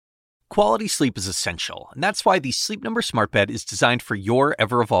Quality sleep is essential, and that's why the Sleep Number Smart Bed is designed for your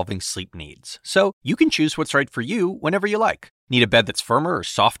ever-evolving sleep needs. So you can choose what's right for you whenever you like. Need a bed that's firmer or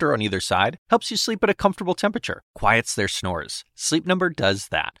softer on either side? Helps you sleep at a comfortable temperature. Quiets their snores. Sleep Number does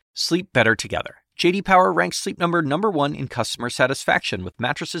that. Sleep better together. J.D. Power ranks Sleep Number #1 in customer satisfaction with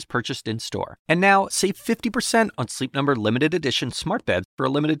mattresses purchased in-store. And now, save 50% on Sleep Number limited edition smart beds for a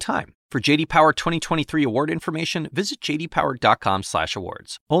limited time. For J.D. Power 2023 award information, visit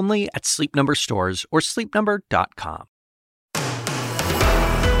jdpower.com/awards. Only at Sleep Number stores or sleepnumber.com.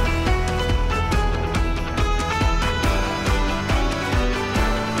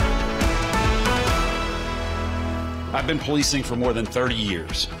 I've been policing for more than 30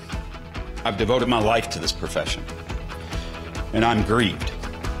 years. I've devoted my life to this profession, and I'm grieved.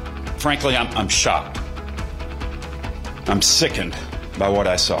 Frankly, I'm shocked. I'm sickened by what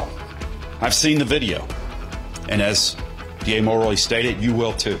I saw. I've seen the video, and as DA Mulroy stated, you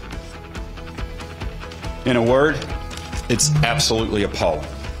will too. In a word, it's absolutely appalling.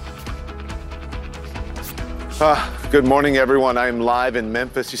 Good morning, everyone. I'm live in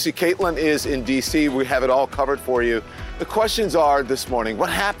Memphis. You see, Caitlin is in D.C. We have it all covered for you. The questions are this morning, what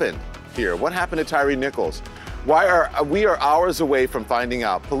happened here? What happened to Tyre Nichols? We are hours away from finding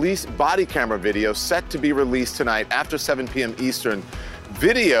out. Police body camera video set to be released tonight after 7 p.m. Eastern.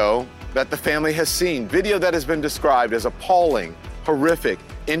 Video that the family has seen. Video that has been described as appalling, horrific,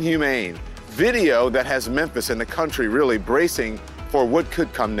 inhumane. Video that has Memphis and the country really bracing for what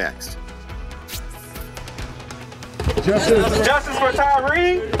could come next. Justice for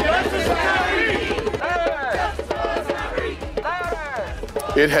Tyre! Justice for Tyre!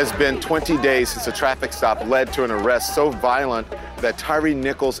 It has been 20 days since a traffic stop led to an arrest so violent that Tyre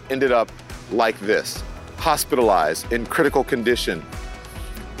Nichols ended up like this, hospitalized in critical condition.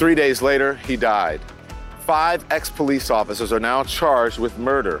 3 days later, he died. 5 ex-police officers are now charged with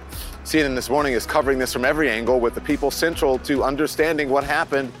murder. CNN This Morning is covering this from every angle with the people central to understanding what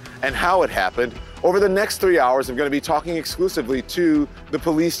happened and how it happened. Over the next 3 hours, I'm going to be talking exclusively to the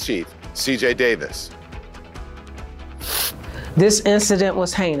police chief, C.J. Davis. This incident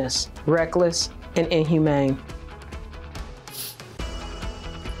was heinous, reckless, and inhumane.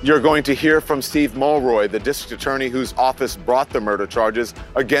 You're going to hear from Steve Mulroy, the district attorney whose office brought the murder charges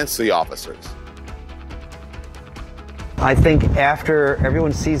against the officers. I think after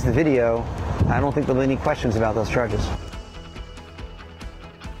everyone sees the video, I don't think there'll be any questions about those charges.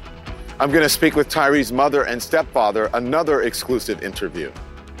 I'm going to speak with Tyre's mother and stepfather, another exclusive interview.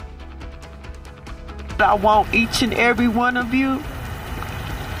 I want each and every one of you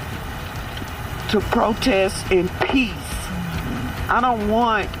to protest in peace. I don't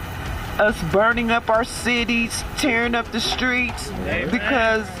want us burning up our cities, tearing up the streets,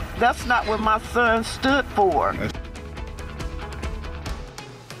 because that's not what my son stood for.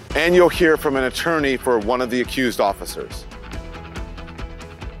 And you'll hear from an attorney for one of the accused officers.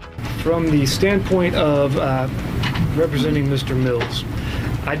 From the standpoint of representing Mr. Mills,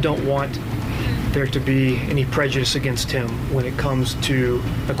 I don't want there to be any prejudice against him when it comes to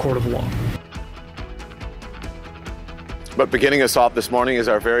a court of law. But beginning us off this morning is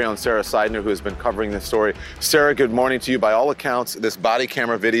our very own Sarah Seidner, who has been covering this story. Sarah, good morning to you. By all accounts, this body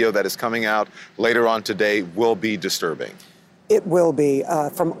camera video that is coming out later on today will be disturbing. It will be,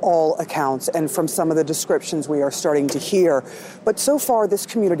 from all accounts and from some of the descriptions we are starting to hear. But so far, this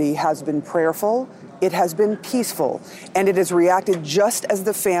community has been prayerful, it has been peaceful, and it has reacted just as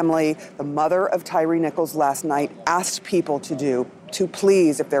the family, the mother of Tyre Nichols last night, asked people to do, to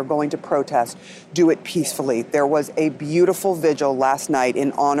please, if they're going to protest, do it peacefully. There was a beautiful vigil last night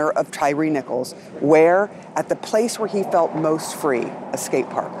in honor of Tyre Nichols, where, at the place where he felt most free, a skate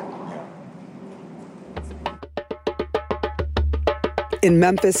park. In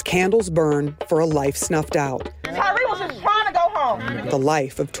Memphis, candles burn for a life snuffed out. Tyre was just trying to go home. The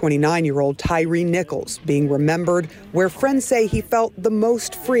life of 29-year-old Tyre Nichols being remembered where friends say he felt the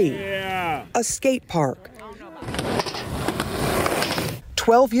most free, a skate park.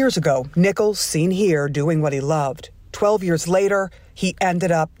 12 years ago, Nichols seen here doing what he loved. 12 years later, he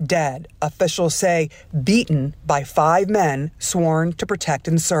ended up dead. Officials say beaten by 5 men sworn to protect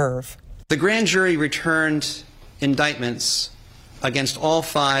and serve. The grand jury returned indictments against all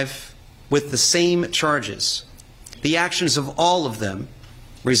 5 with the same charges. The actions of all of them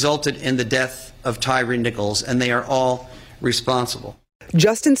resulted in the death of Tyre Nichols, and they are all responsible.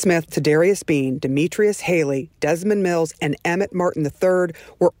 Justin Smith, Tadarius Bean, Demetrius Haley, Desmond Mills, and Emmett Martin III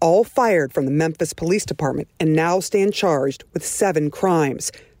were all fired from the Memphis Police Department and now stand charged with 7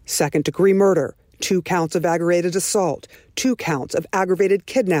 crimes. Second-degree murder, 2 counts of aggravated assault, 2 counts of aggravated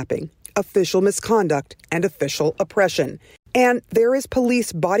kidnapping, official misconduct, and official oppression. And there is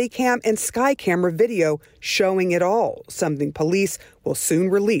police body cam and sky camera video showing it all, something police will soon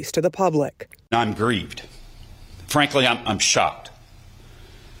release to the public. I'm grieved. Frankly, I'm shocked.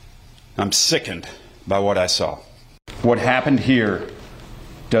 I'm sickened by what I saw. What happened here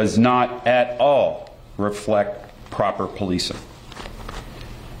does not at all reflect proper policing.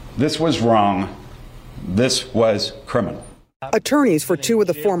 This was wrong. This was criminal. Attorneys for two of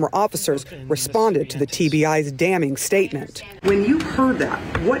the former officers responded to the TBI's damning statement. When you heard that,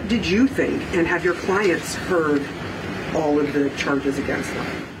 what did you think? And have your clients heard all of the charges against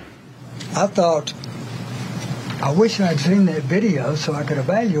them? I thought, I wish I'd seen that video so I could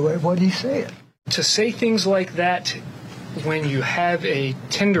evaluate what he said. To say things like that when you have a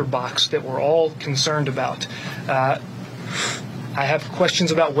tinderbox that we're all concerned about, I have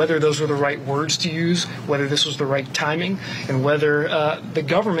questions about whether those were the right words to use, whether this was the right timing, and whether the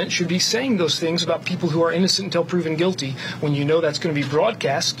government should be saying those things about people who are innocent until proven guilty when you know that's going to be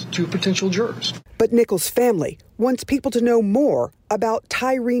broadcast to potential jurors. But Nichols' family wants people to know more about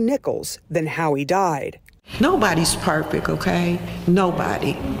Tyre Nichols than how he died. Nobody's perfect, okay?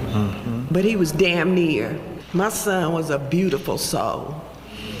 Nobody. But he was damn near. My son was a beautiful soul,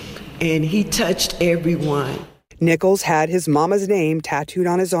 and he touched everyone. Nichols had his mama's name tattooed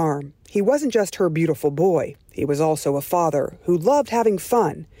on his arm. He wasn't just her beautiful boy. He was also a father who loved having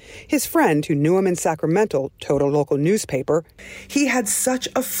fun. His friend who knew him in Sacramento told a local newspaper, he had such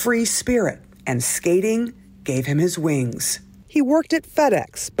a free spirit, and skating gave him his wings. He worked at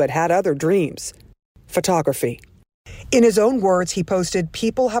FedEx, but had other dreams. Photography. In his own words, he posted,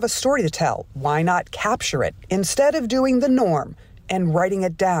 people have a story to tell. Why not capture it instead of doing the norm and writing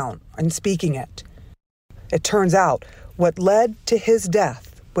it down and speaking it? It turns out what led to his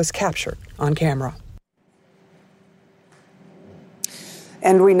death was captured on camera.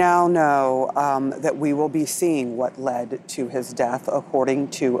 And we now know that we will be seeing what led to his death, according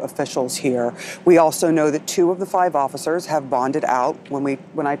to officials here. We also know that 2 of the 5 officers have bonded out.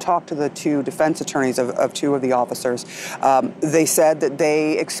 When I talked to the 2 defense attorneys of 2 of the officers, they said that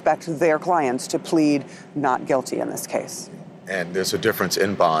they expect their clients to plead not guilty in this case. And there's a difference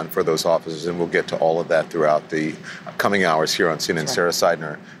in bond for those officers, and we'll get to all of that throughout the coming hours here on CNN. Sarah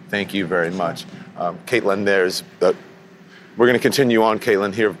Seidner, thank you very much. Caitlin, we're going to continue on,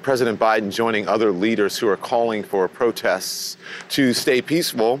 Caitlin, here. President Biden joining other leaders who are calling for protests to stay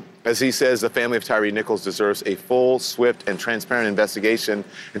peaceful. As he says, the family of Tyre Nichols deserves a full, swift, and transparent investigation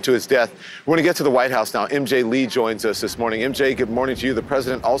into his death. We want to get to the White House now. MJ Lee joins us this morning. MJ, good morning to you. The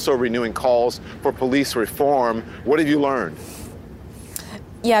president also renewing calls for police reform. What have you learned?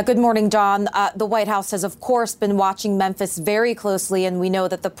 Yeah, good morning, John. The White House has, of course, been watching Memphis very closely, and we know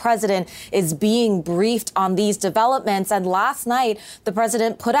that the president is being briefed on these developments. And last night, the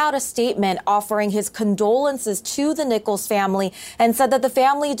president put out a statement offering his condolences to the Nichols family and said that the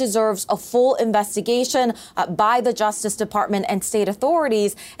family deserves a full investigation by the Justice Department and state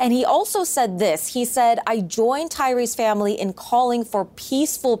authorities. And he also said this. He said, I join Tyre's family in calling for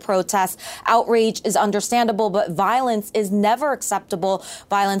peaceful protests. Outrage is understandable, but violence is never acceptable.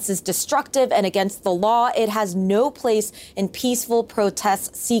 Violence is destructive and against the law. It has no place in peaceful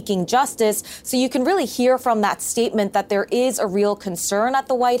protests seeking justice. So you can really hear from that statement that there is a real concern at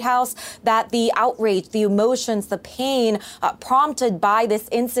the White House that the outrage, the emotions, the pain prompted by this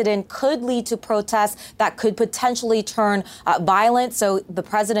incident could lead to protests that could potentially turn violent. So the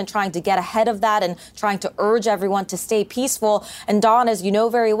president trying to get ahead of that and trying to urge everyone to stay peaceful. And Dawn, as you know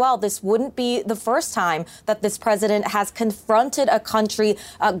very well, this wouldn't be the first time that this president has confronted a country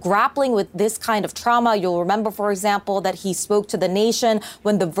grappling with this kind of trauma. You'll remember, for example, that he spoke to the nation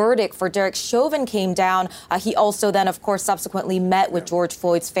when the verdict for Derek Chauvin came down. He also then, of course, subsequently met with George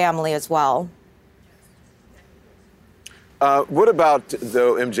Floyd's family as well. What about,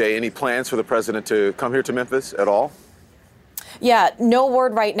 though, MJ, any plans for the president to come here to Memphis at all? Yeah, no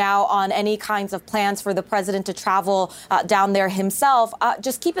word right now on any kinds of plans for the president to travel down there himself.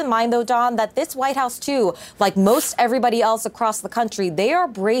 Just keep in mind, though, Don, that this White House, too, like most everybody else across the country, they are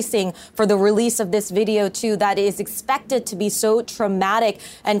bracing for the release of this video, too, that is expected to be so traumatic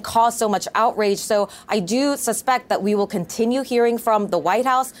and cause so much outrage. So I do suspect that we will continue hearing from the White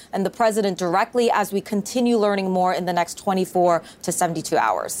House and the president directly as we continue learning more in the next 24 to 72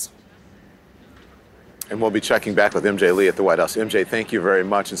 hours. And we'll be checking back with MJ Lee at the White House. MJ, thank you very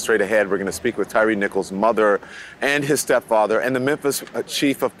much. And straight ahead, we're going to speak with Tyre Nichols' mother and his stepfather and the Memphis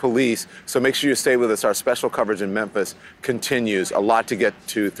chief of police. So make sure you stay with us. Our special coverage in Memphis continues. A lot to get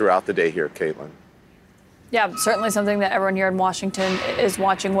to throughout the day here, Caitlin. Yeah, certainly something that everyone here in Washington is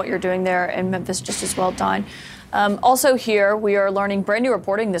watching what you're doing there in Memphis just as well, Don. Also here, we are learning brand new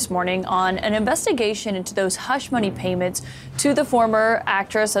reporting this morning on an investigation into those hush money payments to the former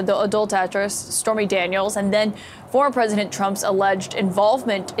actress, adult actress, Stormy Daniels, and then former President Trump's alleged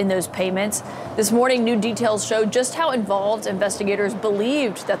involvement in those payments. This morning, new details show just how involved investigators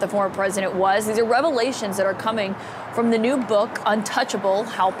believed that the former president was. These are revelations that are coming from the new book, Untouchable,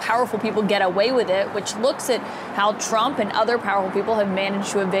 How Powerful People Get Away With It, which looks at how Trump and other powerful people have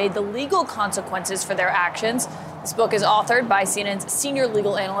managed to evade the legal consequences for their actions. This book is authored by CNN's senior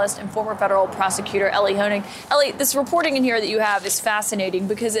legal analyst and former federal prosecutor, Ellie Honig. Ellie, this reporting in here that you have is fascinating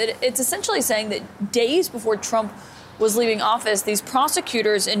because it's essentially saying that days before Trump was leaving office, these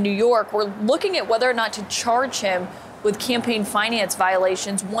prosecutors in New York were looking at whether or not to charge him with campaign finance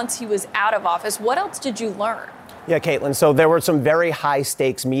violations once he was out of office. What else did you learn? Yeah, Caitlin. So there were some very high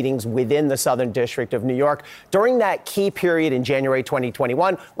stakes meetings within the Southern District of New York during that key period in January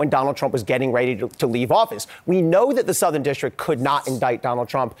 2021 when Donald Trump was getting ready to leave office. We know that the Southern District could not indict Donald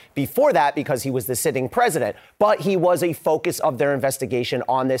Trump before that because he was the sitting president, but he was a focus of their investigation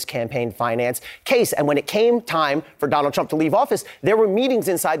on this campaign finance case. And when it came time for Donald Trump to leave office, there were meetings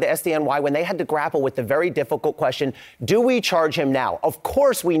inside the SDNY when they had to grapple with the very difficult question, do we charge him now? Of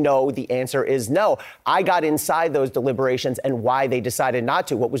course, we know the answer is no. I got inside those deliberations and why they decided not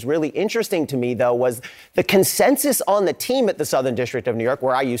to. What was really interesting to me, though, was the consensus on the team at the Southern District of New York,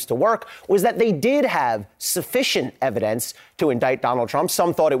 where I used to work, was that they did have sufficient evidence to indict Donald Trump.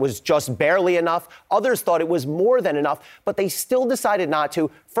 Some thought it was just barely enough. Others thought it was more than enough, but they still decided not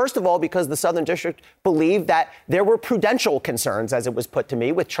to. First of all, because the Southern District believed that there were prudential concerns, as it was put to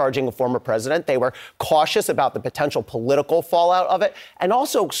me, with charging a former president. They were cautious about the potential political fallout of it. And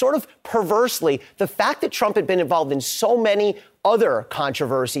also, sort of perversely, the fact that Trump had been involved in so many other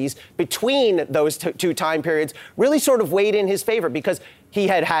controversies between those two time periods really sort of weighed in his favor because he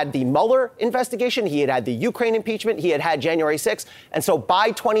had had the Mueller investigation, he had had the Ukraine impeachment, he had had January 6th. And so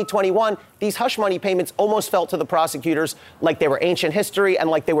by 2021, these hush money payments almost felt to the prosecutors like they were ancient history and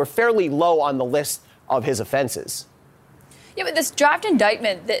like they were fairly low on the list of his offenses. Yeah, but this draft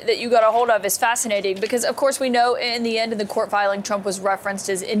indictment that you got a hold of is fascinating because, of course, we know in the end of the court filing, Trump was referenced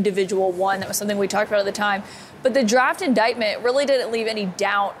as individual one. That was something we talked about at the time. But the draft indictment really didn't leave any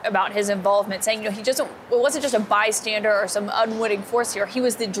doubt about his involvement, saying, it wasn't just a bystander or some unwitting force here. He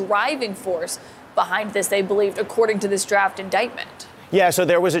was the driving force behind this, they believed, according to this draft indictment. Yeah, so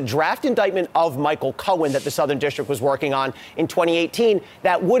there was a draft indictment of Michael Cohen that the Southern District was working on in 2018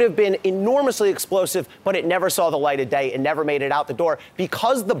 that would have been enormously explosive, but it never saw the light of day and never made it out the door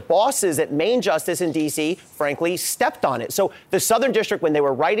because the bosses at Main Justice in D.C., frankly, stepped on it. So the Southern District, when they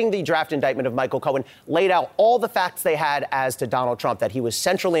were writing the draft indictment of Michael Cohen, laid out all the facts they had as to Donald Trump, that he was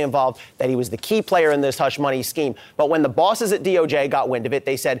centrally involved, that he was the key player in this hush money scheme. But when the bosses at DOJ got wind of it,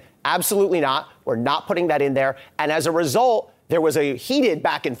 they said, absolutely not. We're not putting that in there. And as a result, there was a heated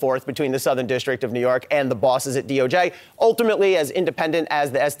back and forth between the Southern District of New York and the bosses at DOJ. Ultimately, as independent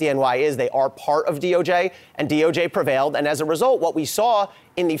as the SDNY is, they are part of DOJ, and DOJ prevailed. And as a result, what we saw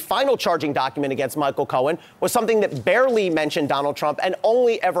in the final charging document against Michael Cohen was something that barely mentioned Donald Trump and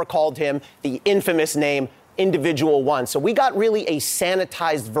only ever called him the infamous name Individual One. So we got really a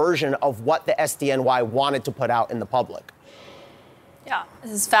sanitized version of what the SDNY wanted to put out in the public. Yeah,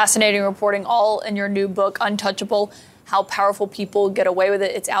 this is fascinating reporting, all in your new book, Untouchable, How Powerful People Get Away With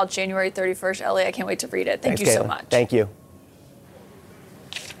It. It's out January 31st. Ellie, I can't wait to read it. Thank you so much. Thank you.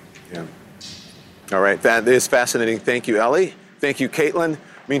 Yeah. All right. That is fascinating. Thank you, Ellie. Thank you, Caitlin.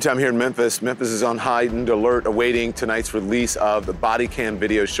 Meantime, here in Memphis, Memphis is on heightened alert awaiting tonight's release of the body cam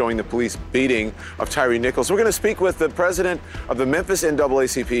video showing the police beating of Tyre Nichols. We're going to speak with the president of the Memphis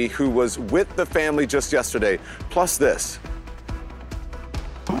NAACP, who was with the family just yesterday. Plus this.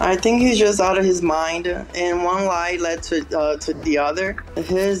 I think he's just out of his mind, and one lie led to the other.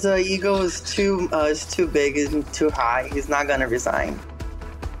 His ego is too big, is too high. He's not going to resign.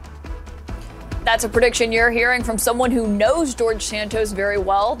 That's a prediction you're hearing from someone who knows George Santos very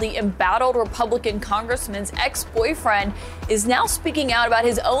well. The embattled Republican congressman's ex-boyfriend is now speaking out about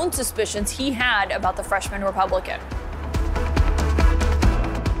his own suspicions he had about the freshman Republican.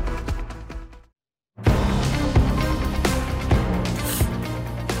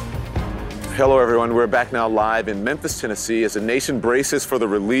 Hello, everyone. We're back now live in Memphis, Tennessee, as the nation braces for the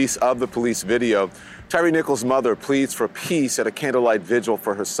release of the police video. Tyre Nichols' mother pleads for peace at a candlelight vigil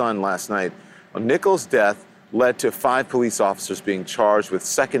for her son last night. Well, Nichols' death led to 5 police officers being charged with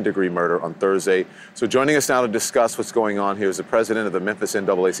second-degree murder on Thursday. So joining us now to discuss what's going on here is the president of the Memphis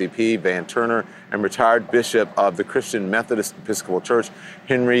NAACP, Van Turner, and retired bishop of the Christian Methodist Episcopal Church,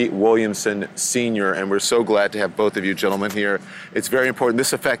 Henry Williamson Sr. And we're so glad to have both of you gentlemen here. It's very important.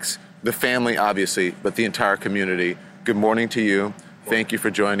 This affects the family, obviously, but the entire community. Good morning to you. Thank you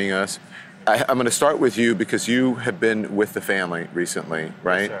for joining us. I'm going to start with you because you have been with the family recently,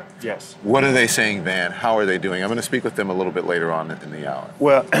 right? Yes, sir. Yes. What are they saying, Van? How are they doing? I'm going to speak with them a little bit later on in the hour.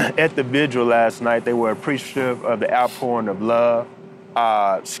 Well, at the vigil last night, they were appreciative of the outpouring of love.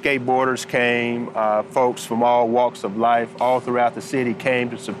 Skateboarders came, folks from all walks of life, all throughout the city came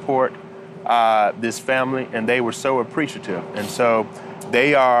to support this family, and they were so appreciative. And so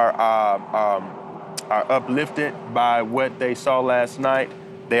they are uplifted by what they saw last night.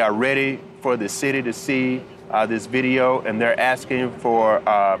 They are ready for the city to see this video, and they're asking for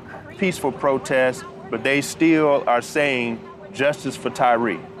peaceful protest, but they still are saying justice for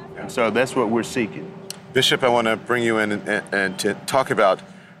Tyree. And so that's what we're seeking. Bishop, I want to bring you in and to talk about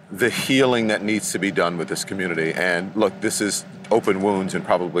the healing that needs to be done with this community. And look, this is open wounds, and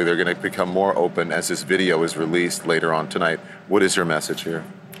probably they're going to become more open as this video is released later on tonight. What is your message here?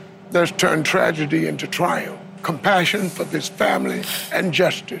 Let's turn tragedy into triumph, compassion for this family, and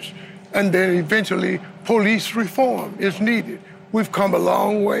justice. And then eventually police reform is needed. We've come a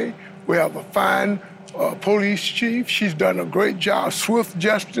long way. We have a fine police chief. She's done a great job, swift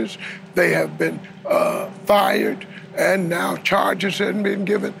justice. They have been fired, and now charges have been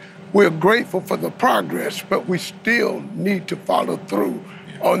given. We're grateful for the progress, but we still need to follow through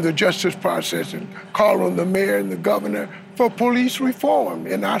on the justice process and call on the mayor and the governor for police reform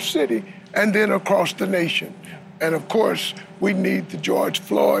in our city and then across the nation. And of course, we need the George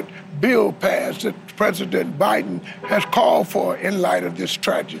Floyd bill passed that President Biden has called for in light of this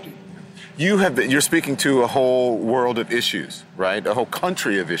tragedy. You're speaking to a whole world of issues, right? A whole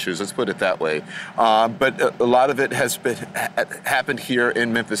country of issues, let's put it that way. But a lot of it has happened here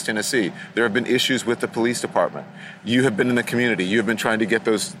in Memphis, Tennessee. There have been issues with the police department. You have been in the community. You have been trying to get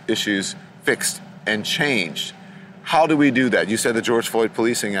those issues fixed and changed. How do we do that? You said the George Floyd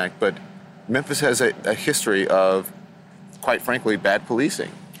Policing Act, but Memphis has a history of, quite frankly, bad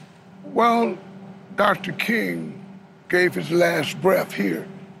policing. Well, Dr. King gave his last breath here.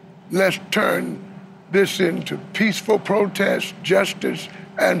 Let's turn this into peaceful protest, justice,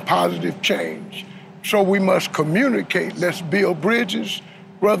 and positive change. So we must communicate. Let's build bridges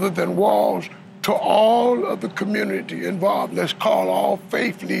rather than walls to all of the community involved. Let's call all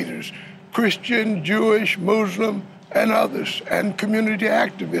faith leaders, Christian, Jewish, Muslim, and others, and community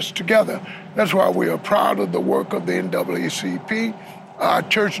activists together. That's why we are proud of the work of the NAACP. Our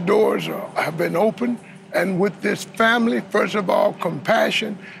church doors have been open, and with this family, first of all,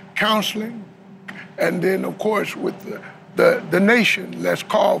 compassion, counseling, and then, of course, with the nation, let's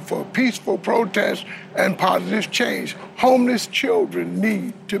call for peaceful protest and positive change. Homeless children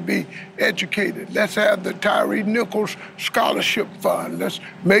need to be educated. Let's have the Tyree Nichols Scholarship Fund. Let's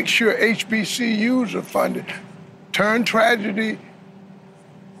make sure HBCUs are funded. Turn tragedy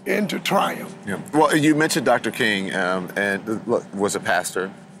into triumph. Yeah. Well, you mentioned Dr. King and was a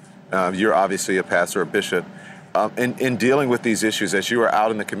pastor. You're obviously a pastor, a bishop. In dealing with these issues, as you are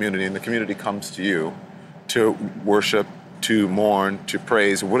out in the community and the community comes to you to worship, to mourn, to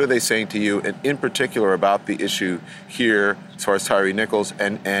praise, what are they saying to you, and in particular about the issue here as far as Tyree Nichols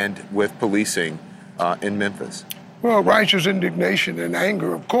and with policing in Memphis? Well, righteous indignation and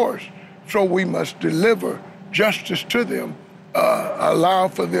anger, of course. So we must deliver justice to them, allow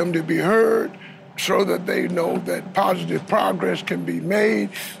for them to be heard so that they know that positive progress can be made.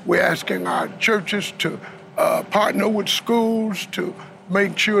 We're asking our churches to partner with schools to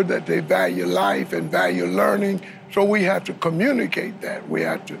make sure that they value life and value learning. So we have to communicate that. We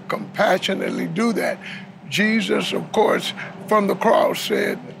have to compassionately do that. Jesus, of course, from the cross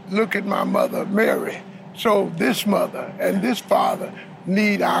said, "Look at my mother, Mary." So this mother and this father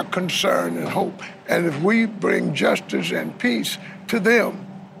need our concern and hope. And if we bring justice and peace to them,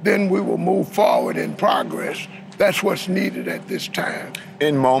 then we will move forward in progress. That's what's needed at this time.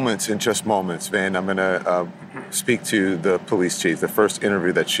 In just moments, Van, I'm going to speak to the police chief, the first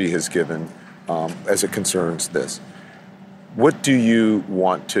interview that she has given as it concerns this. What do you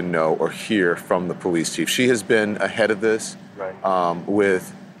want to know or hear from the police chief? She has been ahead of this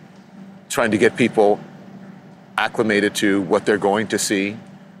with trying to get people acclimated to what they're going to see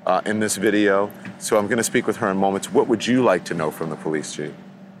in this video. So I'm going to speak with her in moments. What would you like to know from the police chief?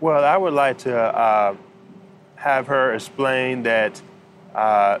 Well, I would like to have her explain that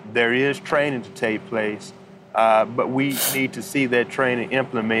there is training to take place, but we need to see that training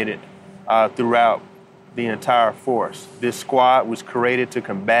implemented throughout the entire force. This squad was created to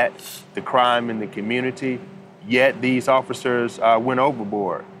combat the crime in the community, yet these officers went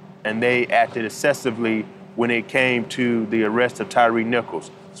overboard, and they acted excessively when it came to the arrest of Tyree Nichols.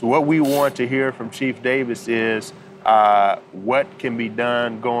 So what we want to hear from Chief Davis is what can be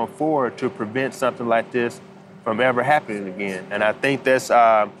done going forward to prevent something like this from ever happening again. And I think that's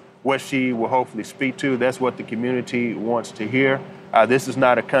what she will hopefully speak to. That's what the community wants to hear. This is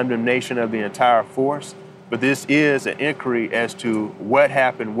not a condemnation of the entire force, but this is an inquiry as to what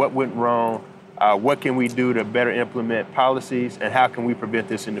happened, what went wrong, what can we do to better implement policies, and how can we prevent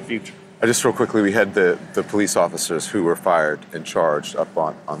this in the future. Just real quickly, we had the police officers who were fired and charged up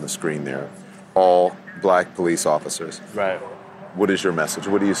on the screen there. All black police officers. Right. What is your message?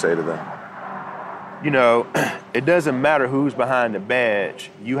 What do you say to them? You know, it doesn't matter who's behind the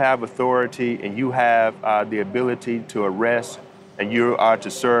badge. You have authority and you have the ability to arrest, and you are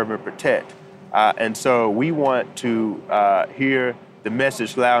to serve and protect. And so we want to hear the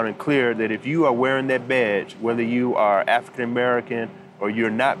message loud and clear that if you are wearing that badge, whether you are African American or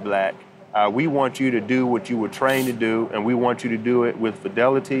you're not black, we want you to do what you were trained to do, and we want you to do it with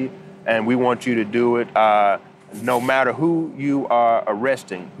fidelity, and we want you to do it no matter who you are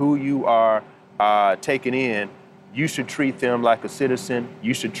arresting, who you are taken in. You should treat them like a citizen.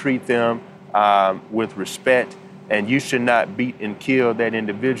 You should treat them with respect, and you should not beat and kill that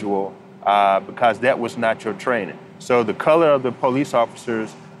individual because that was not your training. So the color of the police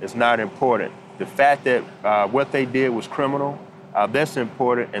officers is not important. The fact that what they did was criminal, that's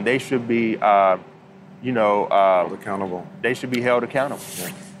important, and they should be, held accountable. They should be held accountable.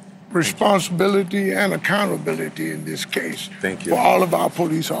 Yeah. Responsibility and accountability in this case. Thank you. For all of our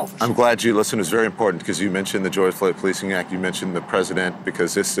police officers. I'm glad you listened. It's very important because you mentioned the George Floyd Policing Act. You mentioned the president,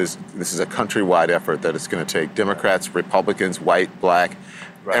 because this is a countrywide effort that it's going to take Democrats, Republicans, white, black,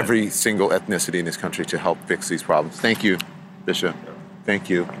 every single ethnicity in this country to help fix these problems. Thank you, Bishop. Thank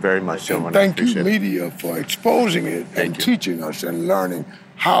you very much, gentlemen. Thank you, media, for exposing it and teaching us and learning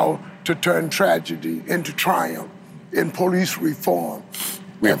how to turn tragedy into triumph in police reform.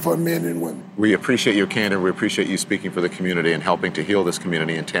 And for men and women. We appreciate your candor. We appreciate you speaking for the community and helping to heal this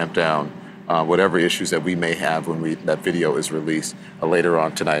community and tamp down whatever issues that we may have when that video is released later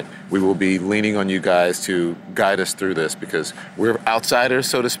on tonight. We will be leaning on you guys to guide us through this because we're outsiders,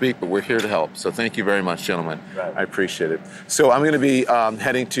 so to speak, but we're here to help. So thank you very much, gentlemen. Right. I appreciate it. So I'm going to be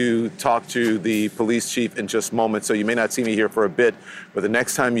heading to talk to the police chief in just moments, so you may not see me here for a bit, but the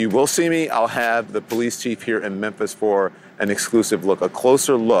next time you will see me, I'll have the police chief here in Memphis for an exclusive look, a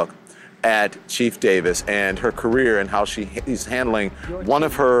closer look at Chief Davis and her career and how she's handling one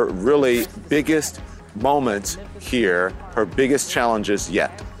of her really biggest moments here, her biggest challenges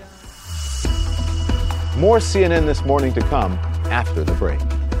yet. More CNN This Morning to come after the break.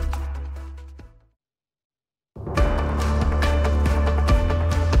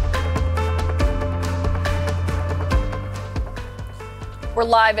 We're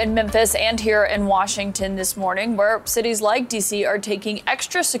live in Memphis and here in Washington this morning, where cities like D.C. are taking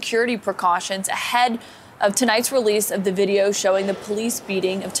extra security precautions ahead of tonight's release of the video showing the police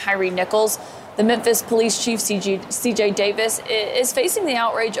beating of Tyre Nichols. The Memphis Police Chief C.J. Davis is facing the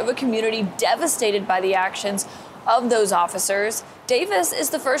outrage of a community devastated by the actions of those officers. Davis is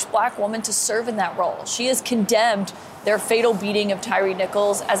the first black woman to serve in that role. She has condemned their fatal beating of Tyre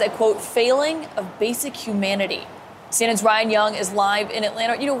Nichols as a, quote, failing of basic humanity. CNN's Ryan Young is live in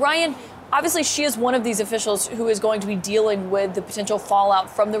Atlanta. You know, Ryan, obviously she is one of these officials who is going to be dealing with the potential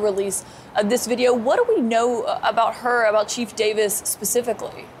fallout from the release of this video. What do we know about her, about Chief Davis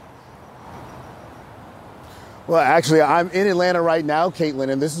specifically? Well, actually, I'm in Atlanta right now,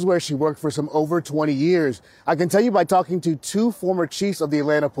 Caitlin, and this is where she worked for some over 20 years. I can tell you by talking to two former chiefs of the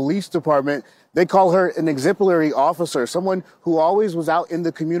Atlanta Police Department, they call her an exemplary officer, someone who always was out in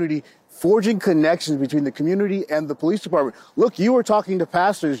the community forging connections between the community and the police department. Look, you were talking to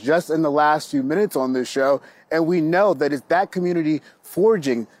pastors just in the last few minutes on this show, and we know that it's that community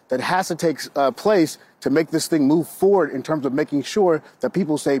forging that has to take place to make this thing move forward in terms of making sure that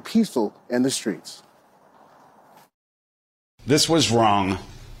people stay peaceful in the streets. This was wrong.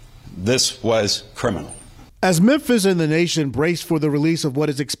 This was criminal. As Memphis and the nation brace for the release of what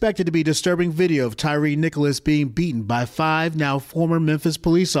is expected to be disturbing video of Tyre Nichols being beaten by 5 now former Memphis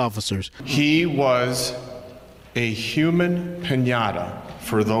police officers. He was a human pinata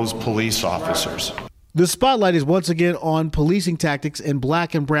for those police officers. The spotlight is once again on policing tactics in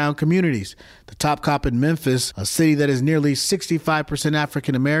black and brown communities. The top cop in Memphis, a city that is nearly 65%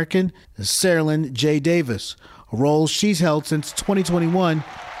 African American, is Saralyn J. Davis, a role she's held since 2021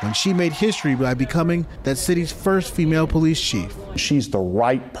 when she made history by becoming that city's first female police chief. She's the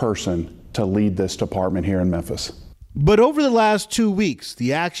right person to lead this department here in Memphis. But over the last 2 weeks,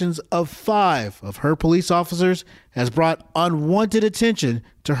 the actions of 5 of her police officers has brought unwanted attention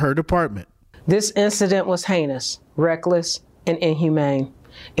to her department. This incident was heinous, reckless, and inhumane.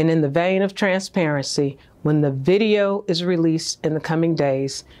 And in the vein of transparency, when the video is released in the coming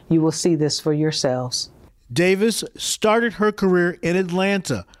days, you will see this for yourselves. Davis started her career in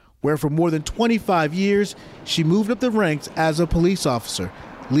Atlanta, where for more than 25 years, she moved up the ranks as a police officer,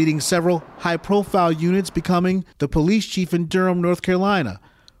 leading several high-profile units, becoming the police chief in Durham, North Carolina.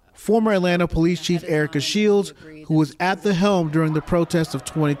 Former Atlanta Police Chief Erica Shields, who was at the helm during the protests of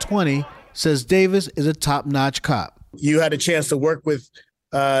 2020, says Davis is a top-notch cop. You had a chance to work with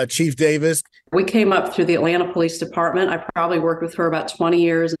Chief Davis. We came up through the Atlanta Police Department. I probably worked with her about 20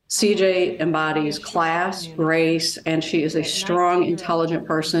 years. CJ embodies class, race, and she is a strong, intelligent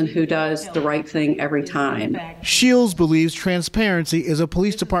person who does the right thing every time. Shields believes transparency is a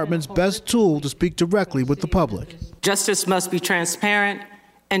police department's best tool to speak directly with the public. Justice must be transparent,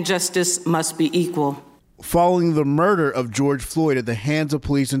 and justice must be equal. Following the murder of George Floyd at the hands of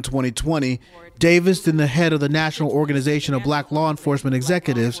police in 2020, Davis, then the head of the National Organization of Black Law Enforcement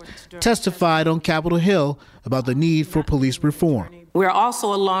Executives, testified on Capitol Hill about the need for police reform. We are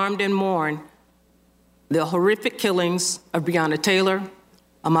also alarmed and mourn the horrific killings of Breonna Taylor,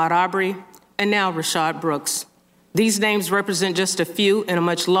 Ahmaud Arbery, and now Rayshard Brooks. These names represent just a few in a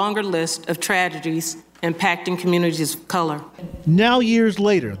much longer list of tragedies impacting communities of color. Now, years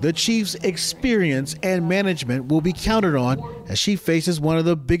later, the chief's experience and management will be counted on as she faces one of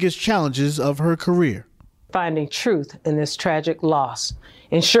the biggest challenges of her career. Finding truth in this tragic loss,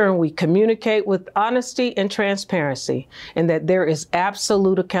 ensuring we communicate with honesty and transparency, and that there is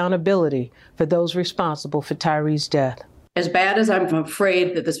absolute accountability for those responsible for Tyree's death. As bad as I'm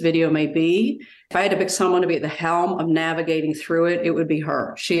afraid that this video may be, if I had to pick someone to be at the helm of navigating through it, it would be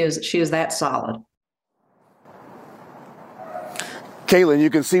her. She is that solid. Caitlin, you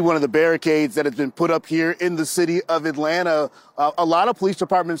can see one of the barricades that has been put up here in the city of Atlanta. A lot of police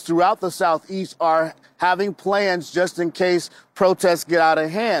departments throughout the Southeast are having plans just in case protests get out of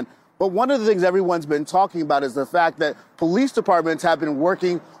hand. But one of the things everyone's been talking about is the fact that police departments have been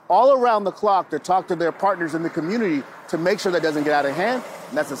working all around the clock to talk to their partners in the community to make sure that doesn't get out of hand.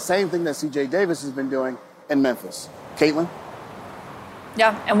 And that's the same thing that CJ Davis has been doing in Memphis. Caitlin?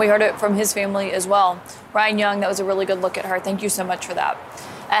 Yeah, and we heard it from his family as well. Ryan Young, that was a really good look at her. Thank you so much for that.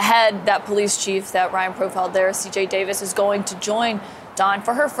 Ahead, that police chief that Ryan profiled there, CJ Davis, is going to join Dawn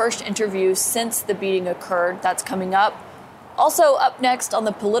for her first interview since the beating occurred. That's coming up. Also up next on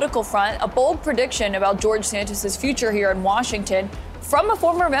the political front, a bold prediction about George Santos' future here in Washington from a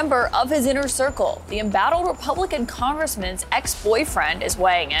former member of his inner circle. The embattled Republican congressman's ex-boyfriend is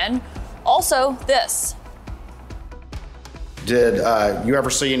weighing in. Also, this. Did you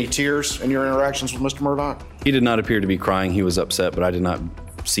ever see any tears in your interactions with Mr. Murdaugh? He did not appear to be crying. He was upset, but I did not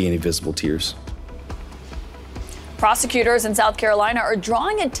see any visible tears. Prosecutors in South Carolina are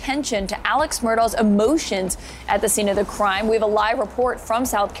drawing attention to Alex Murdaugh's emotions at the scene of the crime. We have a live report from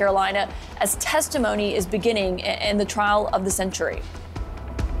South Carolina as testimony is beginning in the trial of the century.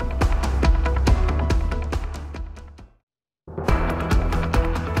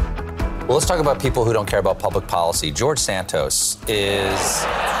 Well, let's talk about people who don't care about public policy. George Santos is...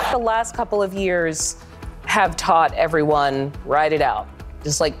 The last couple of years have taught everyone, write it out.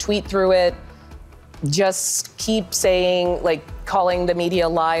 Just like tweet through it. Just keep saying, like calling the media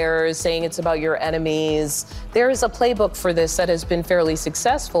liars, saying it's about your enemies. There is a playbook for this that has been fairly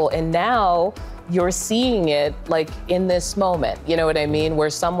successful. And now you're seeing it like in this moment. You know what I mean? Where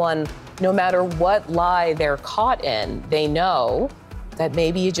someone, no matter what lie they're caught in, they know that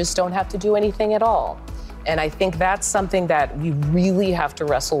maybe you just don't have to do anything at all. And I think that's something that we really have to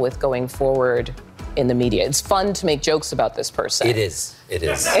wrestle with going forward in the media. It's fun to make jokes about this person. It is. It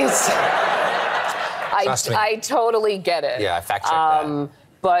is. I totally get it. Yeah, I fact checked that.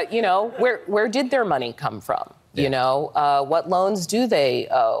 But, you know, where did their money come from? Yeah. You know, what loans do they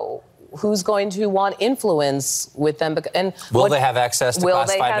owe? Who's going to want influence with them? And will they have access to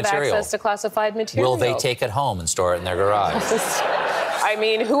classified material? Will they have access to classified material? Will they take it home and store it in their garage? I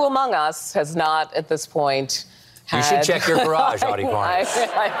mean, who among us has not at this point had... You should check your garage, Audie Cornish.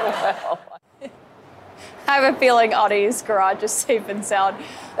 I will. I have a feeling Audie's garage is safe and sound.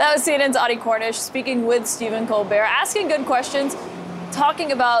 That was CNN's Audie Cornish speaking with Stephen Colbert, asking good questions,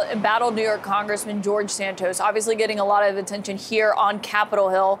 talking about embattled New York Congressman George Santos, obviously getting a lot of attention here on Capitol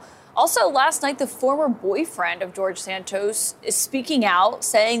Hill. Also, last night, the former boyfriend of George Santos is speaking out,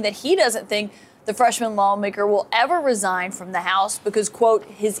 saying that he doesn't think the freshman lawmaker will ever resign from the House because, quote,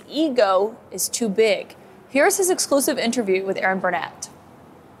 his ego is too big. Here's his exclusive interview with Aaron Burnett.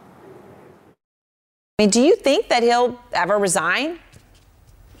 I mean, do you think that he'll ever resign?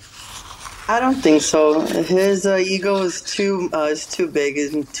 I don't think so. His ego is too big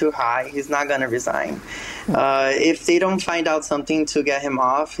and too high. He's not going to resign. If they don't find out something to get him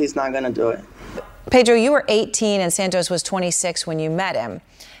off, he's not going to do it. Pedro, you were 18 and Santos was 26 when you met him.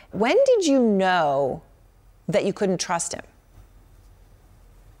 When did you know that you couldn't trust him?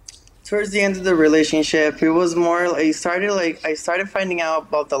 Towards the end of the relationship, it was more like I started finding out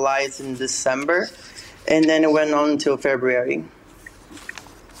about the lies in December, and then it went on until February.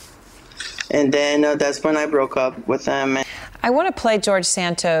 And then that's when I broke up with him. I want to play George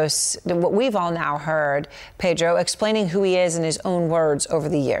Santos, what we've all now heard, Pedro, explaining who he is in his own words over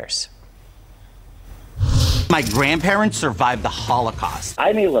the years. My grandparents survived the Holocaust.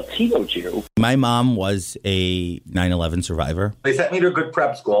 I'm a Latino Jew. My mom was a 9/11 survivor. They sent me to a good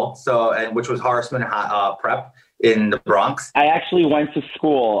prep school, which was Horseman Prep in the Bronx. I actually went to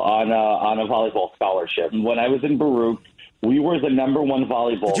school on a volleyball scholarship. When I was in Baruch, we were the #1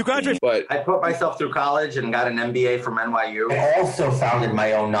 volleyball. Did you graduate? But I put myself through college and got an MBA from NYU. I also founded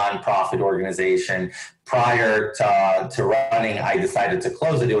my own nonprofit organization. Prior to running, I decided to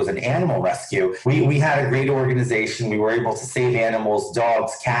close it. It was an animal rescue. We had a great organization. We were able to save animals,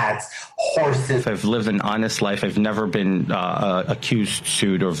 dogs, cats, horses. I've lived an honest life. I've never been accused,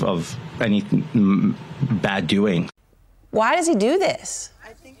 sued of any bad doing. Why does he do this?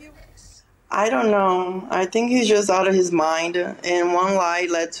 I don't know. I think he's just out of his mind. And one lie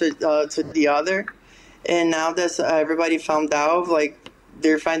led to the other. And now that everybody found out,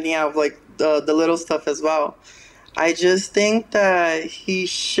 they're finding out, the little stuff as well. I just think that he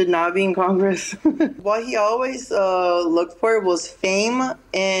should not be in Congress. What he always looked for was fame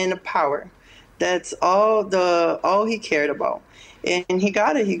and power. That's all he cared about. And he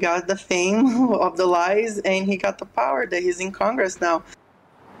got it. He got the fame of the lies, and he got the power that he's in Congress now.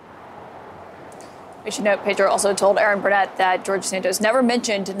 We should note Pedro also told Aaron Burnett that George Santos never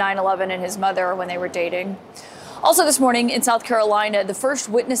mentioned 9/11 and his mother when they were dating. Also this morning in South Carolina, the first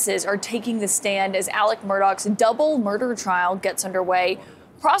witnesses are taking the stand as Alec Murdaugh's double murder trial gets underway.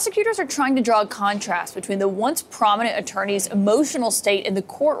 Prosecutors are trying to draw a contrast between the once prominent attorney's emotional state in the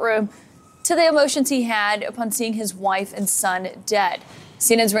courtroom to the emotions he had upon seeing his wife and son dead.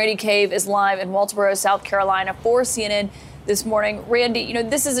 CNN's Randy Cave is live in Walterboro, South Carolina for CNN this morning. Randy,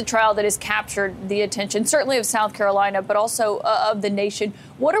 this is a trial that has captured the attention, certainly of South Carolina, but also of the nation.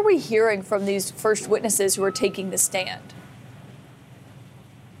 What are we hearing from these first witnesses who are taking the stand?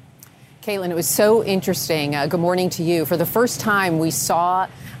 Caitlin, it was so interesting. Good morning to you. For the first time, we saw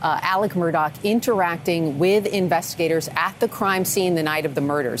Alec Murdaugh interacting with investigators at the crime scene the night of the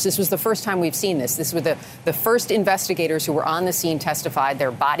murders. This was the first time we've seen this. This was the first investigators who were on the scene testified. Their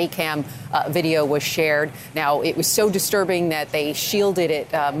body cam video was shared. Now, it was so disturbing that they shielded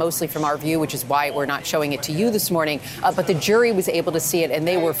it mostly from our view, which is why we're not showing it to you this morning. But the jury was able to see it, and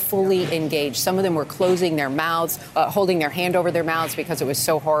they were fully engaged. Some of them were closing their mouths, holding their hand over their mouths because it was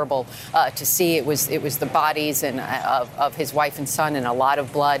so horrible to see. It was the bodies and of his wife and son and a lot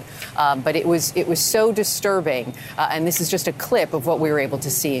of blood. But it was so disturbing. And this is just a clip of what we were able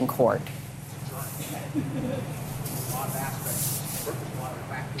to see in court.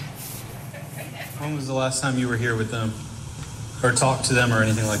 When was the last time you were here with them or talked to them or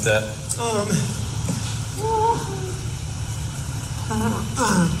anything like that?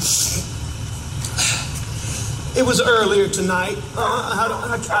 It was earlier tonight.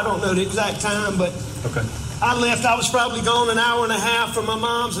 I don't know the exact time, but okay. I left. I was probably gone an hour and a half from my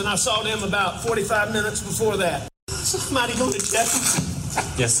mom's, and I saw them about 45 minutes before that. Somebody going to check them?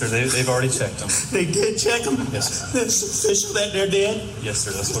 Yes, sir. They've already checked them. They did check them? Yes, sir. It's official that they're dead? Yes,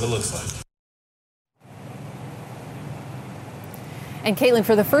 sir. That's what it looks like. And Caitlin,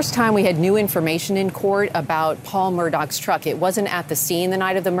 for the first time, we had new information in court about Paul Murdaugh's truck. It wasn't at the scene the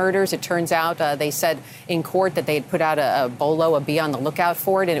night of the murders. It turns out they said in court that they had put out a bolo, a be on the lookout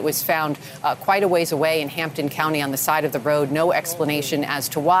for it, and it was found quite a ways away in Hampton County on the side of the road. No explanation as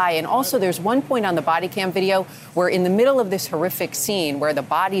to why. And also, there's one point on the body cam video where in the middle of this horrific scene where the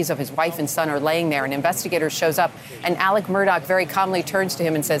bodies of his wife and son are laying there, an investigator shows up, and Alec Murdaugh very calmly turns to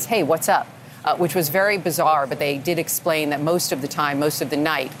him and says, "Hey, what's up?" Which was very bizarre, but they did explain that most of the time, most of the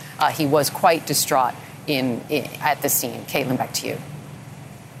night, he was quite distraught at the scene. Caitlin, back to you.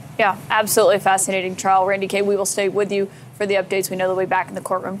 Yeah, absolutely fascinating trial. Randy Kay, we will stay with you for the updates. We know they'll be back in the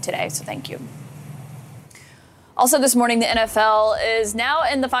courtroom today, so thank you. Also this morning, the NFL is now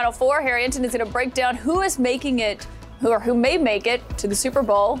in the Final Four. Harry Hinton is going to break down who is making it, who may make it to the Super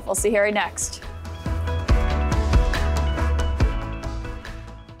Bowl. We'll see Harry next.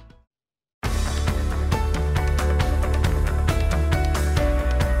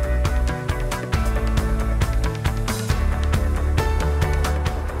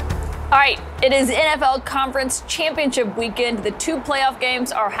 All right, it is NFL Conference Championship weekend. The two playoff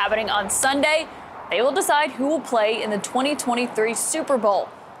games are happening on Sunday. They will decide who will play in the 2023 Super Bowl.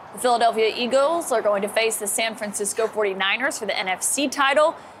 The Philadelphia Eagles are going to face the San Francisco 49ers for the NFC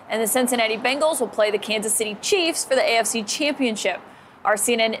title, and the Cincinnati Bengals will play the Kansas City Chiefs for the AFC Championship. Our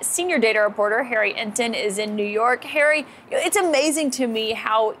CNN senior data reporter, Harry Enton, is in New York. Harry, it's amazing to me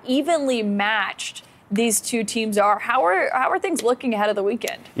how evenly matched these two teams are. How are things looking ahead of the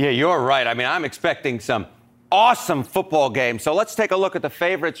weekend? Yeah, you're right. I mean, I'm expecting some awesome football games. So let's take a look at the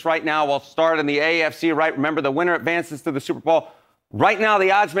favorites right now. We'll start in the AFC, right? Remember, the winner advances to the Super Bowl. Right now,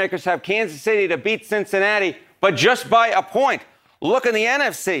 the odds makers have Kansas City to beat Cincinnati, but just by a point. Look in the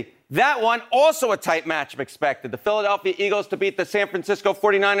NFC. That one, also a tight matchup expected. The Philadelphia Eagles to beat the San Francisco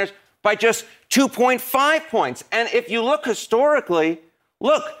 49ers by just 2.5 points. And if you look historically,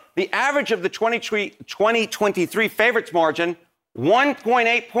 look, the average of the 2023 favorites margin,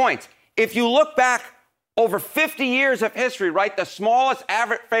 1.8 points. If you look back over 50 years of history, right, the smallest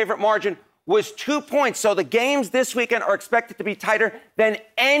average favorite margin was 2 points. So the games this weekend are expected to be tighter than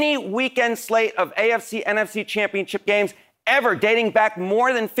any weekend slate of AFC, NFC championship games ever, dating back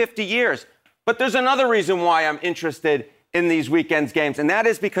more than 50 years. But there's another reason why I'm interested in these weekend's games, and that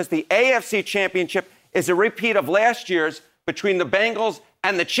is because the AFC championship is a repeat of last year's between the Bengals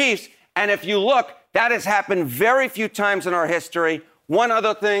and the Chiefs. And if you look, that has happened very few times in our history. One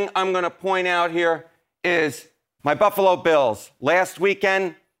other thing I'm going to point out here is my Buffalo Bills. Last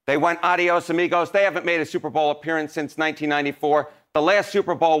weekend, they went adios amigos. They haven't made a Super Bowl appearance since 1994. The last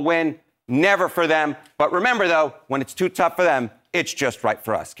Super Bowl win, never for them. But remember, though, when it's too tough for them, it's just right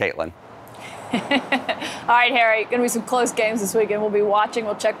for us. Caitlin. All right, Harry, going to be some close games this weekend. We'll be watching.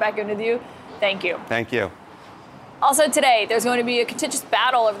 We'll check back in with you. Thank you. Thank you. Also today, there's going to be a contentious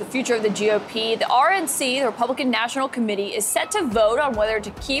battle over the future of the GOP. The RNC, the Republican National Committee, is set to vote on whether to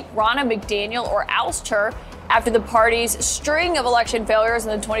keep Ronna McDaniel or oust her after the party's string of election failures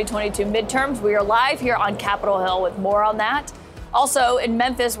in the 2022 midterms. We are live here on Capitol Hill with more on that. Also, in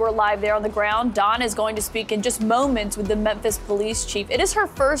Memphis, we're live there on the ground. Dawn is going to speak in just moments with the Memphis police chief. It is her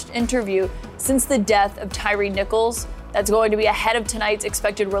first interview since the death of Tyre Nichols. That's going to be ahead of tonight's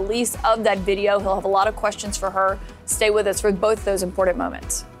expected release of that video. He'll have a lot of questions for her. Stay with us for both those important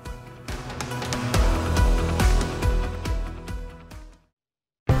moments.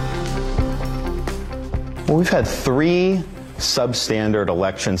 Well, we've had 3 substandard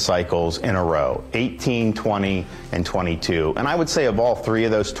election cycles in a row, 18, 20, and 22. And I would say of all 3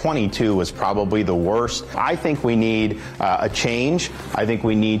 of those, 22 was probably the worst. I think we need a change. I think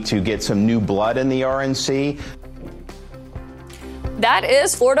we need to get some new blood in the RNC. That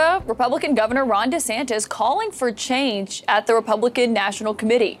is Florida Republican Governor Ron DeSantis calling for change at the Republican National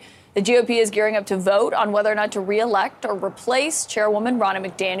Committee. The GOP is gearing up to vote on whether or not to re-elect or replace Chairwoman Ronna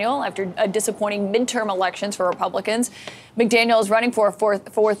McDaniel after a disappointing midterm elections for Republicans. McDaniel is running for a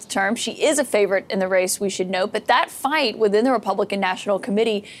fourth term. She is a favorite in the race, we should note. But that fight within the Republican National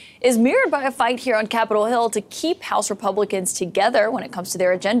Committee is mirrored by a fight here on Capitol Hill to keep House Republicans together when it comes to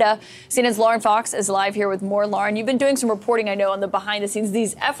their agenda. CNN's Lauren Fox is live here with more. Lauren, you've been doing some reporting, I know, on the behind the scenes,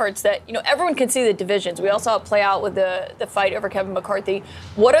 these efforts that, everyone can see the divisions. We all saw it play out with the fight over Kevin McCarthy.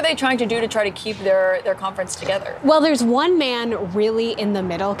 What are they trying to do to try to keep their conference together? Well, there's one man really in the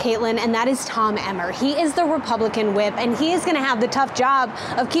middle, Caitlin, and that is Tom Emmer. He is the Republican whip, and he is going to have the tough job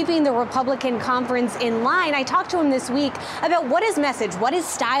of keeping the Republican conference in line. I talked to him this week about what his message, what his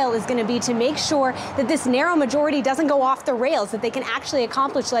style is going to be to make sure that this narrow majority doesn't go off the rails, that they can actually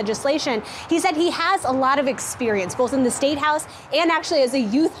accomplish legislation. He said he has a lot of experience, both in the State House and actually as a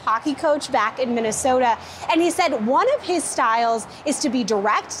youth hockey coach back in Minnesota. And he said one of his styles is to be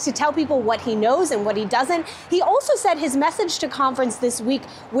direct, to tell people what he knows and what he doesn't. He also said his message to conference this week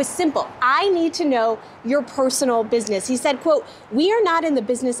was simple. I need to know your personal business. He said, quote, we are not in the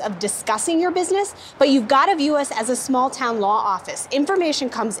business of discussing your business, but you've got to view us as a small town law office. Information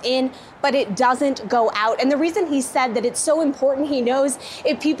comes in, but it doesn't go out. And the reason he said that it's so important, he knows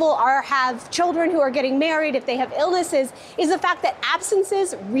if people have children who are getting married, if they have illnesses, is the fact that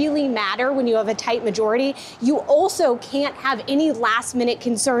absences really matter when you have a tight majority. You also can't have any last minute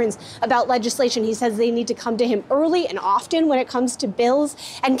concerns about legislation. He says they need to come to him early and often when it comes to bills.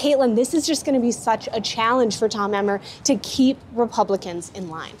 And Caitlin, this is just going to be such a challenge for Tom Emmer to keep Republicans in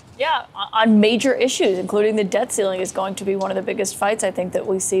line. Yeah, on major issues, including the debt ceiling, is going to be one of the biggest fights, I think, that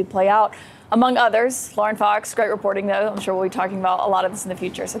we see play out, among others. Lauren Fox, great reporting, though. I'm sure we'll be talking about a lot of this in the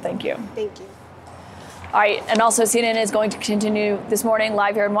future, so thank you. Thank you. All right, and also CNN is going to continue this morning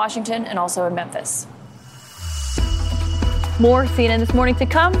live here in Washington and also in Memphis. More CNN This Morning to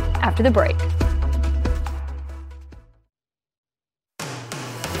come after the break.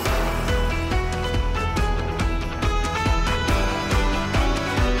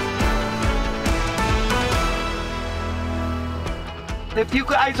 you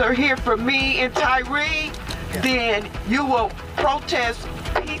guys are here for me and Tyree, then you will protest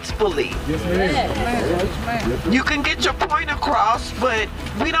peacefully. You can get your point across, but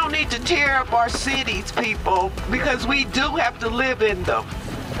we don't need to tear up our cities, people, because we do have to live in them.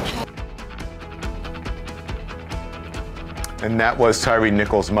 And that was Tyree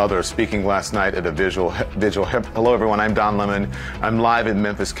Nichols' mother speaking last night at a vigil. Hello, everyone. I'm Don Lemon. I'm live in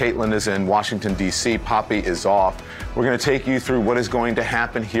Memphis. Caitlin is in Washington, D.C. Poppy is off. We're going to take you through what is going to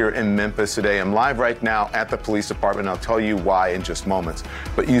happen here in Memphis today. I'm live right now at the police department. I'll tell you why in just moments.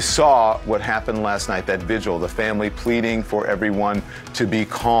 But you saw what happened last night, that vigil, the family pleading for everyone to be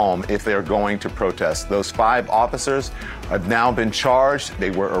calm if they're going to protest. Those 5 officers have now been charged.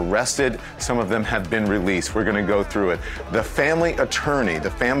 They were arrested. Some of them have been released. We're going to go through it. The family's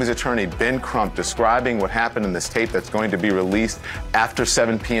attorney, Ben Crump, describing what happened in this tape that's going to be released after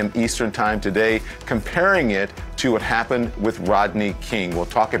 7 p.m. Eastern time today, comparing it to what happened with Rodney King. We'll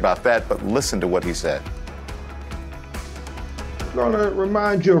talk about that, but listen to what he said. I'm going to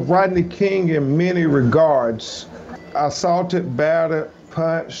remind you of Rodney King in many regards. Assaulted, battered,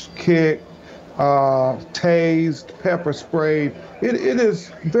 punched, kicked, tased, pepper sprayed. It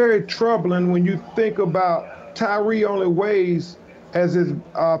is very troubling when you think about Tyree only weighs, as his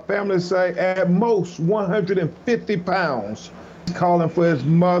family say, at most 150 pounds. He's calling for his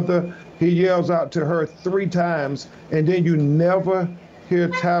mother. He yells out to her 3 times, and then you never hear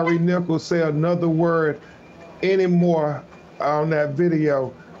Tyree Nichols say another word anymore on that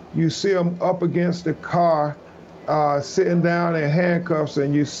video. You see him up against the car, sitting down in handcuffs,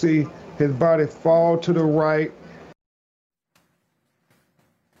 and you see his body fall to the right.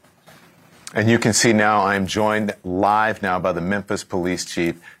 And you can see now I'm joined live now by the Memphis Police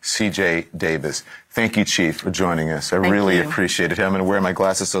Chief, C.J. Davis. Thank you, Chief, for joining us. I really appreciate it. I'm going to wear my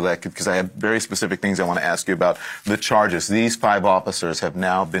glasses so that because I have very specific things I want to ask you about. The charges. These 5 officers have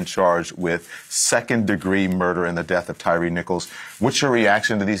now been charged with second-degree murder in the death of Tyree Nichols. What's your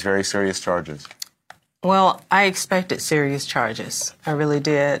reaction to these very serious charges? Well, I expected serious charges. I really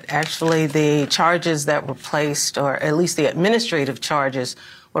did. Actually, the charges that were placed, or at least the administrative charges,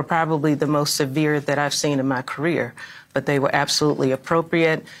 were probably the most severe that I've seen in my career. But they were absolutely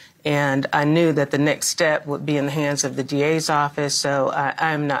appropriate, and I knew that the next step would be in the hands of the DA's office, so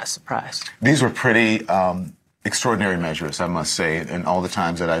I am not surprised. These were pretty extraordinary measures, I must say, in all the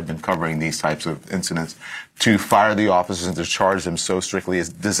times that I've been covering these types of incidents. To fire the officers and to charge them so strictly,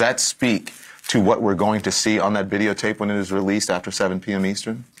 does that speak to what we're going to see on that videotape when it is released after 7 p.m.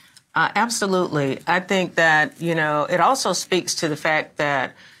 Eastern? Absolutely. I think that, it also speaks to the fact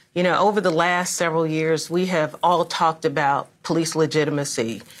that, over the last several years, we have all talked about police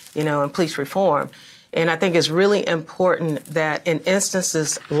legitimacy, and police reform. And I think it's really important that in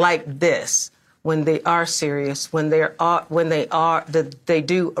instances like this, when they are serious, when they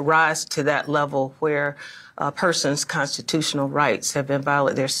do rise to that level where a person's constitutional rights have been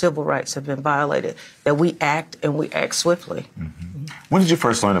violated, their civil rights have been violated, that we act and we act swiftly. Mm-hmm. When did you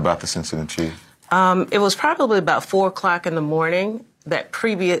first learn about this incident, Chief? It was probably about 4 o'clock in the morning. That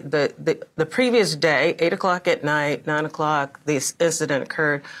the previous day, 8 o'clock at night, 9 o'clock, this incident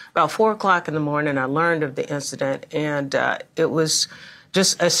occurred. About 4 o'clock in the morning, I learned of the incident, and it was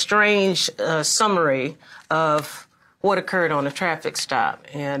just a strange summary of what occurred on a traffic stop.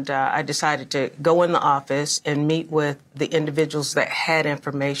 And I decided to go in the office and meet with the individuals that had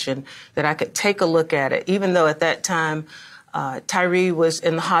information that I could take a look at it, even though at that time Tyree was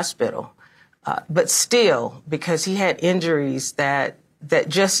in the hospital. But still, because he had injuries that I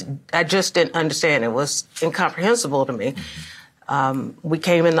just didn't understand. It was incomprehensible to me. We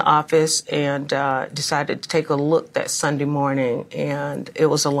came in the office and decided to take a look that Sunday morning, and it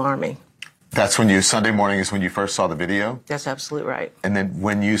was alarming. That's Sunday morning is when you first saw the video? That's absolutely right. And then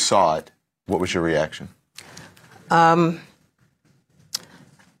when you saw it, what was your reaction? I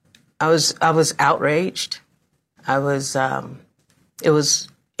was outraged. It was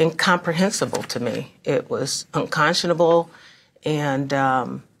incomprehensible to me. It was unconscionable, and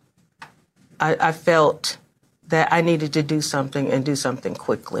I felt that I needed to do something and do something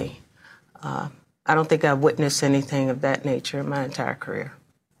quickly. I don't think I've witnessed anything of that nature in my entire career.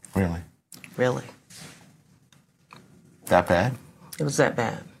 Really? Really. That bad? It was that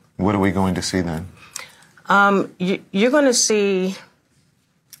bad. What are we going to see then? You're going to see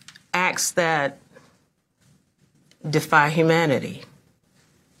acts that defy humanity.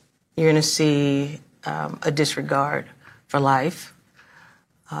 You're going to see a disregard for life,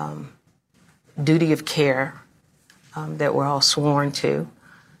 duty of care that we're all sworn to,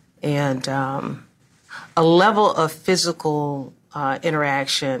 and a level of physical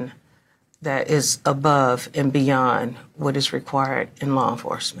interaction that is above and beyond what is required in law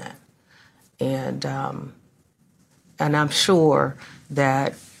enforcement. And I'm sure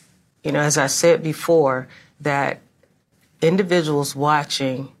that, as I said before, that individuals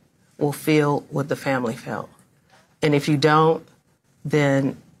watching will feel what the family felt. And if you don't,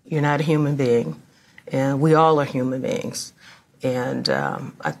 then you're not a human being. And we all are human beings. And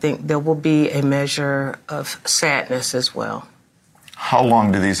I think there will be a measure of sadness as well. How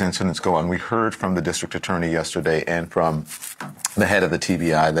long do these incidents go on? We heard from the district attorney yesterday and from the head of the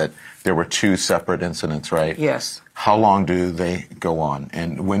TBI that there were 2 separate incidents, right? Yes. How long do they go on?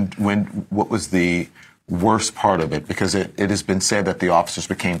 And what was the worst part of it? Because it has been said that the officers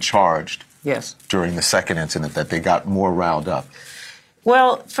became charged during the second incident, that they got more riled up.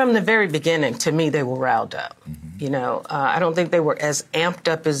 Well, from the very beginning, to me, they were riled up. I don't think they were as amped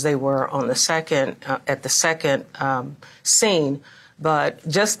up as they were on the second, at the second scene, but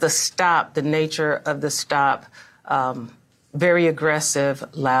just the stop, the nature of the stop, very aggressive,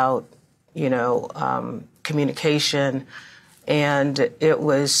 loud, communication, and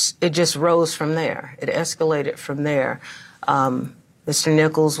it just rose from there. It escalated from there. Mr.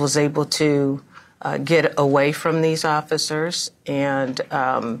 Nichols was able to get away from these officers, and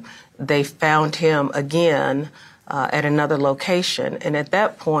they found him again at another location. And at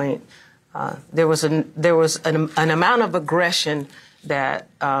that point, there was an amount of aggression that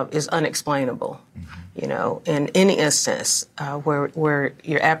is unexplainable. In any instance where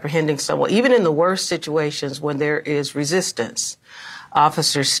you're apprehending someone, even in the worst situations when there is resistance,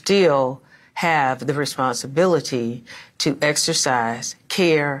 officers still have the responsibility to exercise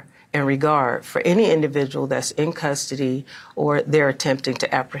care and regard for any individual that's in custody or they're attempting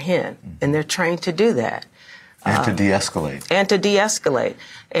to apprehend. And they're trained to do that. And to de-escalate. And to de-escalate.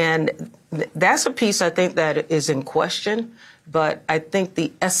 And that's a piece I think that is in question, but I think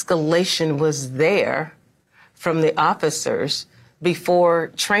the escalation was there from the officers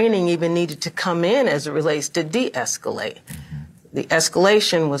before training even needed to come in as it relates to de-escalate. The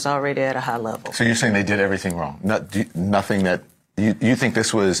escalation was already at a high level. So you're saying they did everything wrong? Nothing that... You think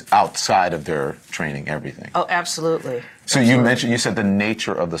this was outside of their training, everything? Oh, absolutely. So you said the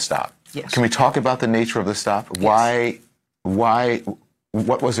nature of the stop. Yes. Can we talk about the nature of the stop? Yes.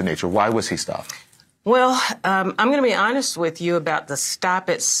 What was the nature? Why was he stopped? Well, I'm going to be honest with you about the stop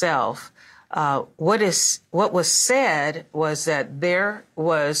itself. What was said was that there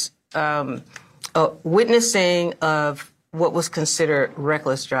was a witnessing of what was considered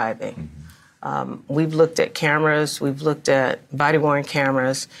reckless driving. We've looked at cameras, we've looked at body-worn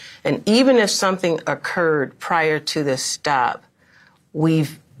cameras, and even if something occurred prior to this stop,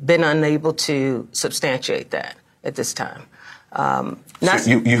 we've been unable to substantiate that at this time. So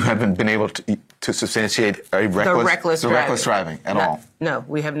you haven't been able to substantiate the reckless driving at all? No,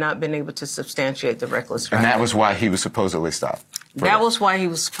 we have not been able to substantiate the reckless driving. And that was why he was supposedly stopped? That was why he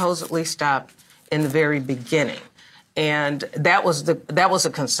was supposedly stopped in the very beginning. And that was a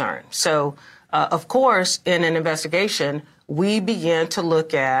concern. So, of course, in an investigation, we began to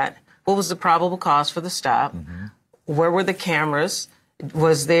look at what was the probable cause for the stop, where were the cameras,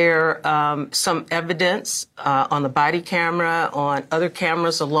 was there some evidence on the body camera, on other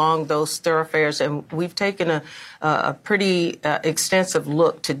cameras along those thoroughfares, and we've taken a pretty extensive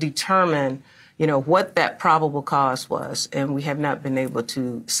look to determine what that probable cause was, and we have not been able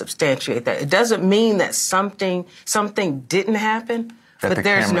to substantiate that. It doesn't mean that something didn't happen, but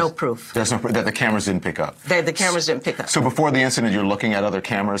there's no proof. There's no proof that the cameras didn't pick up. The cameras didn't pick up. So before the incident, you're looking at other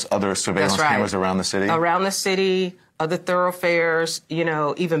cameras, other surveillance cameras around the city? Around the city, other thoroughfares,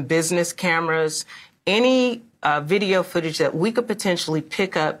 even business cameras, any video footage that we could potentially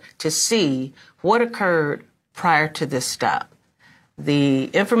pick up to see what occurred prior to this stop. The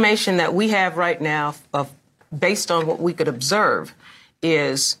information that we have right now, based on what we could observe,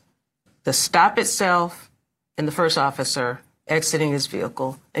 is the stop itself and the first officer exiting his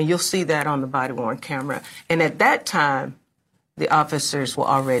vehicle. And you'll see that on the body-worn camera. And at that time, the officers were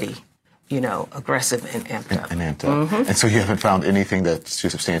already, aggressive and amped up. And so you haven't found anything to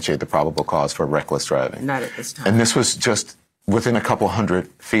substantiate the probable cause for reckless driving? Not at this time. And this was just within a couple 100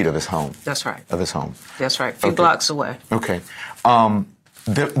 feet of his home? That's right. Of his home? That's right. A few blocks away. Okay.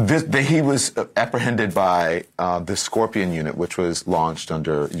 He was apprehended by the Scorpion unit, which was launched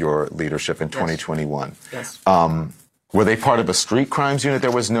under your leadership in 2021. Yes. Were they part of a street crimes unit?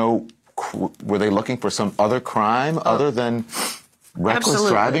 Were they looking for some other crime other than reckless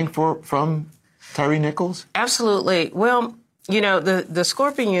driving from Tyree Nichols? Absolutely. Well, the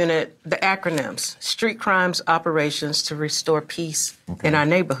Scorpion unit, the acronyms, Street Crimes Operations to Restore Peace in Our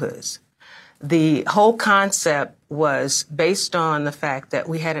Neighborhoods. The whole concept was based on the fact that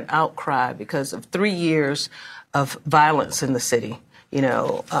we had an outcry because of 3 years of violence in the city.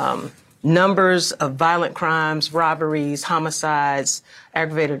 Numbers of violent crimes, robberies, homicides,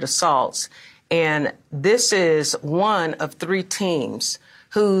 aggravated assaults. And this is one of 3 teams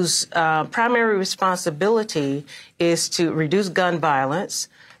whose primary responsibility is to reduce gun violence,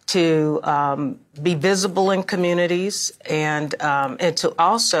 to be visible in communities, and to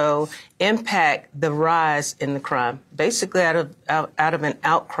also impact the rise in the crime. Basically, out of an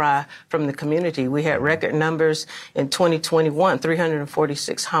outcry from the community, we had record numbers in 2021,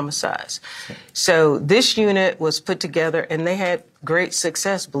 346 homicides. So this unit was put together, and they had great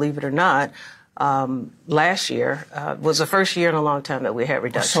success, believe it or not. Last year was the first year in a long time that we had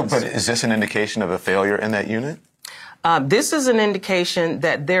reductions. But is this an indication of a failure in that unit? This is an indication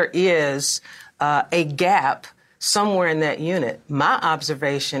that there is a gap somewhere in that unit. My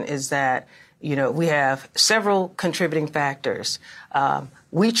observation is that, we have several contributing factors.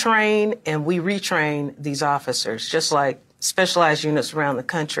 We train and we retrain these officers, just like specialized units around the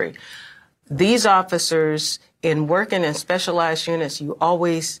country. These officers, in working in specialized units, you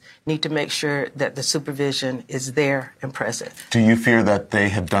always need to make sure that the supervision is there and present. Do you fear that they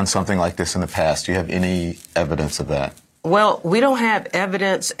have done something like this in the past? Do you have any evidence of that? Well, we don't have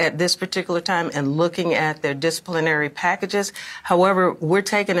evidence at this particular time in looking at their disciplinary packages. However, we're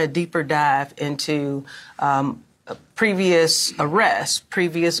taking a deeper dive into previous arrests,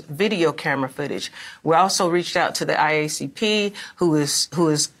 previous video camera footage. We also reached out to the IACP,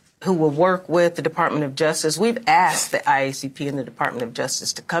 who will work with the Department of Justice. We've asked the IACP and the Department of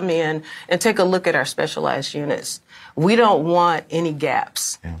Justice to come in and take a look at our specialized units. We don't want any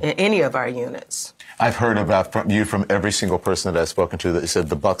gaps in any of our units. I've heard from every single person that I've spoken to that said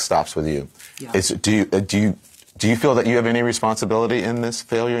the buck stops with you. Yeah. Do you feel that you have any responsibility in this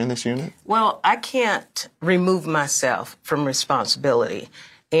failure in this unit? Well, I can't remove myself from responsibility.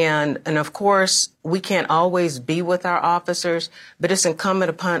 And of course, we can't always be with our officers, but it's incumbent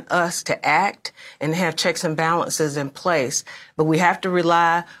upon us to act and have checks and balances in place. But we have to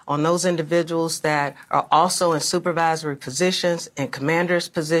rely on those individuals that are also in supervisory positions and commanders'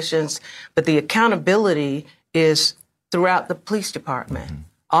 positions. But the accountability is throughout the police department,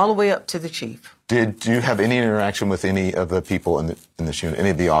 all the way up to the chief. Do you have any interaction with any of the people in this unit, any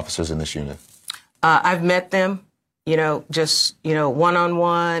of the officers in this unit? I've met them. Just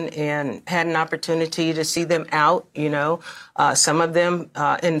one-on-one, and had an opportunity to see them out. Some of them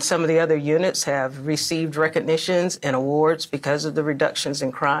in some of the other units have received recognitions and awards because of the reductions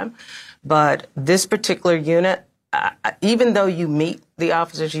in crime. But this particular unit, even though you meet the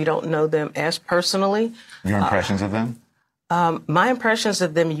officers, you don't know them as personally. Your impressions of them? My impressions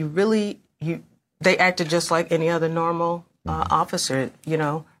of them, they acted just like any other normal officer,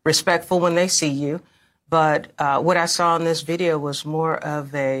 respectful when they see you. But what I saw in this video was more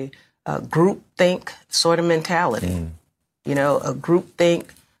of a group think sort of mentality, a group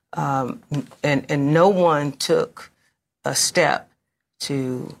think, and no one took a step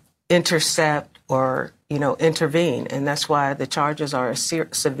to intercept or, intervene. And that's why the charges are as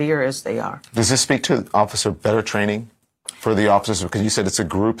severe as they are. Does this speak to officer better training for the officers? Because you said it's a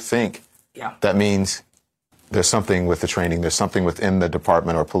group think. Yeah. That means there's something with the training. There's something within the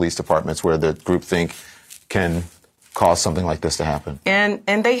department or police departments where the group think can cause something like this to happen. And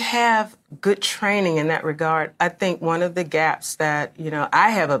they have good training in that regard. I think one of the gaps that, I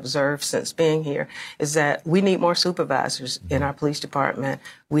have observed since being here is that we need more supervisors in our police department.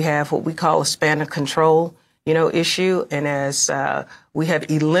 We have what we call a span of control, issue. And as we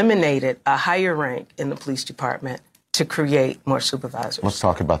have eliminated a higher rank in the police department to create more supervisors. Let's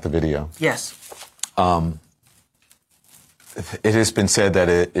talk about the video. Yes. It has been said that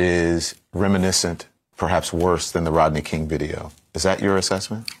it is reminiscent, perhaps worse than the Rodney King video. Is that your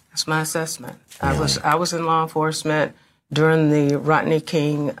assessment? That's my assessment. Really? I was in law enforcement during the Rodney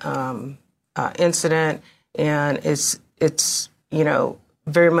King incident, and it's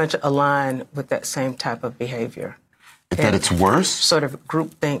very much aligned with that same type of behavior. That it's worse? Sort of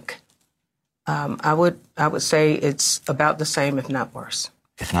groupthink. I would say it's about the same, if not worse.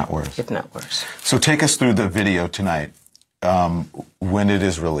 If not worse. If not worse. So take us through the video tonight when it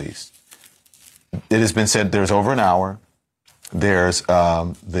is released. It has been said there's over an hour. There's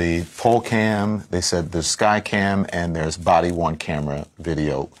the pole cam. They said there's sky cam, and there's body worn camera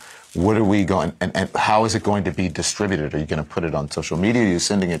video. What are we going, and how is it going to be distributed? Are you going to put it on social media? Are you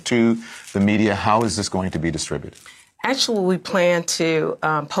sending it to the media? How is this going to be distributed? Actually, we plan to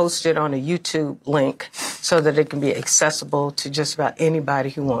post it on a YouTube link so that it can be accessible to just about anybody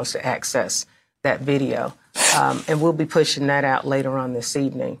who wants to access that video. And we'll be pushing that out later on this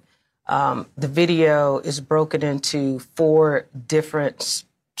evening. The video is broken into 4 different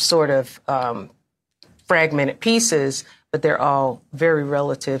sort of fragmented pieces, but they're all very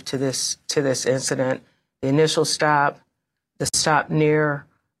relative to this incident. The initial stop, the stop near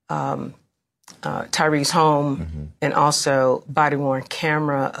Tyree's home, and also body-worn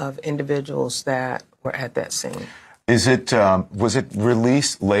camera of individuals that were at that scene. Is it was it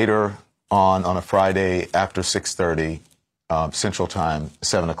released later on a Friday after 6:30 Central Time,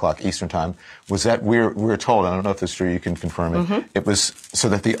 7 o'clock Eastern Time? Was that we're told? I don't know if it's true. You can confirm it. It was so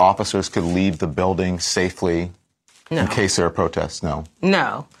that the officers could leave the building safely in case there are protests. No,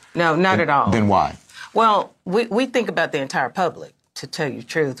 not at all. Then why? Well, we think about the entire public. To tell you the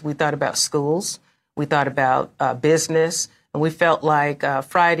truth, we thought about schools, we thought about business, and we felt like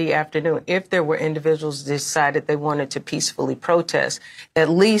Friday afternoon, if there were individuals that decided they wanted to peacefully protest, at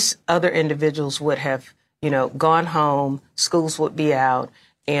least other individuals would have, gone home, schools would be out,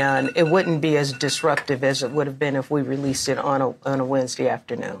 and it wouldn't be as disruptive as it would have been if we released it on a Wednesday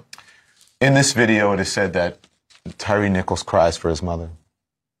afternoon. In this video, it is said that Tyre Nichols cries for his mother.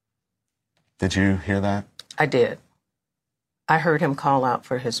 Did you hear that? I did. I heard him call out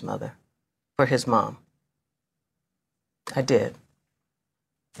for his mother, for his mom. I did.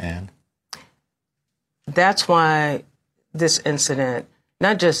 And? That's why this incident,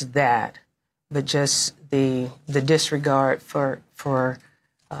 not just that, but just the disregard for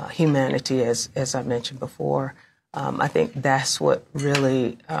humanity, as I mentioned before, I think that's what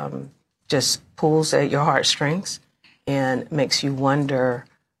really just pulls at your heartstrings and makes you wonder,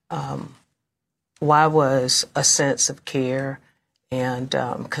 why was a sense of care and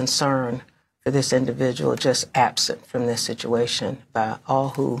concern for this individual just absent from this situation by all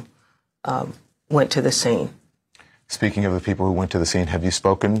who went to the scene? Speaking of the people who went to the scene, have you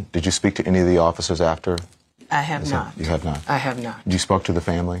spoken? Did you speak to any of the officers after? I have not. You have not? I have not. You spoke to the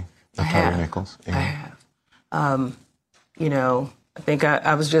family of Tyre Nichols? I have. I think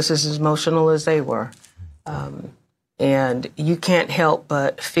I was just as emotional as they were. And you can't help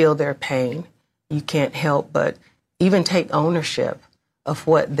but feel their pain. You can't help but even take ownership of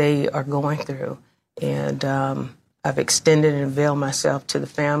what they are going through. And I've extended and availed myself to the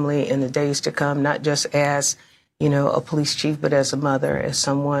family in the days to come, not just as, a police chief, but as a mother, as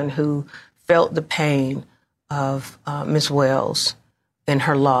someone who felt the pain of Ms. Wells and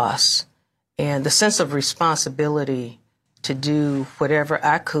her loss, and the sense of responsibility to do whatever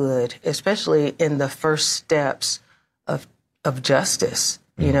I could, especially in the first steps of justice,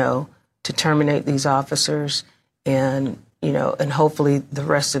 to terminate these officers, and and hopefully the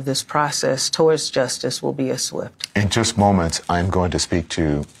rest of this process towards justice will be as swift. In just moments, I'm going to speak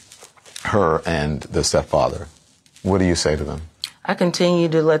to her and the stepfather. What do you say to them? I continue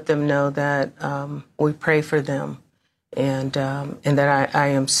to let them know that we pray for them, and that I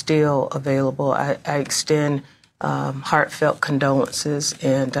am still available. I extend heartfelt condolences,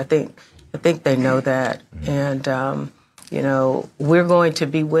 and I think they know that. And we're going to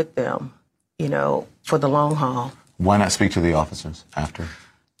be with them, for the long haul. Why not speak to the officers after?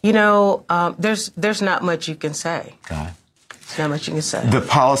 There's not much you can say. Got it. There's not much you can say. The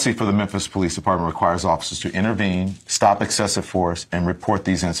policy for the Memphis Police Department requires officers to intervene, stop excessive force, and report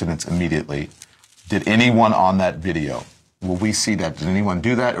these incidents immediately. Did anyone on that video, will we see that? Did anyone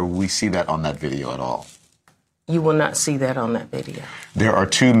do that, or will we see that on that video at all? You will not see that on that video. There are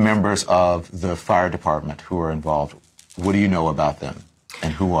 2 members of the fire department who are involved. What do you know about them,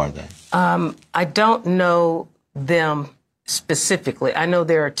 and who are they? I don't know them specifically. I know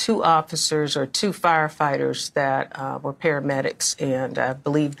there are 2 officers or 2 firefighters that were paramedics, and I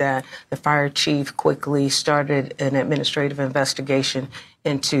believe that the fire chief quickly started an administrative investigation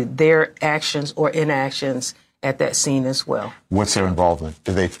into their actions or inactions at that scene as well. What's their involvement?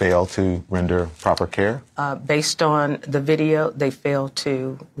 Did they fail to render proper care? Based on the video, they failed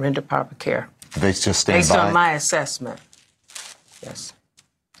to render proper care. Did they just stand Based by? on my assessment, yes.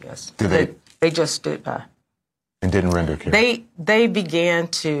 Did they just stood by. And didn't render care? They began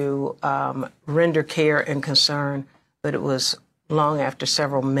to render care and concern, but it was long after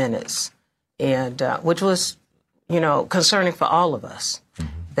several minutes, and which was, concerning for all of us,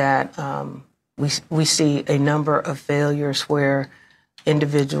 that we see a number of failures where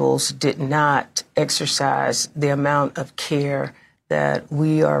individuals did not exercise the amount of care that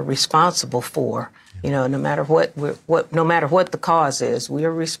we are responsible for. No matter what the cause is, we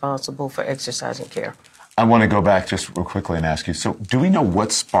are responsible for exercising care. I want to go back just real quickly and ask you, so do we know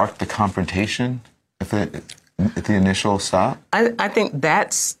what sparked the confrontation at the initial stop? I think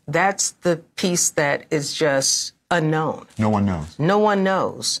that's the piece that is just unknown. No one knows. No one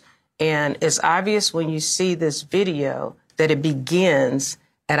knows. And it's obvious when you see this video that it begins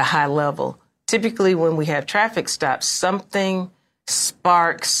at a high level. Typically, when we have traffic stops, something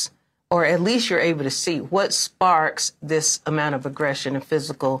sparks, or at least you're able to see what sparks this amount of aggression and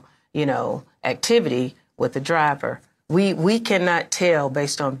physical, activity with the driver. We cannot tell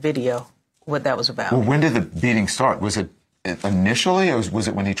based on video what that was about. Well, when did the beating start? Was it initially, or was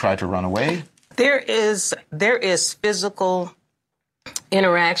it when he tried to run away? There is physical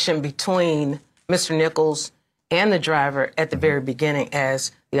interaction between Mr. Nichols and the driver at the very beginning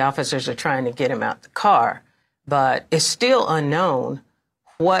as the officers are trying to get him out the car. But it's still unknown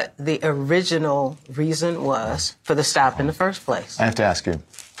what the original reason was for the stop in the first place. I have to ask you,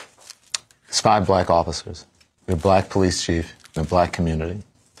 it's 5 black officers, you're a black police chief in a black community.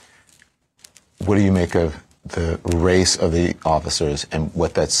 What do you make of the race of the officers and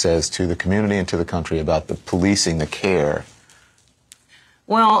what that says to the community and to the country about the policing, the care?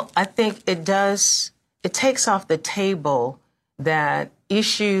 Well, I think it takes off the table that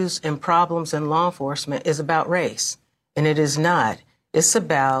issues and problems in law enforcement is about race, and it is not. It's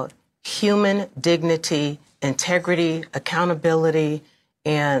about human dignity, integrity, accountability,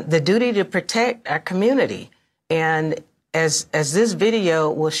 and the duty to protect our community. And as this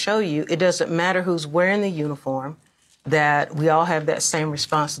video will show you, it doesn't matter who's wearing the uniform, that we all have that same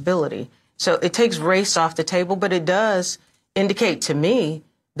responsibility. So it takes race off the table, but it does indicate to me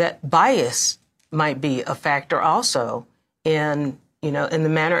that bias might be a factor also in the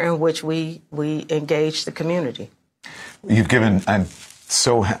manner in which we engage the community. You've given, I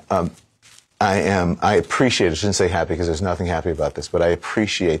appreciate, I shouldn't say happy because there's nothing happy about this, but I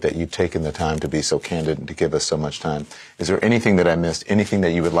appreciate that you've taken the time to be so candid and to give us so much time. Is there anything that I missed, anything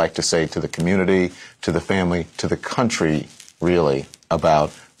that you would like to say to the community, to the family, to the country, really, about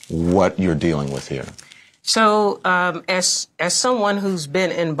what you're dealing with here? So as someone who's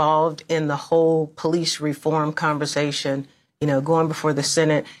been involved in the whole police reform conversation, going before the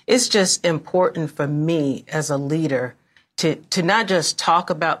Senate, it's just important for me as a leader to not just talk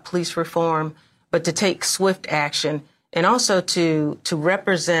about police reform, but to take swift action and also to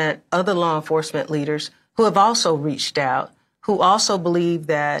represent other law enforcement leaders who have also reached out, who also believe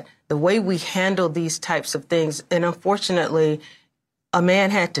that the way we handle these types of things, and unfortunately, a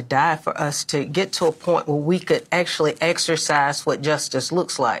man had to die for us to get to a point where we could actually exercise what justice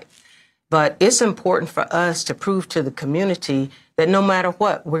looks like. But it's important for us to prove to the community that no matter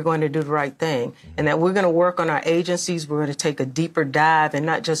what, we're going to do the right thing, and that we're going to work on our agencies. We're going to take a deeper dive and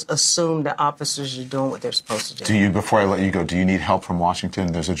not just assume that officers are doing what they're supposed to do. Before I let you go, do you need help from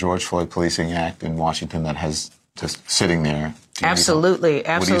Washington? There's a George Floyd Policing Act in Washington that has just sitting there. Absolutely.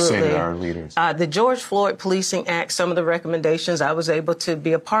 What do you say to our leaders? The George Floyd Policing Act, some of the recommendations I was able to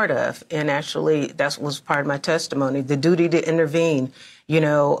be a part of, and actually that was part of my testimony, the duty to intervene,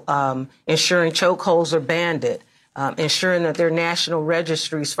 ensuring chokeholds are banded, ensuring that there are national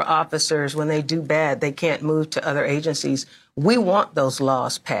registries for officers. When they do bad, they can't move to other agencies. We want those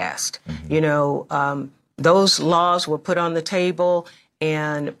laws passed. Mm-hmm. Those laws were put on the table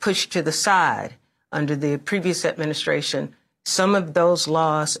and pushed to the side under the previous administration. Some of those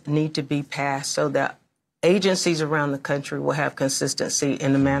laws need to be passed so that agencies around the country will have consistency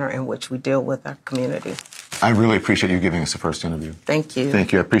in the manner in which we deal with our community. I really appreciate you giving us the first interview. Thank you.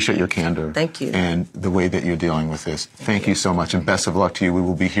 Thank you. I appreciate your candor. Thank you. And the way that you're dealing with this. Thank you so much, and best of luck to you. We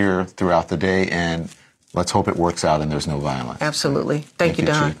will be here throughout the day, and let's hope it works out and there's no violence. Absolutely. Thank you,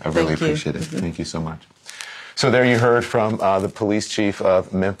 Don. Chief. I really appreciate it. Mm-hmm. Thank you so much. So there you heard from the police chief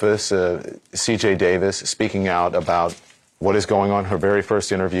of Memphis, C.J. Davis, speaking out about what is going on, her very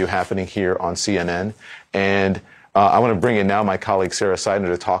first interview happening here on CNN. And I want to bring in now my colleague Sarah Seidner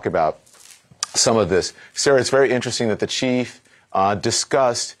to talk about some of this. Sarah, it's very interesting that the chief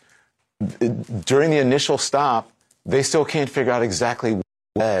discussed during the initial stop, they still can't figure out exactly what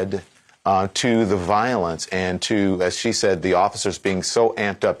led to the violence and to, as she said, the officers being so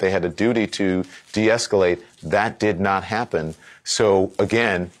amped up, they had a duty to de-escalate. That did not happen. So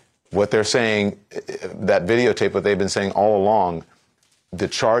again, what they're saying, that videotape, what they've been saying all along, the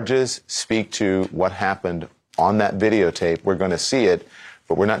charges speak to what happened on that videotape. We're going to see it,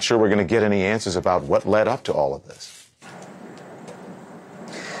 but we're not sure we're going to get any answers about what led up to all of this.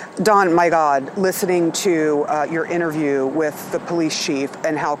 Don, my God, listening to your interview with the police chief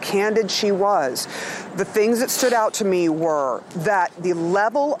and how candid she was, the things that stood out to me were that the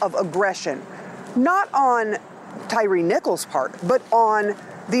level of aggression, not on Tyree Nichols' part, but on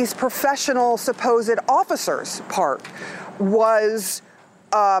these professional supposed officers' part, was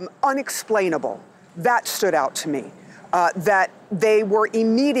unexplainable. That stood out to me. That they were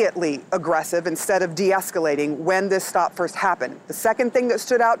immediately aggressive instead of de-escalating when this stop first happened. The second thing that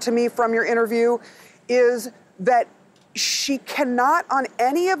stood out to me from your interview is that she cannot, on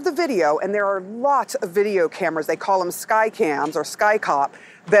any of the video, and there are lots of video cameras, they call them sky cams or sky cop,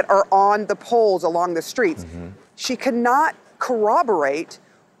 that are on the poles along the streets. She cannot corroborate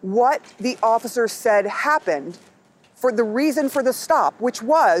what the officers said happened for the reason for the stop, which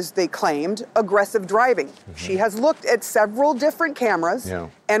was, they claimed, aggressive driving. She has looked at several different cameras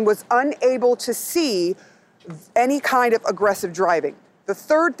and was unable to see any kind of aggressive driving. The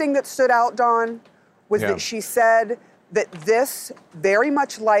third thing that stood out, Don, was that she said that this, very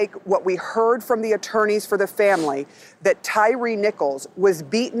much like what we heard from the attorneys for the family, that Tyre Nichols was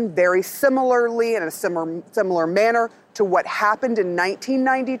beaten very similarly in a similar manner to what happened in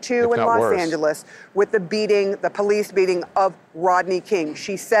 1992 in Los Angeles with the police beating of Rodney King.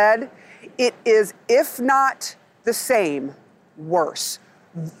 She said it is, if not the same, worse.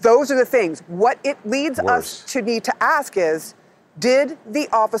 Those are the things. What it leads us to need to ask is, did the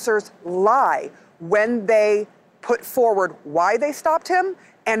officers lie when they put forward why they stopped him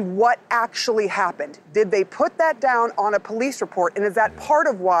and what actually happened? Did they put that down on a police report? And is that part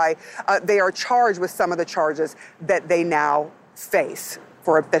of why they are charged with some of the charges that they now face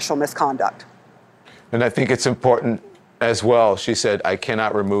for official misconduct? And I think it's important as well. She said, I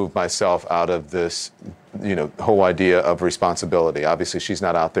cannot remove myself out of this, whole idea of responsibility. Obviously, she's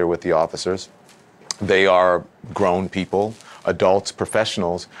not out there with the officers. They are grown people, adults,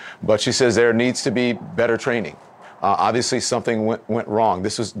 professionals. But she says there needs to be better training. Obviously, something went wrong.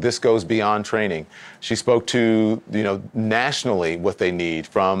 This goes beyond training. She spoke to, nationally what they need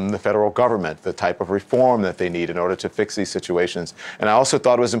from the federal government, the type of reform that they need in order to fix these situations. And I also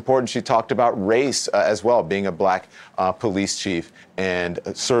thought it was important she talked about race as well, being a black police chief and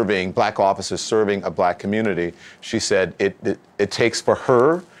black officers serving a black community. She said it takes for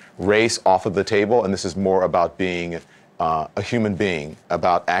her race off of the table, and this is more about being a human being,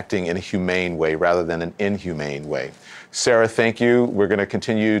 about acting in a humane way rather than an inhumane way. Sarah, thank you. We're going to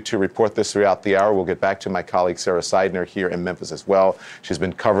continue to report this throughout the hour. We'll get back to my colleague Sarah Seidner here in Memphis as well. She's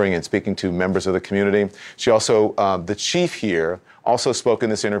been covering and speaking to members of the community. She also, the chief here, also spoke in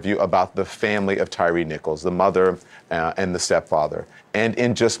this interview about the family of Tyre Nichols, the mother and the stepfather. And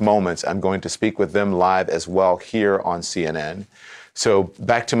in just moments, I'm going to speak with them live as well here on CNN. So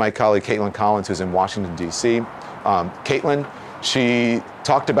back to my colleague Caitlin Collins, who's in Washington, D.C. Caitlin, she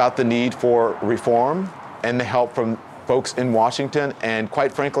talked about the need for reform and the help from folks in Washington. And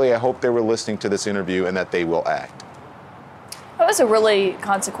quite frankly, I hope they were listening to this interview and that they will act. That was a really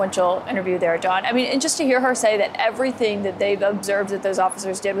consequential interview there, John. I mean, and just to hear her say that everything that they've observed that those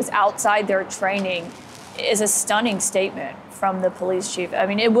officers did was outside their training is a stunning statement from the police chief. I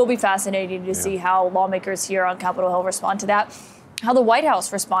mean, it will be fascinating to see how lawmakers here on Capitol Hill respond to that, how the White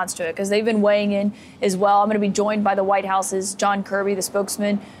House responds to it, because they've been weighing in as well. I'm going to be joined by the White House's John Kirby, the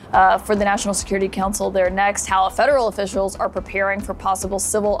spokesman for the National Security Council there next, how federal officials are preparing for possible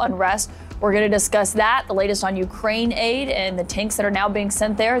civil unrest. We're going to discuss that, the latest on Ukraine aid and the tanks that are now being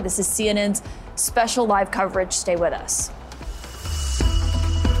sent there. This is CNN's special live coverage. Stay with us.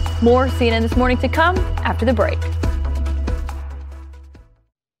 More CNN This Morning to come after the break.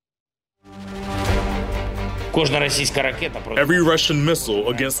 Every Russian missile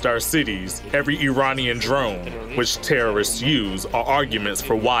against our cities, every Iranian drone, which terrorists use, are arguments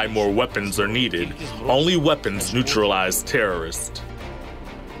for why more weapons are needed. Only weapons neutralize terrorists.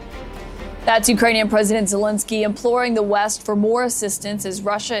 That's Ukrainian President Zelensky imploring the West for more assistance as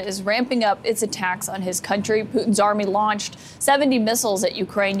Russia is ramping up its attacks on his country. Putin's army launched 70 missiles at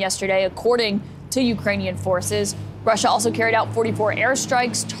Ukraine yesterday, according to Ukrainian forces. Russia also carried out 44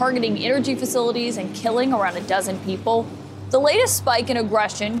 airstrikes targeting energy facilities and killing around a dozen people. The latest spike in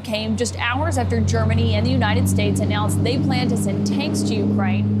aggression came just hours after Germany and the United States announced they plan to send tanks to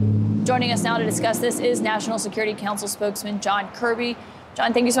Ukraine. Joining us now to discuss this is National Security Council spokesman John Kirby.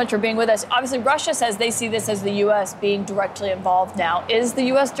 John, thank you so much for being with us. Obviously, Russia says they see this as the U.S. being directly involved now. Is the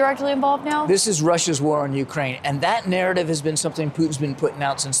U.S. directly involved now? This is Russia's war on Ukraine, and that narrative has been something Putin's been putting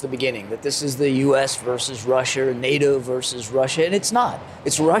out since the beginning, that this is the U.S. versus Russia, NATO versus Russia, and it's not.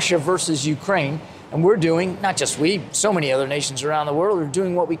 It's Russia versus Ukraine, and we're doing, not just we, so many other nations around the world are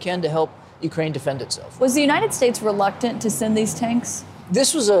doing what we can to help Ukraine defend itself. Was the United States reluctant to send these tanks?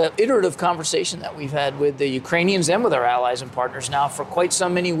 This was an iterative conversation that we've had with the Ukrainians and with our allies and partners now for quite so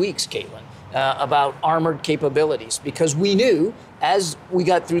many weeks, Caitlin, about armored capabilities, because we knew as we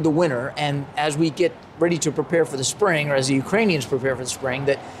got through the winter and as we get ready to prepare for the spring, or as the Ukrainians prepare for the spring,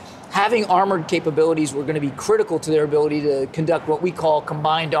 that having armored capabilities were going to be critical to their ability to conduct what we call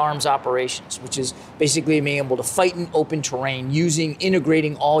combined arms operations, which is basically being able to fight in open terrain,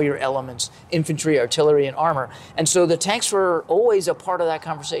 integrating all your elements, infantry, artillery, and armor. And so the tanks were always a part of that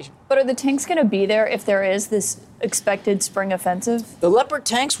conversation. But are the tanks going to be there if there is this expected spring offensive? The Leopard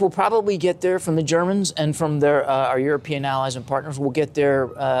tanks will probably get there from the Germans and from their our European allies and partners. Will get there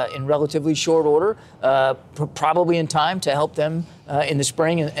in relatively short order, probably in time to help them in the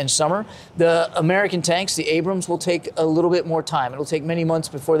spring and summer. The American tanks, the Abrams, will take a little bit more time. It'll take many months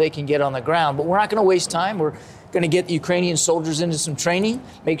before they can get on the ground, but we're not going to waste time. We're going to get Ukrainian soldiers into some training,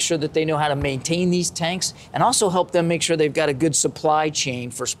 make sure that they know how to maintain these tanks, and also help them make sure they've got a good supply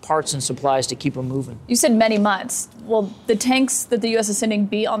chain for parts and supplies to keep them moving. You said many months. Will the tanks that the U.S. is sending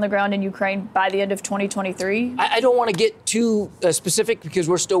be on the ground in Ukraine by the end of 2023? I don't want to get too specific because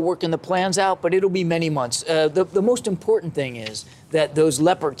we're still working the plans out, but it'll be many months. The most important thing is that those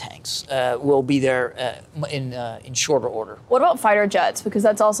Leopard tanks will be there in shorter order. What about fighter jets? Because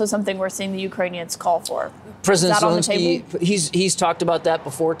that's also something we're seeing the Ukrainians call for. President Zelensky, he's talked about that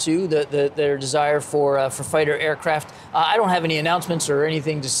before too. Their desire for fighter aircraft. I don't have any announcements or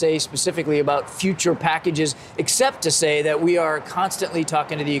anything to say specifically about future packages, except to say that we are constantly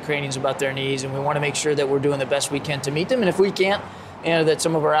talking to the Ukrainians about their needs, and we want to make sure that we're doing the best we can to meet them. And if we can't, that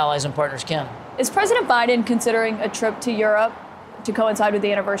some of our allies and partners can. Is President Biden considering a trip to Europe to coincide with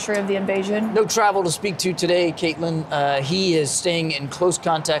the anniversary of the invasion? No travel to speak to today, Caitlin. He is staying in close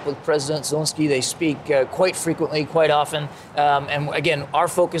contact with President Zelensky. They speak quite frequently, quite often. And again, our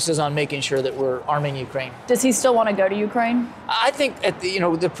focus is on making sure that we're arming Ukraine. Does he still want to go to Ukraine? I think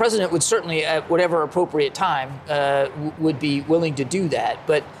the president would certainly, at whatever appropriate time, would be willing to do that.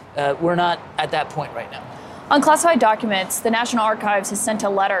 But we're not at that point right now. On classified documents, the National Archives has sent a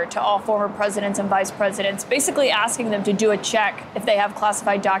letter to all former presidents and vice presidents, basically asking them to do a check if they have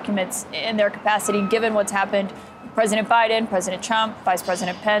classified documents in their capacity, given what's happened with President Biden, President Trump, Vice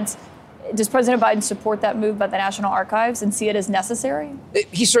President Pence. Does President Biden support that move by the National Archives and see it as necessary?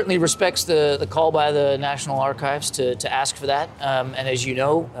 He certainly respects the call by the National Archives to ask for that. And as you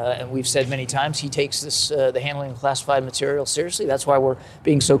know, and we've said many times, he takes the handling of classified material seriously. That's why we're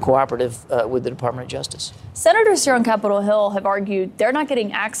being so cooperative with the Department of Justice. Senators here on Capitol Hill have argued they're not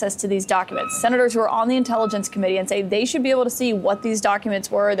getting access to these documents. Senators who are on the Intelligence Committee and say they should be able to see what these documents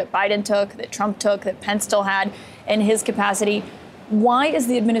were that Biden took, that Trump took, that Pence still had in his capacity. Why is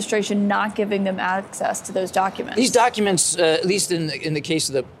the administration not giving them access to those documents? These documents, at least in the case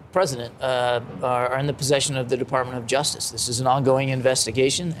of the president, are in the possession of the Department of Justice. This is an ongoing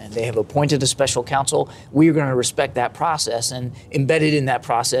investigation, and they have appointed a special counsel. We are going to respect that process, and embedded in that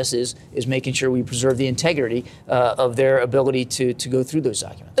process is making sure we preserve the integrity of their ability to go through those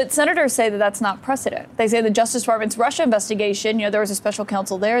documents. But senators say that that's not precedent. They say the Justice Department's Russia investigation, there was a special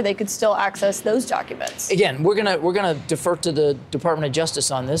counsel there. They could still access those documents. Again, we're gonna defer to the Department of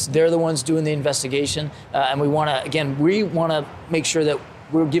Justice on this. They're the ones doing the investigation, and we want to make sure that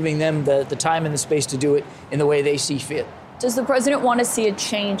we're giving them the time and the space to do it in the way they see fit. Does the president want to see a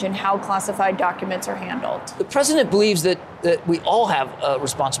change in how classified documents are handled? The president believes that we all have a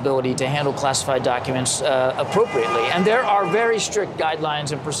responsibility to handle classified documents appropriately. And there are very strict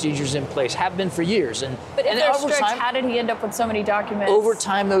guidelines and procedures in place, have been for years. But if they're strict, how did he end up with so many documents? Over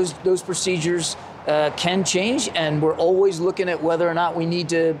time, those procedures can change, and we're always looking at whether or not we need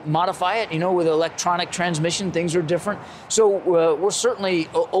to modify it. With electronic transmission, things are different. So we're certainly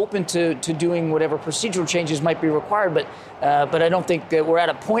open to doing whatever procedural changes might be required, but I don't think that we're at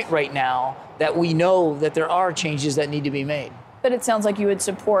a point right now that we know that there are changes that need to be made. But it sounds like you would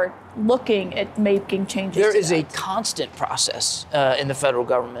support looking at making changes. There is a constant process in the federal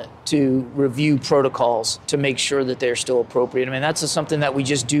government to review protocols to make sure that they're still appropriate. I mean, that's something that we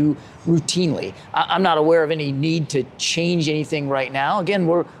just do routinely. I'm not aware of any need to change anything right now. Again,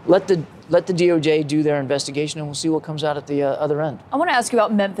 let the DOJ do their investigation, and we'll see what comes out at the other end. I want to ask you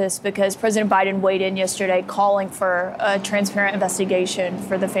about Memphis, because President Biden weighed in yesterday calling for a transparent investigation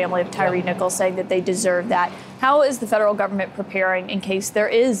for the family of Tyre Nichols, saying that they deserve that. How is the federal government preparing in case there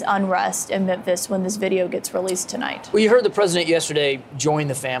is unrest in Memphis when this video gets released tonight? Well, you heard the president yesterday join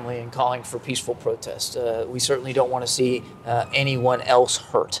the family in calling for peaceful protest. We certainly don't want to see anyone else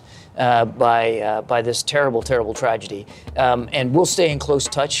hurt by this terrible, terrible tragedy. And we'll stay in close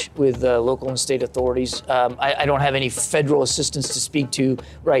touch with local and state authorities. I don't have any federal assistance to speak to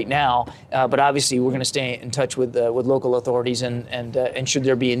right now, but obviously we're going to stay in touch with local authorities, and should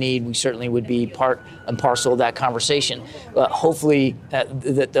there be a need, we certainly would be part and parcel of that conversation. Hopefully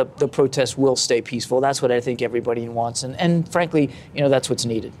the protests will stay peaceful. That's what I think everybody wants, and frankly, that's what's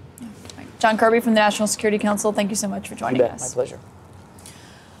needed. John Kirby from the National Security Council, thank you so much for joining us. My pleasure.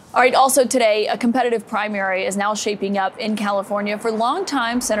 All right, also today, a competitive primary is now shaping up in California for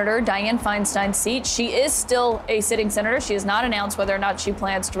longtime Senator Dianne Feinstein's seat. She is still a sitting senator. She has not announced whether or not she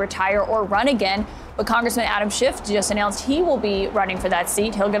plans to retire or run again. But Congressman Adam Schiff just announced he will be running for that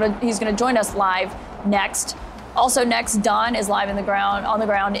seat. He's going to join us live next. Also next, Don is live on the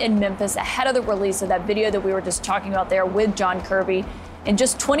ground in Memphis ahead of the release of that video that we were just talking about there with John Kirby. In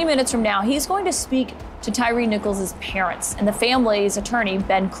just 20 minutes from now, he's going to speak to Tyre Nichols' parents and the family's attorney,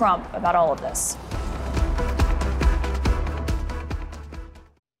 Ben Crump, about all of this.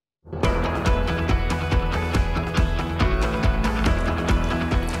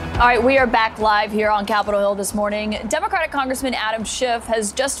 All right, we are back live here on Capitol Hill this morning. Democratic Congressman Adam Schiff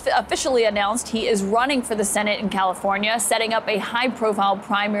has just officially announced he is running for the Senate in California, setting up a high-profile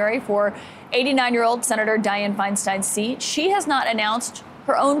primary for 89-year-old Senator Dianne Feinstein's seat. She has not announced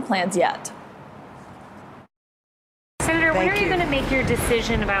her own plans yet. Senator, when are you going to make your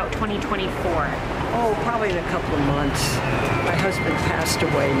decision about 2024? Oh, probably in a couple of months. My husband passed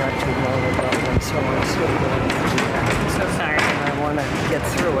away not too long ago, and so I'm still going through that. I'm so sorry. And I want to get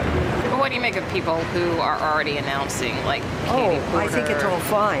through it. But what do you make of people who are already announcing, like Katie Porter? I think it's all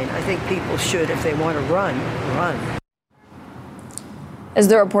fine. I think people should, if they want to run. As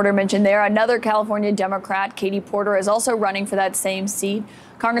the reporter mentioned there, another California Democrat, Katie Porter, is also running for that same seat.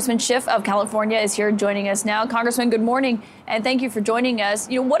 Congressman Schiff of California is here joining us now. Congressman, good morning, and thank you for joining us.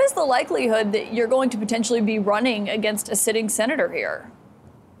 What is the likelihood that you're going to potentially be running against a sitting senator here?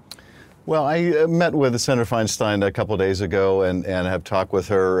 Well, I met with Senator Feinstein a couple of days ago and have talked with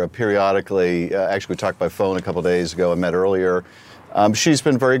her periodically. Actually, we talked by phone a couple of days ago and met earlier. She's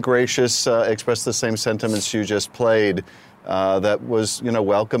been very gracious, expressed the same sentiments you just played. That was,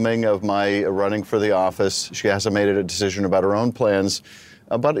 welcoming of my running for the office. She hasn't made a decision about her own plans.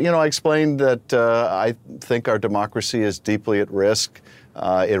 But I explained that I think our democracy is deeply at risk.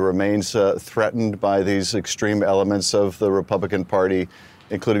 It remains threatened by these extreme elements of the Republican Party,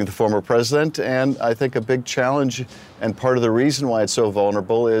 including the former president. And I think a big challenge and part of the reason why it's so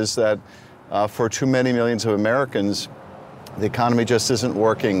vulnerable is that for too many millions of Americans, the economy just isn't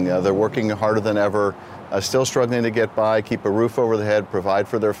working. They're working harder than ever, still struggling to get by, keep a roof over their head, provide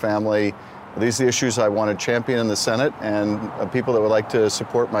for their family. These are the issues I want to champion in the Senate, and people that would like to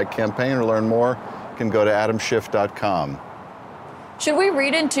support my campaign or learn more can go to adamschiff.com. Should we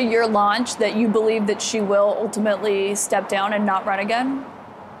read into your launch that you believe that she will ultimately step down and not run again?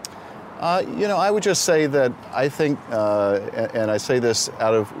 I would just say that I think, and I say this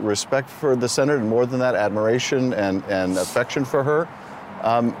out of respect for the Senator, and more than that, admiration and affection for her,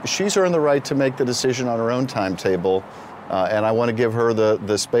 she's earned the right to make the decision on her own timetable. And I want to give her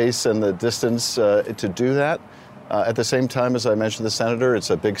the space and the distance to do that. At the same time, as I mentioned, the Senator,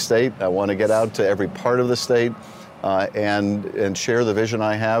 it's a big state. I want to get out to every part of the state and share the vision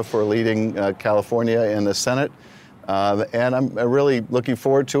I have for leading California in the Senate. And I'm really looking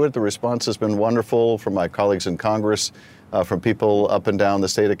forward to it. The response has been wonderful from my colleagues in Congress, from people up and down the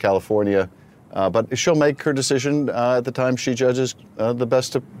state of California. But she'll make her decision at the time she judges the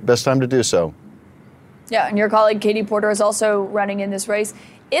best time to do so. Yeah, and your colleague Katie Porter is also running in this race.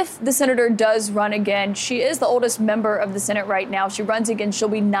 If the senator does run again, she is the oldest member of the Senate right now. She runs again, she'll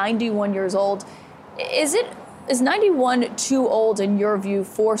be 91 years old. Is 91 too old, in your view,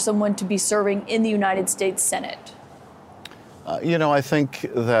 for someone to be serving in the United States Senate? I think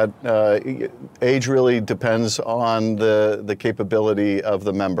that age really depends on the capability of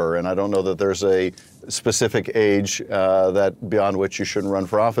the member, and I don't know that there's a specific age that beyond which you shouldn't run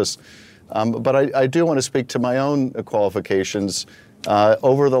for office. But I do want to speak to my own qualifications.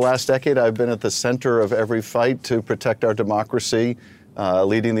 Over the last decade, I've been at the center of every fight to protect our democracy,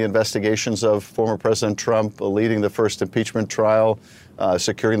 leading the investigations of former President Trump, leading the first impeachment trial,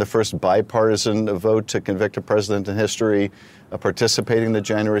 securing the first bipartisan vote to convict a president in history, participating in the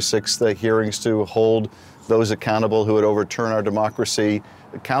January 6th hearings to hold those accountable who would overturn our democracy.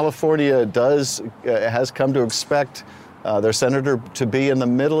 California has come to expect their senator to be in the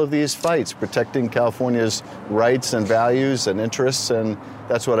middle of these fights, protecting California's rights and values and interests, and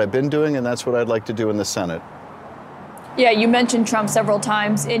that's what I've been doing, and that's what I'd like to do in the Senate. Yeah, you mentioned Trump several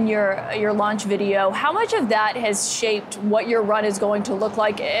times in your launch video. How much of that has shaped what your run is going to look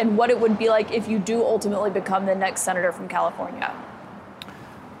like and what it would be like if you do ultimately become the next senator from California?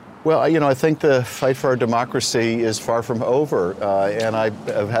 Well, I think the fight for our democracy is far from over, and I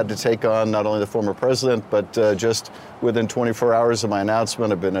have had to take on not only the former president, but just within 24 hours of my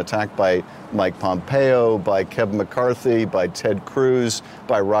announcement, I've been attacked by Mike Pompeo, by Kevin McCarthy, by Ted Cruz,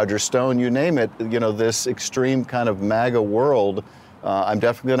 by Roger Stone, you name it. This extreme kind of MAGA world, I'm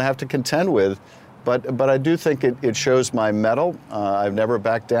definitely going to have to contend with. But I do think it shows my mettle. I've never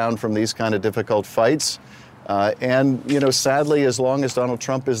backed down from these kind of difficult fights. And sadly, as long as Donald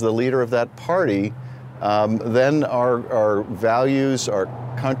Trump is the leader of that party, then our values, our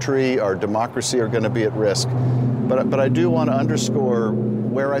country, our democracy are going to be at risk. But I do want to underscore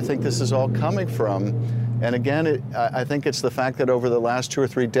where I think this is all coming from. And again, I think it's the fact that over the last 2 or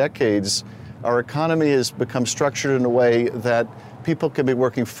 3 decades, our economy has become structured in a way that people can be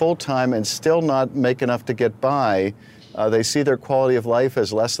working full-time and still not make enough to get by. They see their quality of life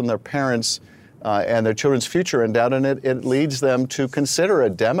as less than their parents' and their children's future in doubt, and it leads them to consider a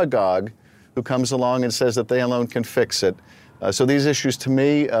demagogue who comes along and says that they alone can fix it. So these issues to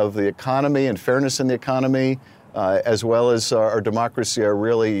me of the economy and fairness in the economy, as well as our democracy, are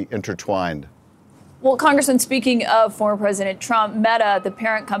really intertwined. Well, Congressman, speaking of former President Trump, Meta, the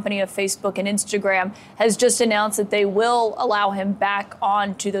parent company of Facebook and Instagram, has just announced that they will allow him back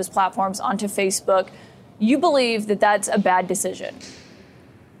onto those platforms, onto Facebook. You believe that that's a bad decision?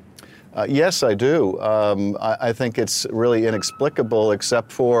 Yes, I do. I think it's really inexplicable,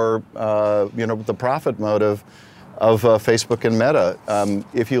 except for the profit motive of Facebook and Meta.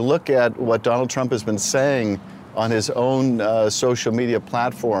 If you look at what Donald Trump has been saying on his own social media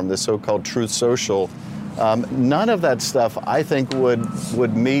platform, the so-called Truth Social, none of that stuff, I think,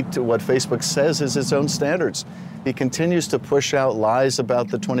 would meet what Facebook says is its own standards. He continues to push out lies about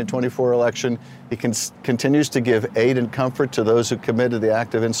the 2024 election. He continues to give aid and comfort to those who committed the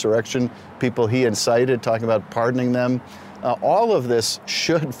act of insurrection, people he incited, talking about pardoning them. All of this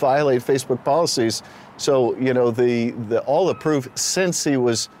should violate Facebook policies. So, all the proof since he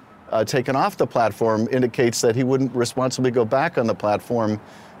was taken off the platform indicates that he wouldn't responsibly go back on the platform.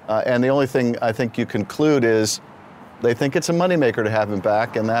 And the only thing I think you conclude is they think it's a moneymaker to have him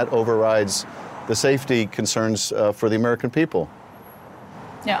back, and that overrides the safety concerns for the American people.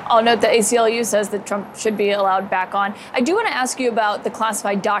 Yeah, I'll note that ACLU says that Trump should be allowed back on. I do want to ask you about the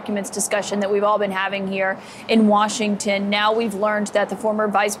classified documents discussion that we've all been having here in Washington. Now we've learned that the former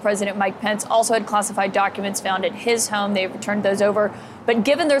Vice President Mike Pence also had classified documents found at his home. They've returned those over. But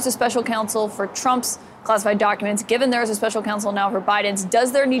given there's a special counsel for Trump's classified documents, given there's a special counsel now for Biden's,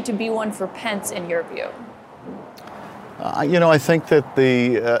 does there need to be one for Pence in your view? I think that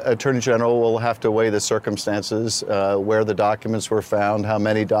the Attorney General will have to weigh the circumstances, where the documents were found, how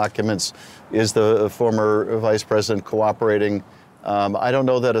many documents is the former vice president cooperating. I don't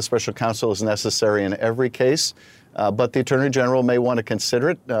know that a special counsel is necessary in every case, but the Attorney General may want to consider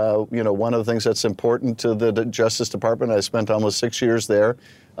it. One of the things that's important to the Justice Department, I spent almost 6 years there,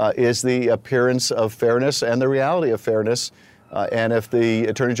 is the appearance of fairness and the reality of fairness. And if the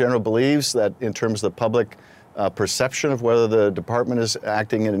Attorney General believes that in terms of the public perception of whether the department is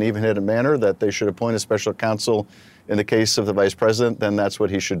acting in an even-handed manner, that they should appoint a special counsel in the case of the vice president, then that's what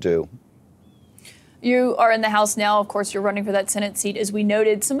he should do. You are in the House now. Of course, you're running for that Senate seat. As we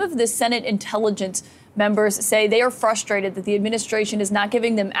noted, some of the Senate intelligence members say they are frustrated that the administration is not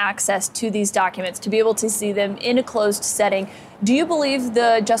giving them access to these documents, to be able to see them in a closed setting. Do you believe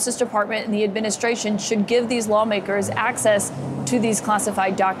the Justice Department and the administration should give these lawmakers access to these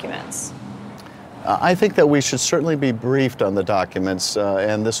classified documents? I think that we should certainly be briefed on the documents,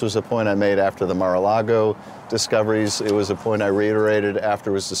 and this was a point I made after the Mar-a-Lago discoveries. It was a point I reiterated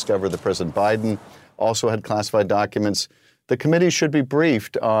after it was discovered that President Biden also had classified documents. The committee should be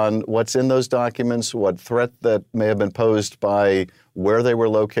briefed on what's in those documents, what threat that may have been posed by where they were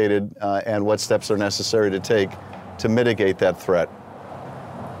located, and what steps are necessary to take to mitigate that threat.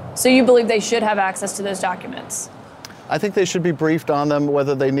 So you believe they should have access to those documents? I think they should be briefed on them.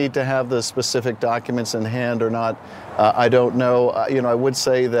 Whether they need to have the specific documents in hand or not, I don't know. I would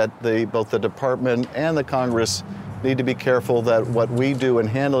say that both the department and the Congress need to be careful that what we do in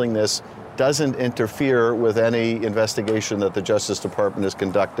handling this doesn't interfere with any investigation that the Justice Department is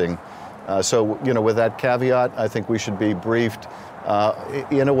conducting. So, with that caveat, I think we should be briefed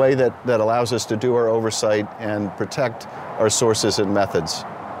in a way that allows us to do our oversight and protect our sources and methods.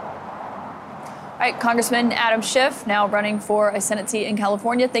 All right, Congressman Adam Schiff, now running for a Senate seat in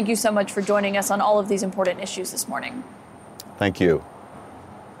California. Thank you so much for joining us on all of these important issues this morning. Thank you.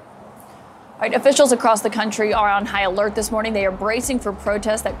 All right, officials across the country are on high alert this morning. They are bracing for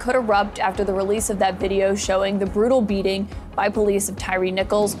protests that could erupt after the release of that video showing the brutal beating by police of Tyre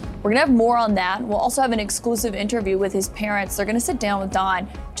Nichols. We're going to have more on that. We'll also have an exclusive interview with his parents. They're going to sit down with Don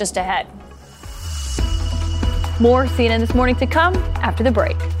just ahead. More CNN This Morning to come after the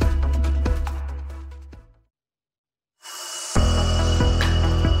break.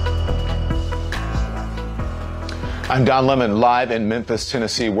 I'm Don Lemon, live in Memphis,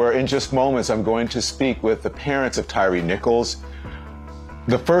 Tennessee, where in just moments I'm going to speak with the parents of Tyre Nichols.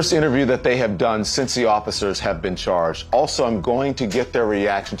 The first interview that they have done since the officers have been charged. Also, I'm going to get their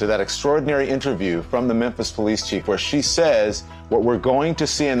reaction to that extraordinary interview from the Memphis police chief, where she says what we're going to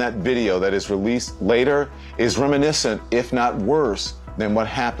see in that video that is released later is reminiscent, if not worse, than what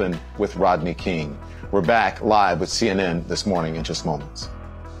happened with Rodney King. We're back live with CNN This Morning in just moments.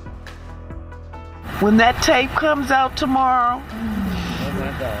 When that tape comes out tomorrow,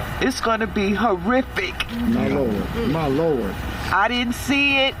 it's going to be horrific. My Lord, my Lord. I didn't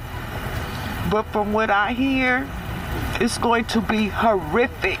see it, but from what I hear, it's going to be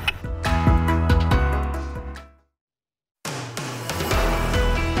horrific.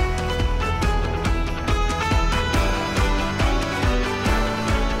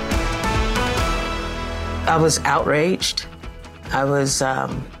 I was outraged.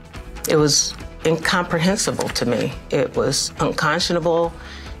 It was incomprehensible to me. It was unconscionable,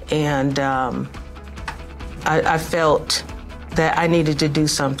 and I felt that I needed to do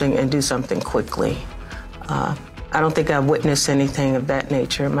something and do something quickly. I don't think I've witnessed anything of that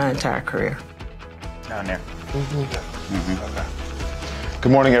nature in my entire career. Down there.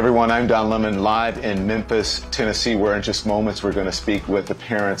 Good morning, everyone. I'm Don Lemon, live in Memphis, Tennessee, where in just moments we're going to speak with the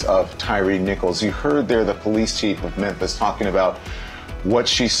parents of Tyre Nichols. You heard there the police chief of Memphis talking about what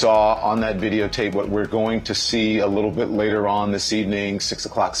she saw on that videotape, what we're going to see a little bit later on this evening, 6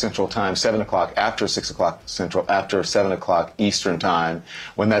 o'clock Central Time, 7 o'clock after 6 o'clock Central, after 7 o'clock Eastern Time,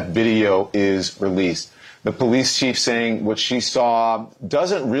 when that video is released. The police chief saying what she saw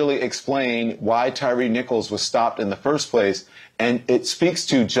doesn't really explain why Tyre Nichols was stopped in the first place, and it speaks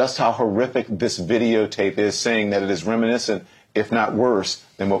to just how horrific this videotape is, saying that it is reminiscent, if not worse,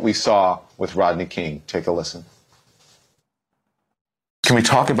 than what we saw with Rodney King. Take a listen. Can we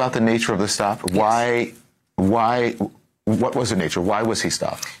talk about the nature of the stop? Yes. What was the nature? Why was he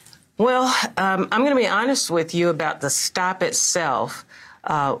stopped? Well, I'm going to be honest with you about the stop itself.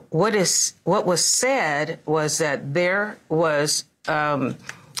 What was said was that there was a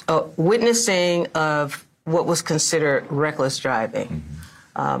witnessing of what was considered reckless driving.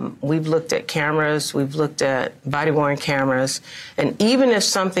 We've looked at cameras, we've looked at body-worn cameras, and even if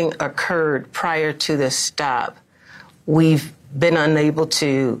something occurred prior to this stop, we've been unable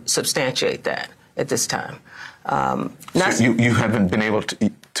to substantiate that at this time. So you haven't been able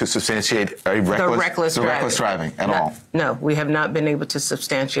to substantiate the reckless driving at all? No, we have not been able to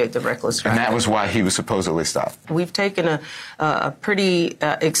substantiate the reckless driving. And that was why he was supposedly stopped? We've taken a pretty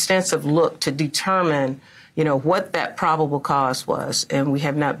extensive look to determine, what that probable cause was, and we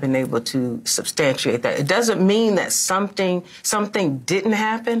have not been able to substantiate that. It doesn't mean that something didn't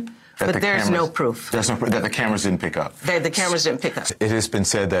happen, but there's no proof. There's no proof that the cameras didn't pick up. The cameras didn't pick up. It has been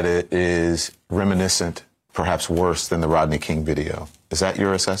said that it is reminiscent, perhaps worse than the Rodney King video. Is that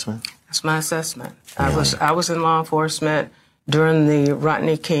your assessment? That's my assessment. Yeah. I was in law enforcement during the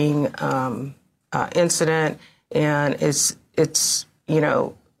Rodney King incident, and it's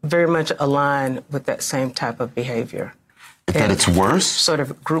very much aligned with that same type of behavior. That it's worse? Sort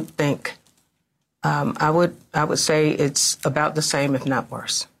of groupthink. I would say it's about the same, if not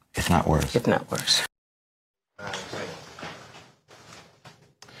worse. If not worse. If not worse.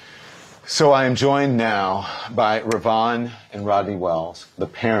 So I am joined now by Ravon and Rodney Wells, the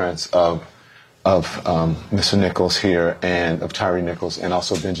parents of Mr. Nichols here and of Tyre Nichols, and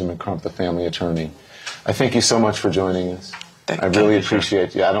also Benjamin Crump, the family attorney. I thank you so much for joining us. I really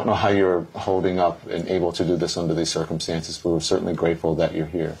appreciate you. I don't know how you're holding up and able to do this under these circumstances, but we're certainly grateful that you're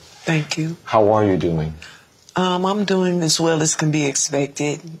here. Thank you. How are you doing? I'm doing as well as can be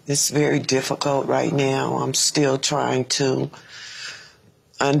expected. It's very difficult right now. I'm still trying to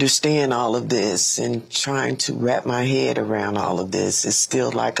understand all of this and trying to wrap my head around all of this. It's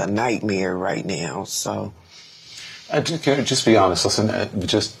still like a nightmare right now. So, just be honest. Listen,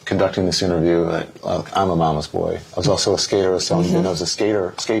 just conducting this interview, I'm a mama's boy. I was also a skater, and I was a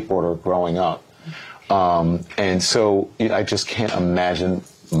skateboarder growing up, and so I just can't imagine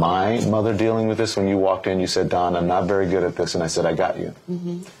my mother dealing with this. When you walked in, you said, "Don, I'm not very good at this," and I said, "I got you."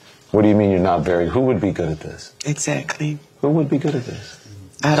 What do you mean you're not very? Who would be good at this? Exactly. Who would be good at this?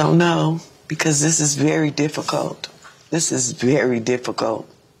 I don't know, because this is very difficult. This is very difficult.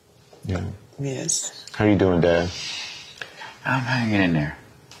 Yeah. Yes. How are you doing, Dad? I'm hanging in there.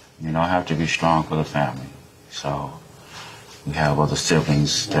 I have to be strong for the family. So we have other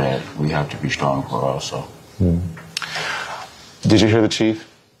siblings that we have to be strong for also. Did you hear the chief?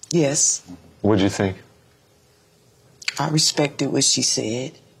 Yes. What did you think? I respected what she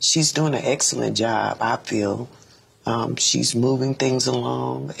said. She's doing an excellent job, I feel. She's moving things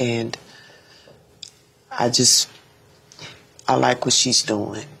along, and I like what she's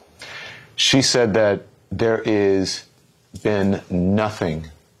doing. She said that there is been no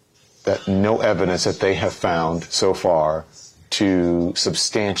evidence that they have found so far to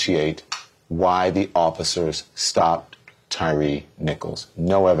substantiate why the officers stopped Tyre Nichols.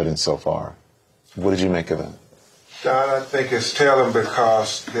 No evidence so far. What did you make of that? Don, I think it's telling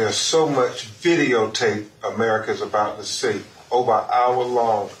because there's so much videotape America's about to see, over an hour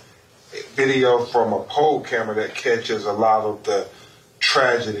long, video from a pole camera that catches a lot of the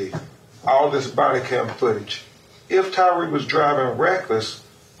tragedy, all this body cam footage. If Tyree was driving reckless,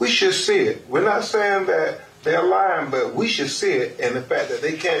 we should see it. We're not saying that they're lying, but we should see it. And the fact that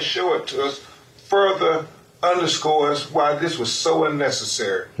they can't show it to us further underscores why this was so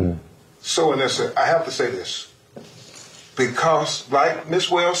unnecessary. So unnecessary. I have to say this. Because, like Ms.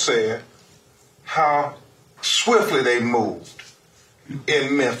 Wells said, how swiftly they moved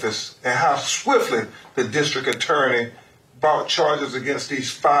in Memphis and how swiftly the district attorney brought charges against these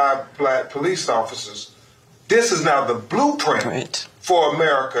 5 black police officers. This is now the blueprint for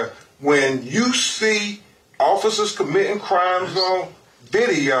America. When you see officers committing crimes on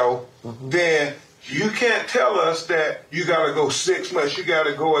video, then you can't tell us that you got to go 6 months, you got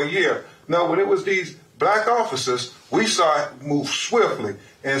to go a year. No, when it was these black officers, we saw it move swiftly.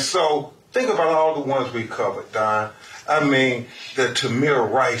 And so think about all the ones we covered, Don. I mean, the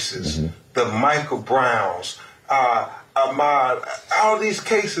Tamir Rices, the Michael Browns, Ahmad, all these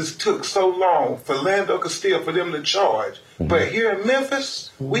cases took so long for Lando Castillo for them to charge. But here in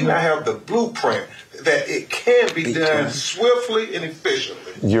Memphis, we now have the blueprint that it can be done swiftly and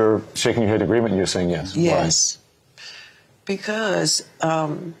efficiently. You're shaking your head agreement, you're saying yes. Yes. Because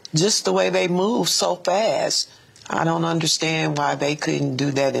just the way they move so fast, I don't understand why they couldn't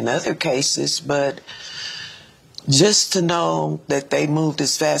do that in other cases, but just to know that they moved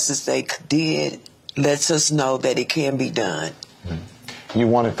as fast as they did lets us know that it can be done. You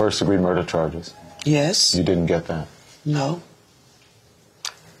wanted first-degree murder charges. Yes. You didn't get that. No.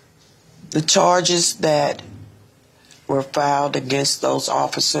 The charges that were filed against those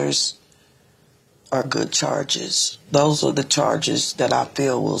officers are good charges. Those are the charges that I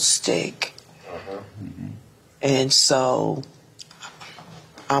feel will stick. And so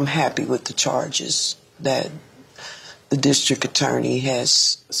I'm happy with the charges that the district attorney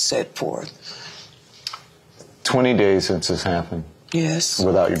has set forth. 20 days since this happened. Yes.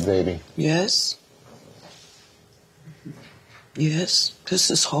 Without your baby. Yes. Yes, this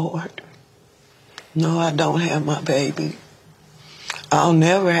is hard. No, I don't have my baby. I'll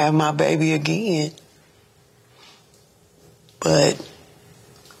never have my baby again. But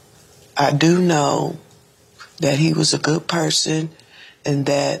I do know that he was a good person and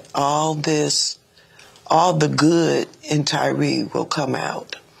that all the good in Tyree will come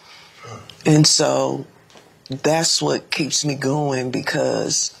out. And so that's what keeps me going,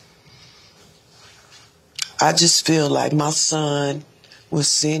 because I just feel like my son was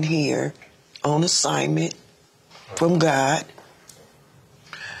sent here on assignment from God,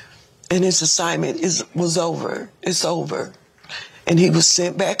 and his assignment was over. It's over. And he was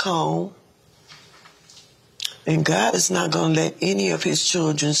sent back home. And God is not going to let any of his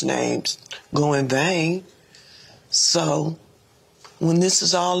children's names go in vain. So when this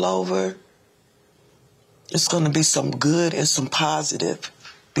is all over, it's going to be some good and some positive,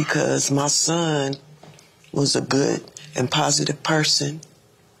 because my son was a good and positive person.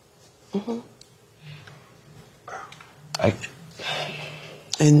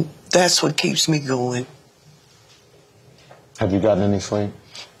 And that's what keeps me going. Have you gotten any sleep?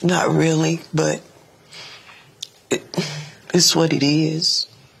 Not really, but it's what it is.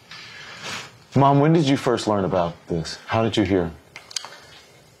 Mom, when did you first learn about this? How did you hear?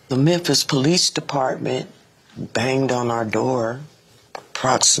 The Memphis Police Department banged on our door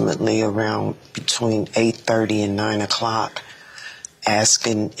approximately around between 8:30 and 9 o'clock,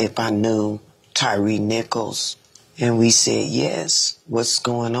 asking if I knew Tyree Nichols. And we said, yes. What's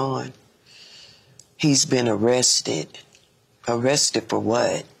going on? He's been arrested. Arrested for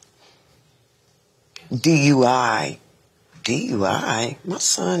what? DUI. DUI? My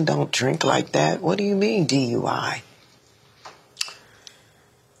son don't drink like that. What do you mean DUI?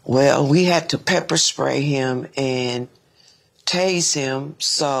 Well, we had to pepper spray him and tase him,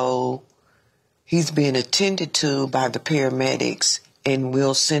 so he's being attended to by the paramedics, and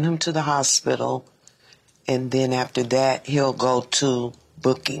we'll send him to the hospital, and then after that, he'll go to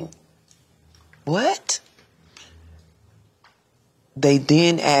booking. What? They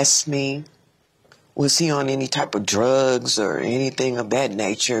then asked me, was he on any type of drugs or anything of that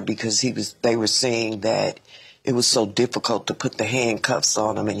nature, because they were saying that it was so difficult to put the handcuffs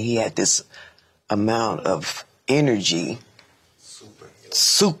on him, and he had this amount of energy,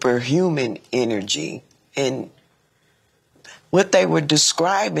 superhuman energy. And what they were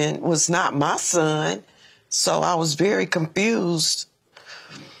describing was not my son, so I was very confused.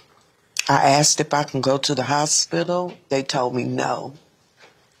 I asked if I can go to the hospital. They told me no.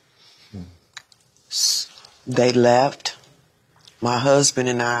 They left. my husband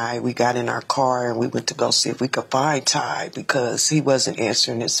and I, we got in our car and we went to go see if we could find Ty because he wasn't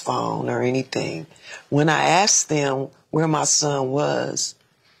answering his phone or anything. When I asked them where my son was,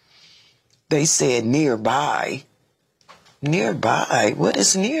 they said nearby. Nearby? What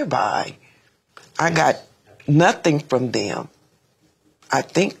is nearby? I got nothing from them. I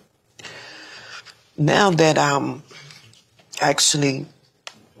think now that I'm actually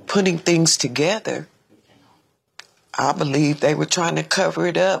putting things together, I believe they were trying to cover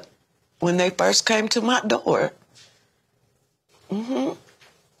it up when they first came to my door.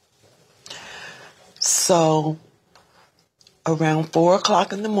 So around 4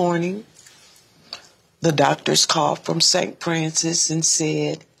 o'clock in the morning, the doctors called from St. Francis and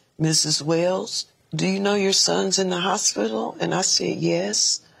said, Mrs. Wells, do you know your son's in the hospital? And I said,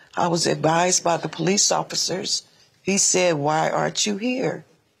 yes. I was advised by the police officers. He said, why aren't you here?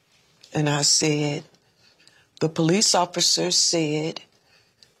 And I said, the police officers said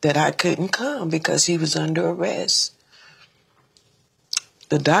that I couldn't come because he was under arrest.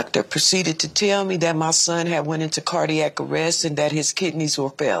 The doctor proceeded to tell me that my son had went into cardiac arrest and that his kidneys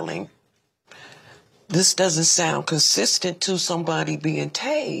were failing. This doesn't sound consistent to somebody being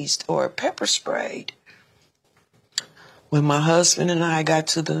tased or pepper sprayed. When my husband and I got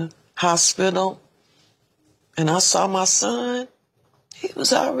to the hospital and I saw my son, he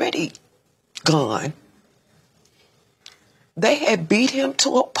was already gone. They had beat him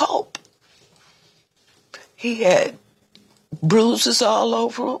to a pulp. He had bruises all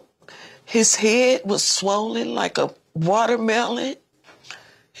over him. His head was swollen like a watermelon.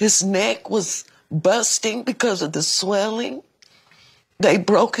 His neck was busting because of the swelling. They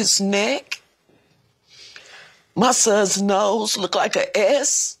broke his neck. My son's nose looked like an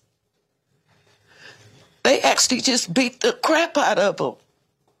S. They actually just beat the crap out of him.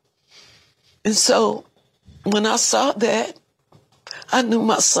 And so when I saw that, I knew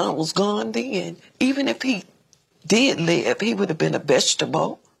my son was gone then. Even if he did live, he would have been a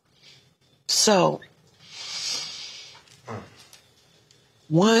vegetable. So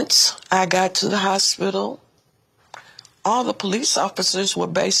once I got to the hospital, all the police officers were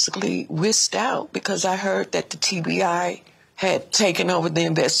basically whisked out because I heard that the TBI had taken over the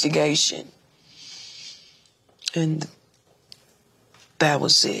investigation. And that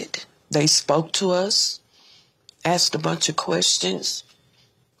was it. They spoke to us, asked a bunch of questions,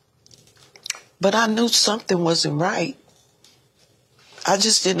 but I knew something wasn't right. I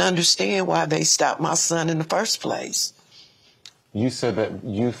just didn't understand why they stopped my son in the first place. You said that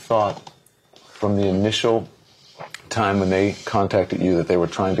you thought from the initial time when they contacted you that they were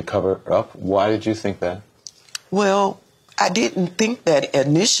trying to cover up. Why did you think that? Well, I didn't think that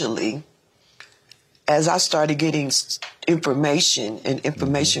initially. As I started getting information, and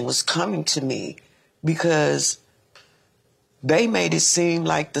information was coming to me, because they made it seem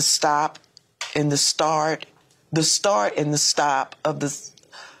like the stop and the start and the stop of the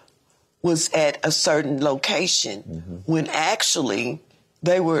was at a certain location, when actually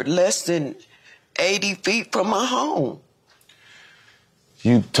they were less than 80 feet from my home.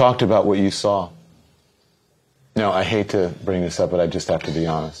 You talked about what you saw. Now, I hate to bring this up, but I just have to be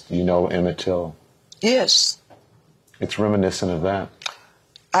honest. You know Emmett Till? Yes. It's reminiscent of that.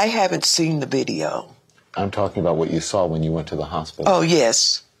 I haven't seen the video. I'm talking about what you saw when you went to the hospital. Oh,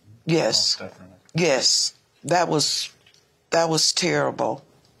 yes. Yes. Oh, yes. That was terrible.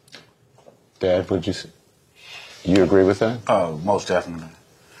 Dad, would you agree with that? Oh, most definitely.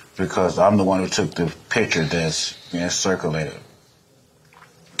 Because I'm the one who took the picture that's being circulated.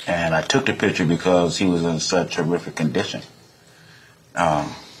 And I took the picture because he was in such horrific condition.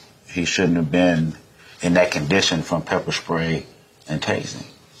 He shouldn't have been in that condition from pepper spray and tasing.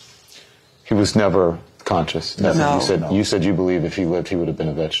 He was never conscious. Nothing. No. You said you believe if he lived, he would have been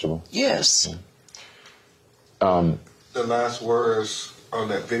a vegetable. Yes. Yeah. The last words on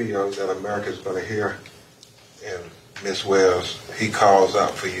that video that America's going to hear, and Miss Wells, he calls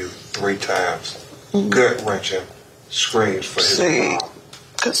out for you 3 times. Gut-wrenching screams for his mom.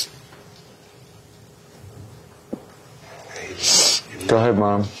 Go ahead,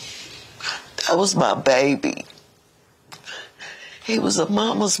 Mom. That was my baby. He was a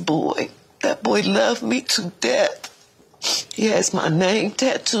mama's boy. That boy loved me to death. He has my name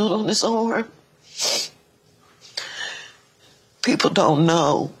tattooed on his arm. People don't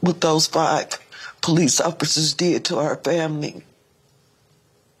know what those 5 police officers did to our family.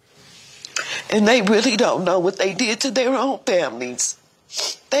 And they really don't know what they did to their own families.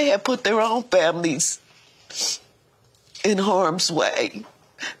 They have put their own families in harm's way.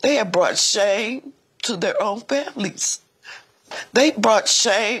 They have brought shame to their own families. They brought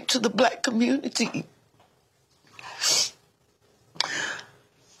shame to the black community.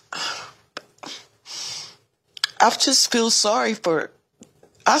 I just feel sorry for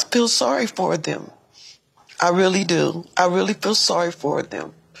them. I really do. I really feel sorry for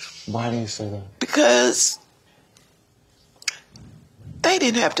them. Why do you say that? Because they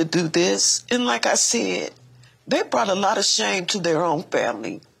didn't have to do this. And like I said, they brought a lot of shame to their own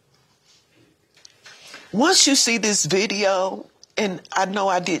family. Once you see this video, and I know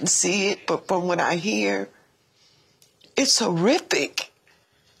I didn't see it, but from what I hear, it's horrific.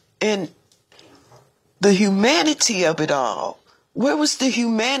 And the humanity of it all. Where was the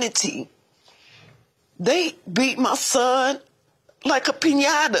humanity? They beat my son like a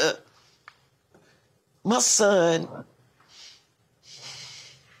piñata. My son,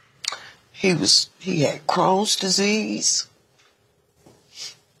 he had Crohn's disease.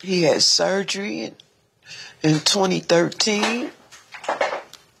 He had surgery in 2013.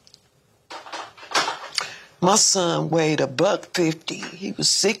 My son weighed $150. He was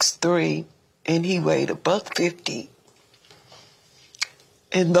 6'3", and he weighed $150.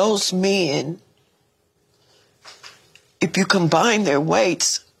 And those men, if you combine their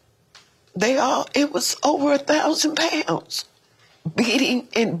weights, it was over 1,000 pounds. Beating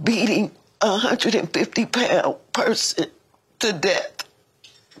a 150-pound person to death.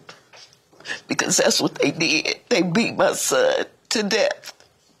 Because that's what they did. They beat my son to death.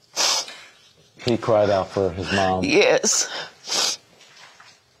 He cried out for his mom. Yes.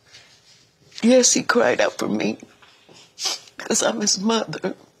 Yes, he cried out for me. Because I'm his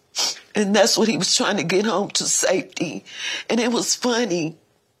mother. And that's what he was trying to get home to safety. And it was funny.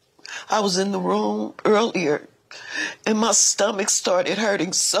 I was in the room earlier, and my stomach started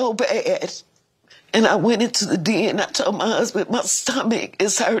hurting so bad. And I went into the den. I told my husband, my stomach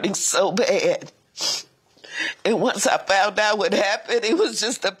is hurting so bad. And once I found out what happened, it was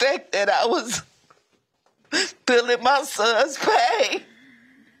just the fact that I was feeling my son's pain.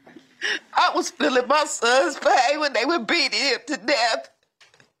 I was feeling my son's pain when they were beating him to death.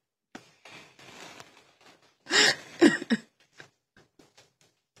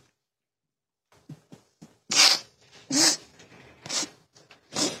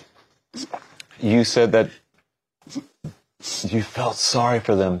 You said that you felt sorry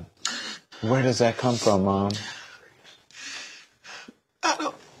for them. Where does that come from, Mom? I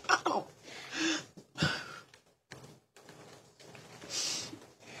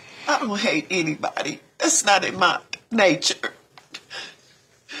don't hate anybody. That's not in my nature.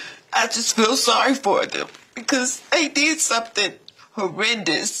 I just feel sorry for them because they did something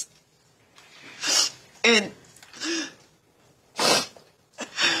horrendous. And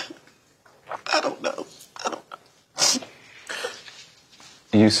I don't know.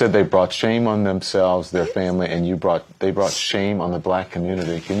 You said they brought shame on themselves, their family, and they brought shame on the black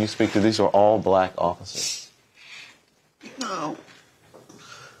community. Can you speak to these? Are all black officers? No.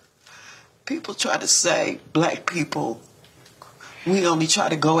 People try to say black people, we only try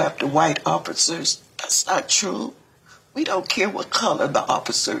to go after white officers. That's not true. We don't care what color the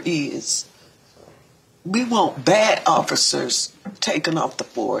officer is. We want bad officers taken off the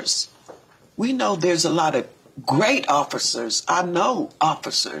force. We know there's a lot of great officers. I know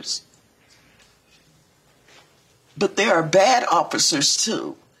officers. But there are bad officers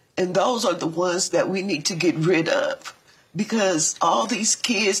too. And those are the ones that we need to get rid of. Because all these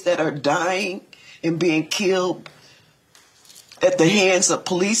kids that are dying and being killed at the hands of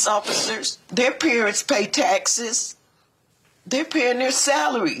police officers, their parents pay taxes. They're paying their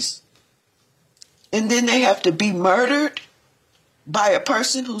salaries. And then they have to be murdered by a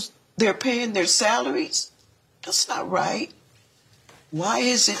person who's they're paying their salaries. That's not right. Why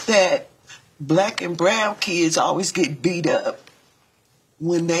is it that black and brown kids always get beat up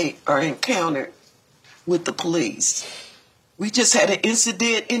when they are encountered with the police? We just had an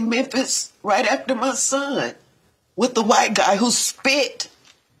incident in Memphis right after my son with the white guy who spit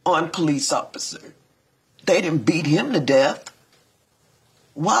on a police officer. They didn't beat him to death.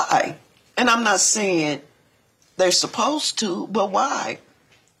 Why? And I'm not saying they're supposed to, but why?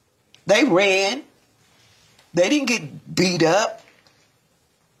 They ran. They didn't get beat up.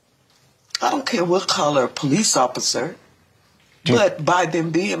 I don't care what color police officer, but by them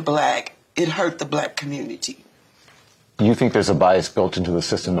being black, it hurt the black community. You think there's a bias built into the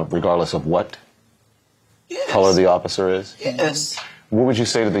system regardless of what color the officer is? Yes. What would you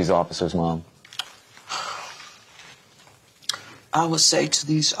say to these officers, Mom? I would say to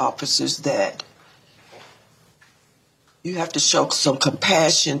these officers that you have to show some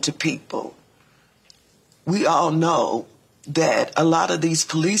compassion to people. We all know that a lot of these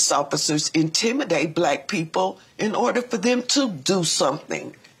police officers intimidate black people in order for them to do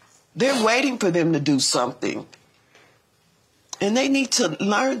something. They're waiting for them to do something. And they need to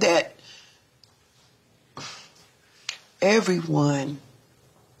learn that everyone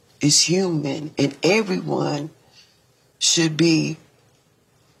is human and everyone should be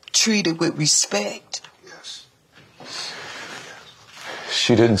treated with respect. Yes.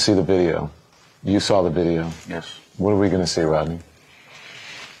 She didn't see the video. You saw the video. Yes. What are we going to see, Rodney?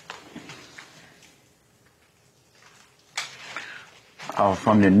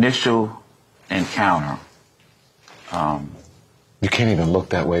 From the initial encounter. You can't even look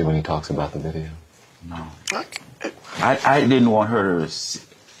that way when he talks about the video. No. I didn't want her to.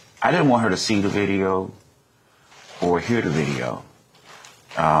 I didn't want her to see the video or hear the video.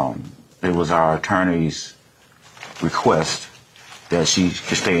 It was our attorney's request that she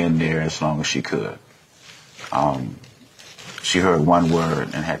could stay in there as long as she could. She heard one word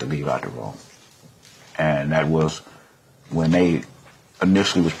and had to leave out the room. And that was when they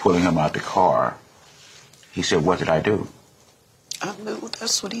initially was pulling him out the car. He said, "What did I do?" I knew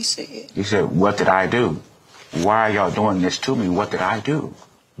that's what he said. He said, "What did I do? Why are y'all doing this to me? What did I do?"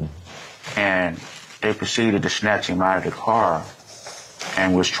 And they proceeded to snatch him out of the car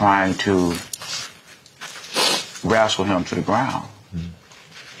and was trying to wrestle him to the ground.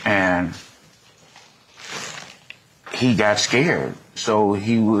 And he got scared. So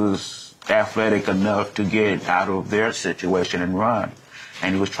he was athletic enough to get out of their situation and run.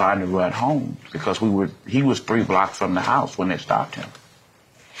 And he was trying to run home because he was 3 blocks from the house when they stopped him.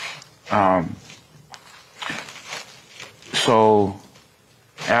 So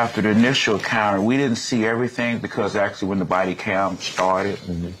after the initial encounter, we didn't see everything because actually when the body cam started,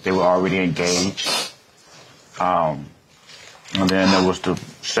 they were already engaged. And then there was the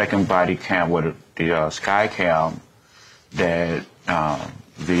second body cam, with the sky cam that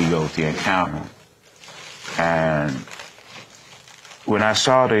videoed the encounter. And when I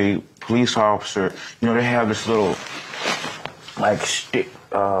saw the police officer, you know, they have this little, like, stick,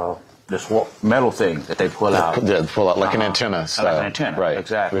 this metal thing that they pull out. Yeah, pull out like an antenna. Like an antenna, right.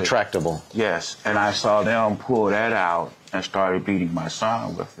 Exactly. Retractable. Yes, and I saw them pull that out and started beating my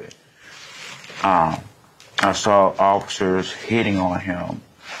son with it. I saw officers hitting on him.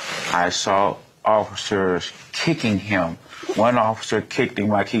 I saw officers kicking him. One officer kicked him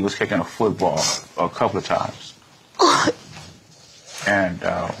like he was kicking a football a couple of times. And,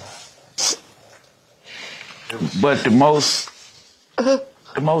 but the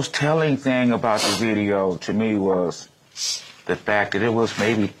most telling thing about the video to me was the fact that it was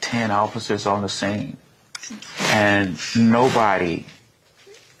maybe 10 officers on the scene. And nobody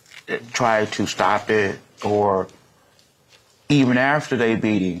tried to stop it, or even after they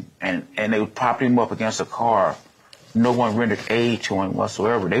beat him and they propped him up against a car, no one rendered aid to him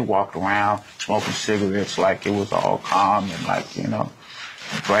whatsoever. They walked around smoking cigarettes like it was all calm and, like, you know,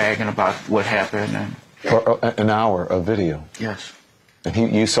 bragging about what happened. And for an hour of video. Yes.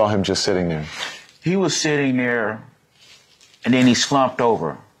 And you saw him just sitting there. He was sitting there, and then he slumped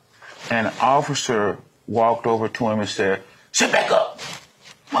over. And an officer walked over to him and said, "Sit back up,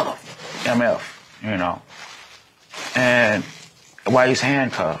 mother MF," you know. And while he's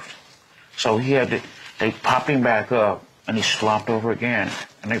handcuffed. So they popped him back up, and he slumped over again.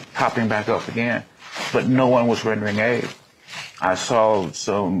 And they popped him back up again. But no one was rendering aid. I saw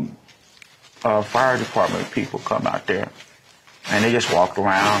some fire department people come out there, and they just walked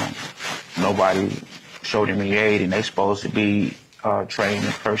around. Nobody showed him any aid, and they're supposed to be trained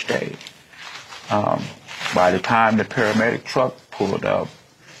in first aid. By the time the paramedic truck pulled up,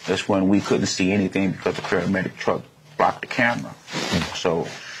 that's when we couldn't see anything because the paramedic truck blocked the camera. So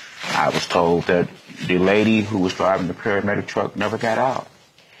I was told that the lady who was driving the paramedic truck never got out.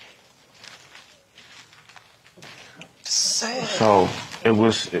 Sad. So it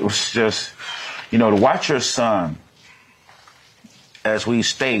was just, you know, to watch your son, as we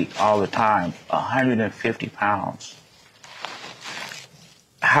state all the time, 150 pounds.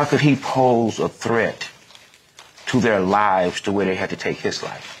 How could he pose a threat to their lives to where they had to take his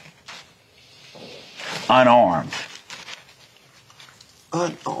life? Unarmed.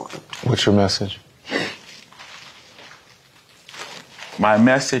 Unarmed. What's your message? My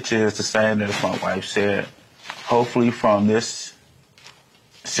message is the same as my wife said. Hopefully from this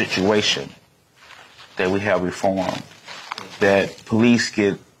situation that we have reform, that police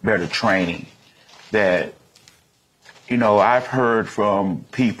get better training, that, you know, I've heard from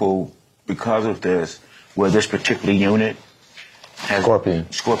people because of this, where this particular unit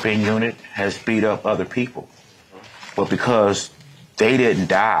Scorpion unit has beat up other people. But because they didn't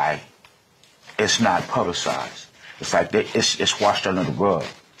die, it's not publicized. It's like it's washed under the rug.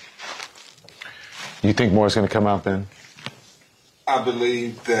 You think more is going to come out then? I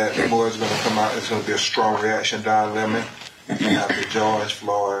believe that more is going to come out. It's going to be a strong reaction down Lemon. after George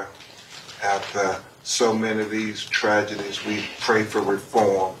Floyd, after so many of these tragedies, we pray for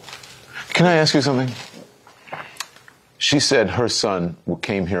reform. Can I ask you something? She said her son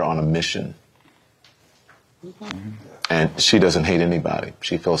came here on a mission. And she doesn't hate anybody.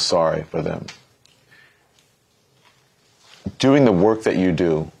 She feels sorry for them. Doing the work that you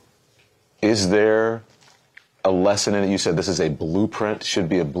do, is there a lesson in it? You said this is a blueprint, should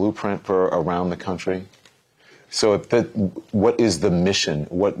be a blueprint for around the country. So what is the mission?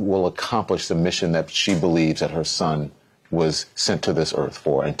 What will accomplish the mission that she believes that her son was sent to this earth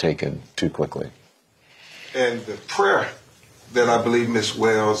for and taken too quickly? And the prayer that I believe Ms.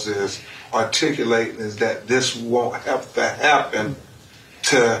 Wells is articulating is that this won't have to happen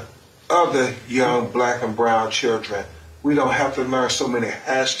to other young black and brown children. We don't have to learn so many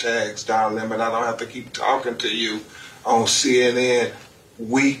hashtags, Don Lemon. I don't have to keep talking to you on CNN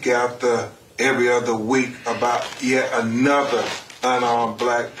week after every other week about yet another unarmed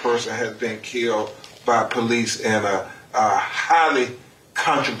black person has been killed by police in a highly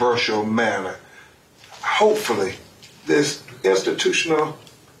controversial manner. Hopefully, this institutional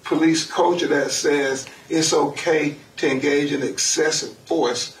police culture that says it's okay to engage in excessive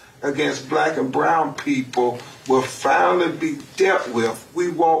force against black and brown people will finally be dealt with. We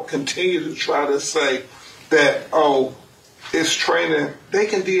won't continue to try to say that, oh, it's training. They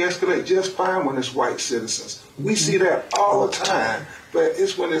can de-escalate just fine when it's white citizens. We see that all the time. But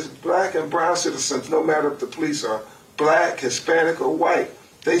it's when it's black and brown citizens, no matter if the police are black, Hispanic, or white,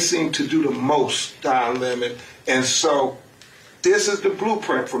 they seem to do the most, Don Lemon. And so this is the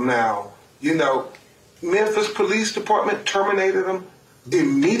blueprint from now. You know, Memphis Police Department terminated them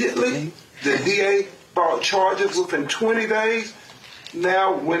immediately. The DA brought charges within 20 days.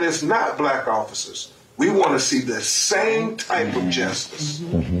 Now, when it's not black officers, we want to see the same type of justice.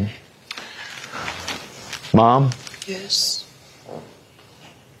 Mm-hmm. Mom? Yes.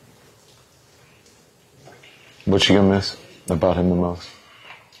 What you gonna miss about him the most?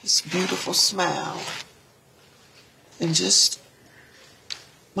 His beautiful smile. And just,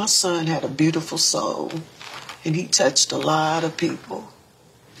 my son had a beautiful soul. And he touched a lot of people.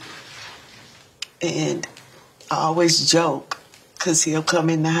 And I always joke, because he'll come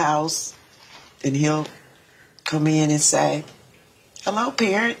in the house and he'll come in and say, "Hello,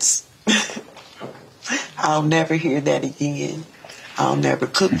 parents." I'll never hear that again. I'll never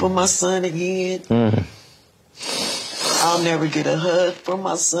cook for my son again. I'll never get a hug from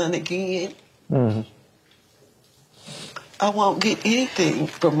my son again. I won't get anything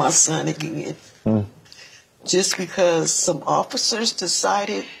from my son again. Just because some officers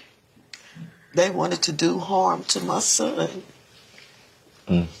decided they wanted to do harm to my son.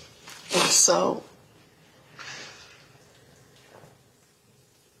 And so,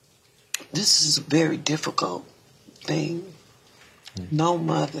 this is a very difficult thing. No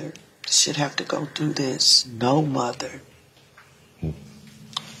mother should have to go through this. No mother.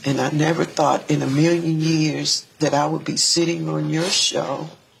 And I never thought in a million years that I would be sitting on your show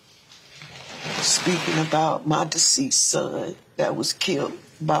speaking about my deceased son that was killed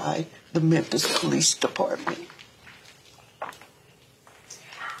by the Memphis Police Department.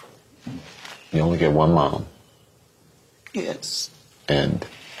 You only get one mom. Yes. And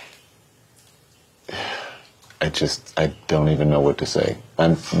I don't even know what to say.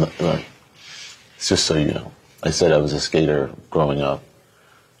 It's just so you know. I said I was a skater growing up.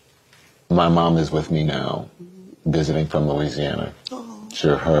 My mom is with me now, visiting from Louisiana.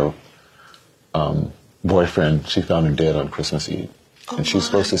 Sure, her boyfriend, she found her dead on Christmas Eve. And she was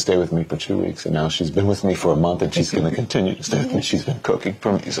supposed to stay with me for 2 weeks, and now she's been with me for a month, and she's going to continue to stay with me. She's been cooking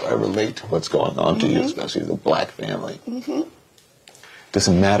for me, so I relate to what's going on to you, especially the black family.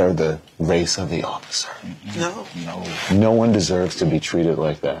 Doesn't matter the race of the officer. No. No one deserves to be treated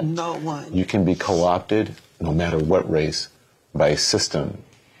like that. No one. You can be co-opted, no matter what race, by a system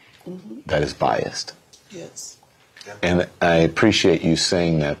that is biased. Yes. And I appreciate you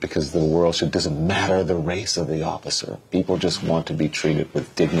saying that, because the world doesn't matter the race of the officer. People just want to be treated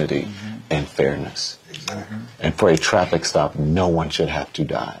with dignity and fairness. And for a traffic stop, no one should have to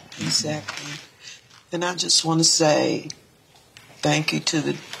die. Exactly. And I just want to say thank you to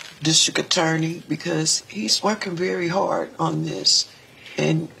the district attorney, because he's working very hard on this.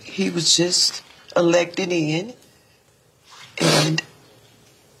 And he was just elected in, and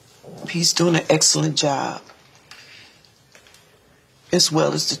he's doing an excellent job, as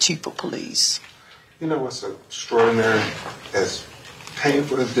well as the chief of police. You know what's extraordinary? As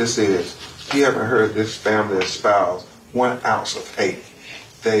painful as this is, you haven't heard this family espouse 1 ounce of hate.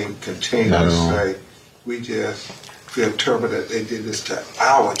 They continue to say, we just feel terrible that they did this to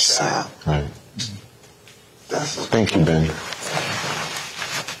our child. Right. Thank you, Ben.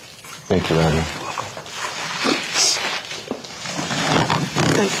 Thank you, Abby.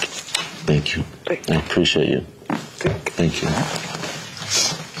 Thank you. I appreciate you. Thank you.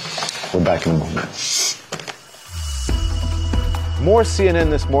 We're back in a moment. More CNN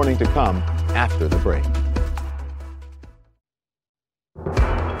This Morning to come after the break.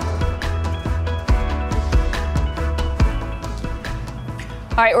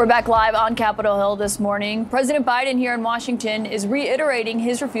 All right, we're back live on Capitol Hill this morning. President Biden here in Washington is reiterating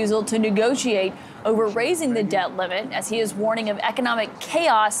his refusal to negotiate over raising the debt limit as he is warning of economic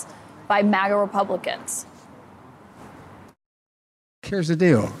chaos by MAGA Republicans. Here's the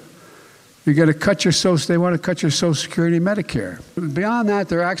deal. You got to cut your they want to cut your Social Security and Medicare. Beyond that,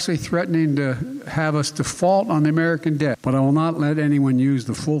 they're actually threatening to have us default on the American debt. But I will not let anyone use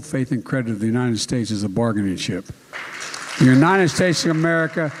the full faith and credit of the United States as a bargaining chip. The United States of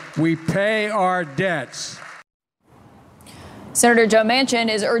America, we pay our debts. Senator Joe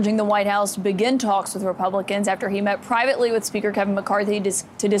Manchin is urging the White House to begin talks with Republicans after he met privately with Speaker Kevin McCarthy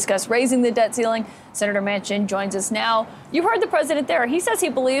to discuss raising the debt ceiling. Senator Manchin joins us now. You heard the president there. He says he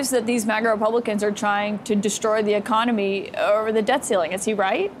believes that these MAGA Republicans are trying to destroy the economy over the debt ceiling. Is he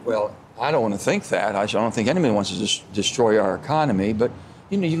right? Well, I don't want to think that. I don't think anybody wants to destroy our economy. But,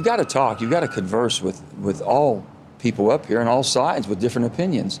 you know, you've got to talk. You've got to converse with all people up here on all sides with different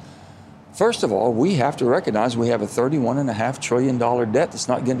opinions. First of all, we have to recognize we have a $31.5 trillion debt that's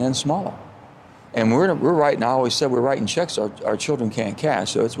not getting any smaller. And we're writing, I always said we're writing checks our children can't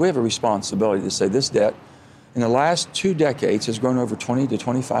cash. So we have a responsibility to say this debt in the last 2 decades has grown over $20 to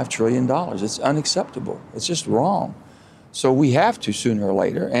 $25 trillion. It's unacceptable. It's just wrong. So we have to sooner or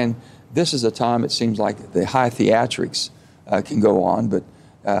later. And this is a time it seems like the high theatrics can go on, but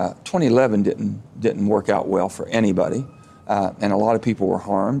 2011 didn't work out well for anybody. And a lot of people were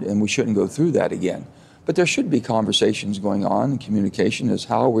harmed, and we shouldn't go through that again. But there should be conversations going on and communication as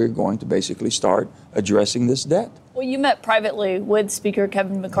how we're going to basically start addressing this debt. Well, you met privately with Speaker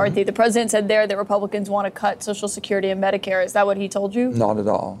Kevin McCarthy. Mm-hmm. The president said there that Republicans want to cut Social Security and Medicare. Is that what he told you? Not at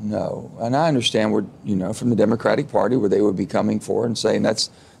all, no. And I understand from the Democratic Party where they would be coming forward and saying that's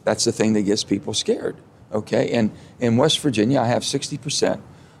the thing that gets people scared, okay? And in West Virginia, I have 60%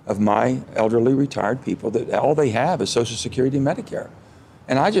 of my elderly retired people that all they have is Social Security and Medicare.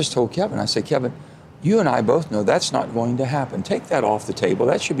 And I just told Kevin, I said, Kevin, you and I both know that's not going to happen. Take that off the table.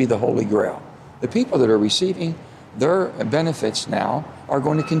 That should be the holy grail. The people that are receiving their benefits now are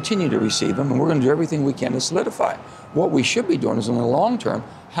going to continue to receive them, and we're going to do everything we can to solidify it. What we should be doing is in the long term,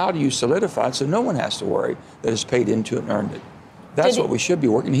 how do you solidify it so no one has to worry that it's paid into it and earned it? That's what we should be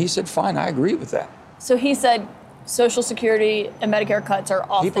working. He said, fine, I agree with that. So he said Social Security and Medicare cuts are off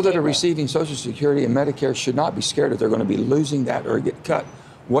the table. People that are receiving Social Security and Medicare should not be scared that they're going to be losing that or get cut.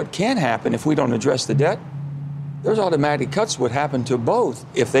 What can happen if we don't address the debt? There's automatic cuts would happen to both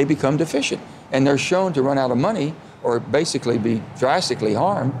if they become deficient. And they're shown to run out of money or basically be drastically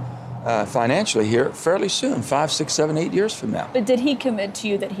harmed financially here fairly soon, 5, 6, 7, 8 years from now. But did he commit to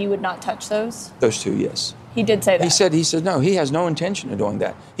you that he would not touch those? Those two, yes. He did say that. He said no, he has no intention of doing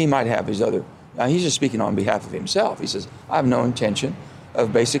that. He might have his other. He's just speaking on behalf of himself. He says, I have no intention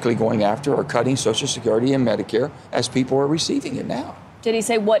of basically going after or cutting Social Security and Medicare as people are receiving it now. Did he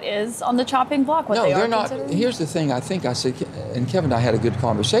say what is on the chopping block? What no, they're not. Here's the thing. I said, and Kevin and I had a good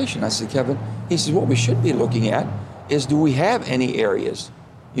conversation. I said, Kevin, he says, what we should be looking at is do we have any areas?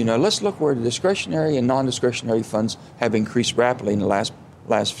 Let's look where the discretionary and non-discretionary funds have increased rapidly in the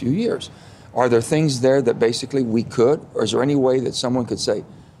last few years. Are there things there that basically we could, or is there any way that someone could say,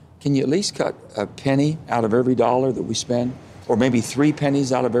 can you at least cut a penny out of every dollar that we spend? Or maybe 3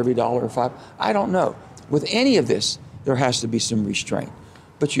 pennies out of every dollar or 5? I don't know. With any of this, there has to be some restraint.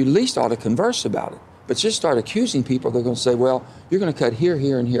 But you at least ought to converse about it. But just start accusing people, they're going to say, well, you're going to cut here,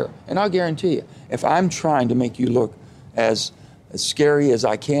 here, and here. And I'll guarantee you, if I'm trying to make you look as scary as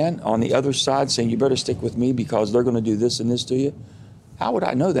I can on the other side, saying you better stick with me because they're going to do this and this to you, how would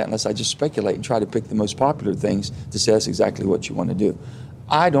I know that unless I just speculate and try to pick the most popular things to say that's exactly what you want to do?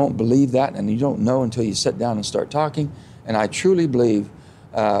 I don't believe that, and you don't know until you sit down and start talking. And I truly believe,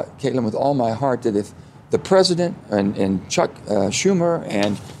 Caitlin, with all my heart, that if the president and Chuck Schumer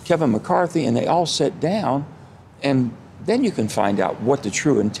and Kevin McCarthy, and they all sit down, and then you can find out what the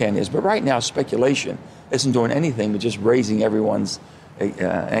true intent is. But right now, speculation isn't doing anything but just raising everyone's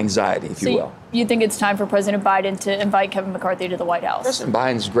anxiety, if you will. You think it's time for President Biden to invite Kevin McCarthy to the White House? President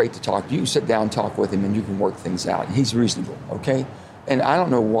Biden is great to talk to. You sit down, talk with him, and you can work things out. He's reasonable, okay? And I don't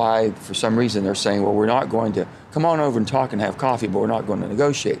know why, for some reason, they're saying, well, we're not going to come on over and talk and have coffee, but we're not going to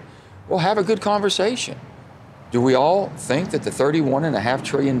negotiate. Well, have a good conversation. Do we all think that the $31.5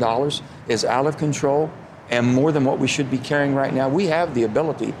 trillion is out of control and more than what we should be carrying right now. We have the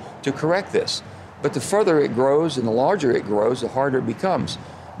ability to correct this. But the further it grows and the larger it grows, the harder it becomes.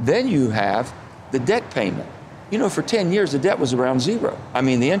 Then you have the debt payment. You know, for 10 years, the debt was around zero. I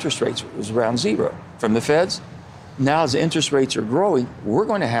mean, the interest rates was around zero from the feds. Now, as the interest rates are growing, we're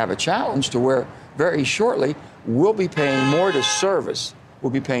going to have a challenge to where very shortly we'll be paying more to service.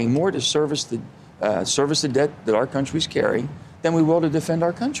 We'll be paying more to service the debt that our country's carrying than we will to defend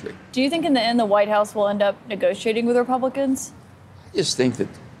our country. Do you think in the end the White House will end up negotiating with Republicans? I just think that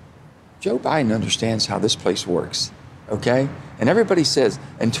Joe Biden understands how this place works, okay? And everybody says,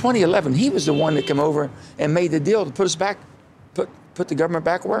 in 2011, he was the one that came over and made the deal to put us back, put the government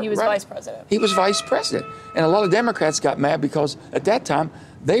back where he was vice president. He was vice president. And a lot of Democrats got mad because at that time,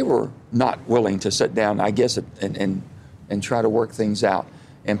 they were not willing to sit down, I guess, and try to work things out.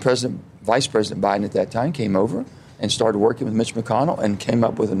 And Vice President Biden at that time came over and started working with Mitch McConnell and came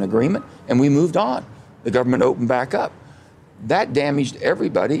up with an agreement, and we moved on. The government opened back up. That damaged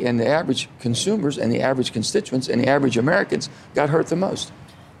everybody, and the average consumers and the average constituents and the average Americans got hurt the most.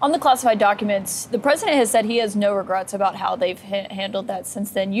 On the classified documents, the president has said he has no regrets about how they've handled that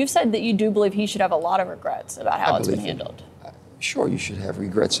since then. You've said that you do believe he should have a lot of regrets about how it's been handled. Sure, you should have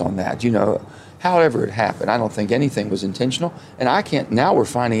regrets on that. You know, however it happened, I don't think anything was intentional. And I can't, now we're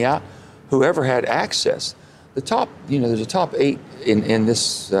finding out whoever had access. The top, you know, there's a top 8 in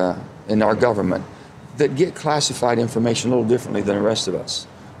this, in our government that get classified information a little differently than the rest of us.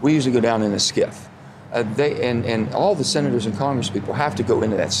 We usually go down in a skiff. And all the senators and congresspeople have to go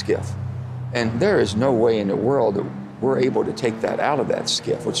into that skiff. And there is no way in the world that we're able to take that out of that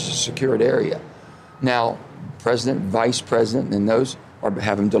skiff, which is a secured area. Now, president, vice president, and those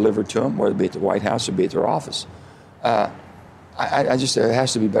have them delivered to them, whether it be at the White House or be at their office. I just, there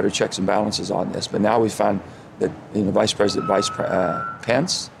has to be better checks and balances on this. But now we find that, you know, Vice President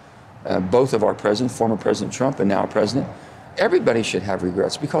Pence, both of our presidents, former President Trump and now President, everybody should have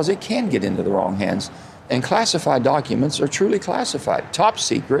regrets because it can get into the wrong hands. And classified documents are truly classified. Top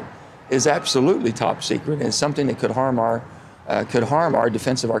secret is absolutely top secret, and it's something that could harm our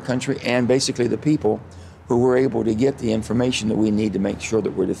defense of our country and basically the people who were able to get the information that we need to make sure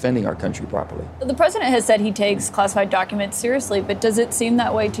that we're defending our country properly. The president has said he takes classified documents seriously, but does it seem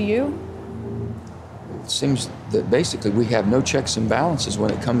that way to you? It seems that basically we have no checks and balances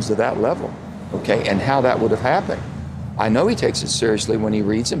when it comes to that level, okay, and how that would have happened. I know he takes it seriously when he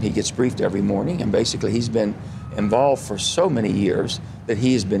reads them. He gets briefed every morning, and basically he's been involved for so many years that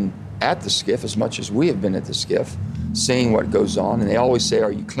he has been at the skiff as much as we have been at the skiff, seeing what goes on. And they always say,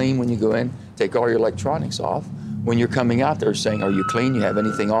 are you clean when you go in? Take all your electronics off. When you're coming out, they're saying, are you clean? You have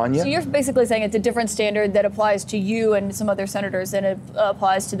anything on you? So you're basically saying it's a different standard that applies to you and some other senators than it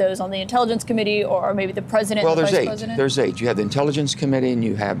applies to those on the Intelligence Committee or maybe the president and the vice president? There's 8. You have the Intelligence Committee, and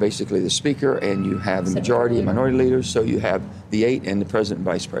you have basically the Speaker, and you have the majority and minority leaders. So you have the 8 and the President and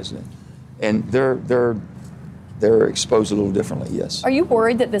Vice President. And they're exposed a little differently, yes. Are you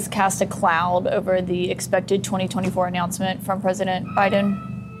worried that this casts a cloud over the expected 2024 announcement from President Biden?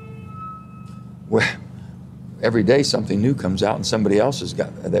 Well, every day something new comes out and somebody else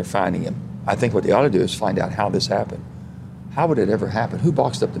they're finding him. I think what they ought to do is find out how this happened. How would it ever happen? Who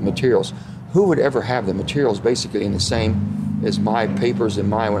boxed up the materials? Who would ever have the materials basically in the same as my papers and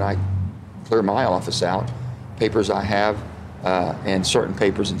when I clear my office out, papers I have and certain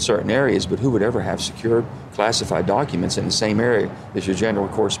papers in certain areas, but who would ever have secured classified documents in the same area as your general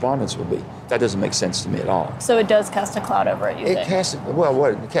correspondence would be? That doesn't make sense to me at all. So it does cast a cloud over it, you think? It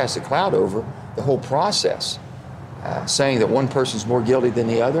casts a cloud over the whole process. Saying that one person's more guilty than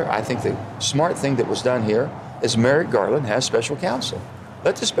the other, I think the smart thing that was done here is Merrick Garland has special counsel.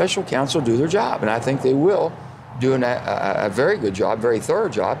 Let the special counsel do their job, and I think they will do a very good job, very thorough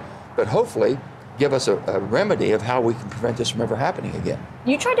job, but hopefully give us a remedy of how we can prevent this from ever happening again.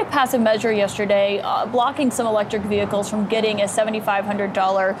 You tried to pass a measure yesterday blocking some electric vehicles from getting a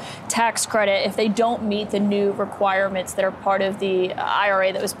 $7,500 tax credit if they don't meet the new requirements that are part of the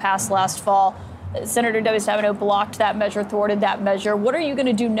IRA that was passed last fall. Senator Debbie Stabenow blocked that measure, thwarted that measure. What are you going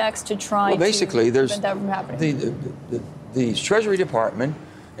to do next to try to prevent that from happening? The Treasury Department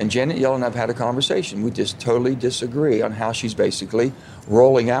and Janet Yellen and I have had a conversation. We just totally disagree on how she's basically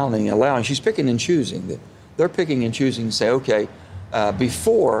rolling out and allowing. She's picking and choosing. They're picking and choosing to say, okay,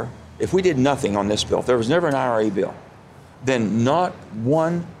 before, if we did nothing on this bill, if there was never an IRA bill, then not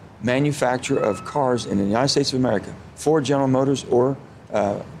one manufacturer of cars in the United States of America, Ford, General Motors, or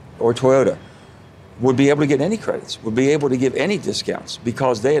Toyota, would be able to get any credits, would be able to give any discounts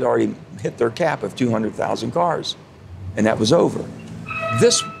because they had already hit their cap of 200,000 cars, and that was over.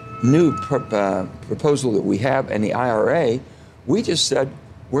 This new proposal that we have in the IRA, we just said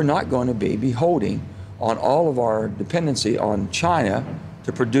we're not going to be beholding on all of our dependency on China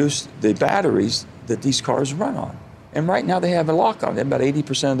to produce the batteries that these cars run on. And right now they have a lock on. They have about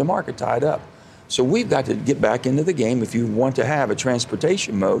 80% of the market tied up. So we've got to get back into the game if you want to have a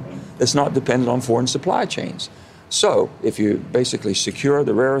transportation mode that's not dependent on foreign supply chains. So if you basically secure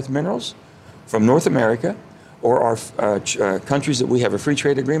the rare earth minerals from North America or our countries that we have a free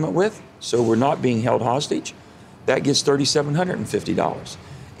trade agreement with, so we're not being held hostage, that gets $3,750.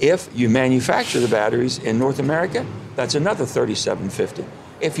 If you manufacture the batteries in North America, that's another $3,750.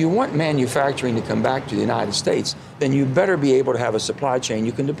 If you want manufacturing to come back to the United States, then you better be able to have a supply chain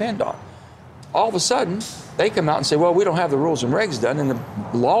you can depend on. All of a sudden, they come out and say, well, we don't have the rules and regs done, and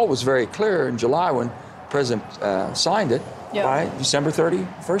the law was very clear in July when President signed it. By December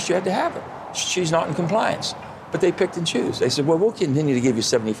 31st, you had to have it. She's not in compliance. But they picked and choose. They said, well, we'll continue to give you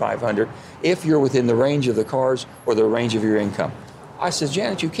 $7,500 if you're within the range of the cars or the range of your income. I said,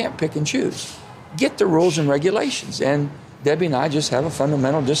 Janet, you can't pick and choose. Get the rules and regulations. And Debbie and I just have a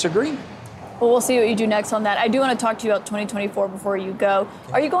fundamental disagreement. Well, we'll see what you do next on that. I do want to talk to you about 2024 before you go.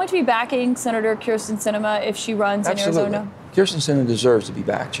 Are you going to be backing Senator Kyrsten Sinema if she runs Absolutely. in Arizona? Kyrsten Sinema deserves to be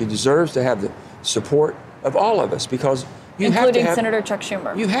back. She deserves to have the support of all of us because you including have to have, Senator Chuck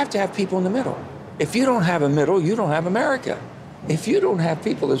Schumer. You have to have people in the middle. If you don't have a middle, you don't have America. If you don't have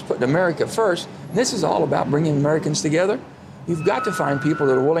people that's putting America first, and this is all about bringing Americans together, you've got to find people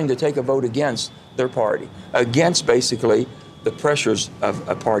that are willing to take a vote against their party, against basically the pressures of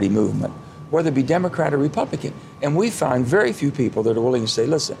a party movement, whether it be Democrat or Republican. And we find very few people that are willing to say,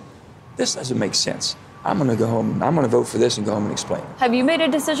 listen, this doesn't make sense. I'm going to go home and I'm going to vote for this and go home and explain it. Have you made a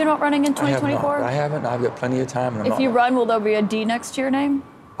decision about running in 2024? I haven't. I've got plenty of time. And if you run, will there be a D next to your name?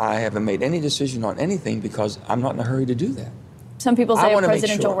 I haven't made any decision on anything because I'm not in a hurry to do that. Some people say a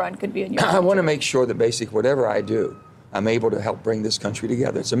presidential run could be in your I want to make sure that basically whatever I do, I'm able to help bring this country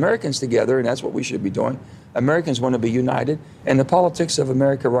together. It's Americans together, and that's what we should be doing. Americans want to be united, and the politics of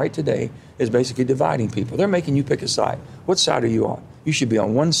America right today is basically dividing people. They're making you pick a side. What side are you on? You should be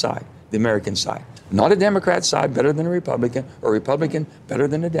on one side, the American side. Not a Democrat side better than a Republican, or a Republican better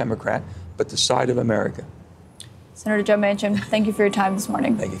than a Democrat, but the side of America. Senator Joe Manchin, thank you for your time this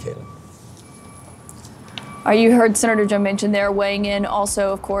morning. Thank you, Caitlin. You heard Senator Joe Manchin there weighing in.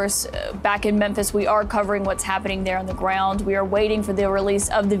 Also, of course, back in Memphis, we are covering what's happening there on the ground. We are waiting for the release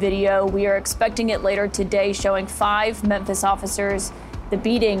of the video. We are expecting it later today, showing 5 Memphis officers the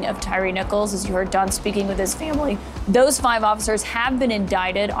beating of Tyre Nichols, as you heard John speaking with his family. Those 5 officers have been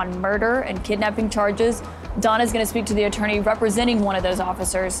indicted on murder and kidnapping charges. Don is going to speak to the attorney representing one of those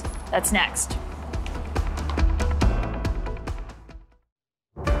officers. That's next.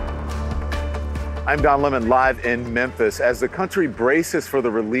 I'm Don Lemon, live in Memphis. As the country braces for the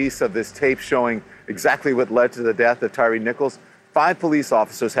release of this tape showing exactly what led to the death of Tyre Nichols, 5 police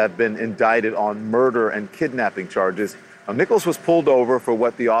officers have been indicted on murder and kidnapping charges. Now, Nichols was pulled over for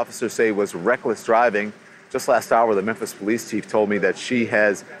what the officers say was reckless driving. Just last hour, the Memphis police chief told me that she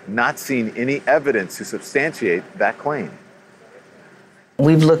has not seen any evidence to substantiate that claim.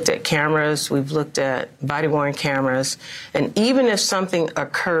 We've looked at cameras, we've looked at body-worn cameras, and even if something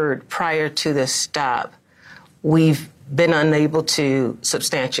occurred prior to this stop, we've been unable to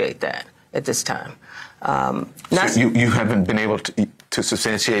substantiate that at this time. So you haven't been able to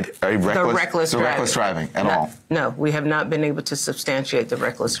substantiate the reckless driving at all? No, we have not been able to substantiate the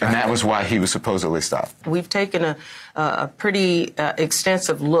reckless driving. And that was why he was supposedly stopped? We've taken a pretty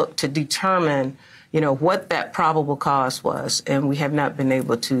extensive look to determine what that probable cause was, and we have not been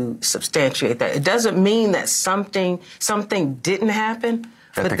able to substantiate that. It doesn't mean that something didn't happen,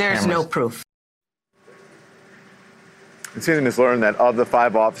 but there's no proof. And CNN has learned that of the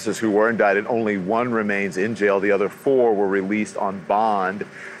 5 officers who were indicted, only 1 remains in jail. The other 4 were released on bond.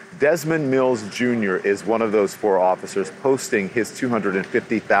 Desmond Mills Jr. is one of those 4 officers, posting his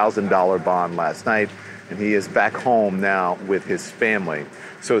 $250,000 bond last night, and he is back home now with his family.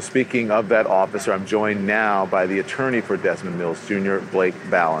 So speaking of that officer, I'm joined now by the attorney for Desmond Mills Jr., Blake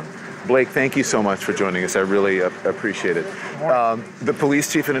Ballin. Blake, thank you so much for joining us. I really appreciate it. The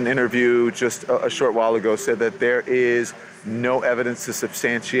police chief in an interview just a short while ago said that there is no evidence to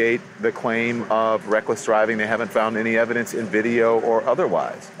substantiate the claim of reckless driving. They haven't found any evidence in video or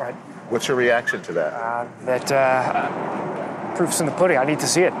otherwise. Right. What's your reaction to that? Proof's in the pudding. I need to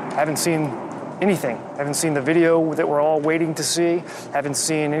see it. I haven't seen anything. I haven't seen the video that we're all waiting to see. Haven't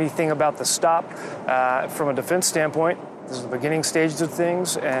seen anything about the stop. From a defense standpoint, this is the beginning stages of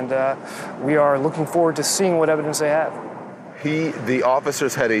things, and we are looking forward to seeing what evidence they have. The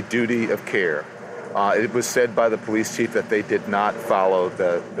officers had a duty of care. It was said by the police chief that they did not follow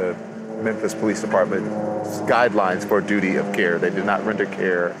the Memphis Police Department's guidelines for duty of care. They did not render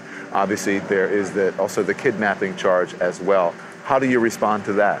care Obviously, there is also the kidnapping charge as well. How do you respond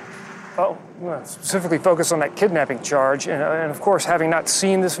to that? Oh, well, specifically focus on that kidnapping charge. And of course, having not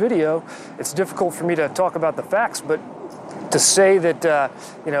seen this video, it's difficult for me to talk about the facts. But to say that,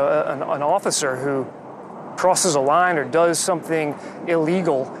 an officer who crosses a line or does something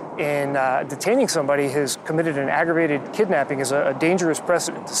illegal in detaining somebody has committed an aggravated kidnapping is a dangerous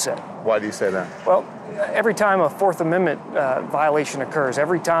precedent to set. Why do you say that? Well, every time a Fourth Amendment violation occurs,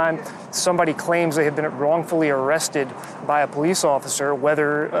 every time somebody claims they have been wrongfully arrested by a police officer,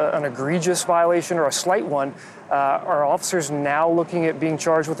 whether an egregious violation or a slight one, are officers now looking at being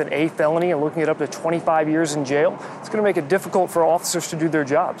charged with an A felony and looking at up to 25 years in jail? It's going to make it difficult for officers to do their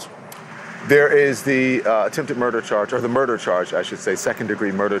jobs. There is the attempted murder charge, or the murder charge, I should say,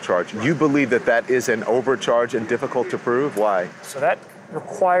 second-degree murder charge. You believe that that is an overcharge and difficult to prove? Why? So that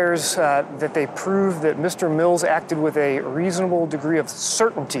requires that they prove that Mr. Mills acted with a reasonable degree of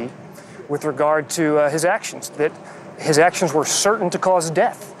certainty with regard to his actions, that his actions were certain to cause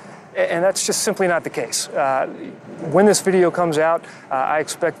death. And that's just simply not the case. When this video comes out, I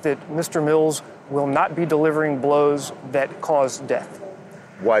expect that Mr. Mills will not be delivering blows that cause death.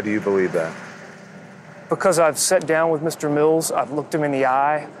 Why do you believe that? Because I've sat down with Mr. Mills, I've looked him in the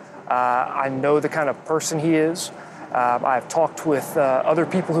eye, I know the kind of person he is. I've talked with other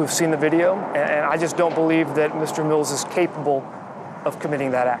people who've seen the video, and I just don't believe that Mr. Mills is capable of committing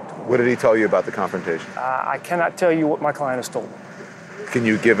that act. What did he tell you about the confrontation? I cannot tell you what my client has told me. Can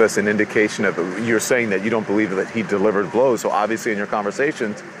you give us an indication of, you're saying that you don't believe that he delivered blows, so obviously in your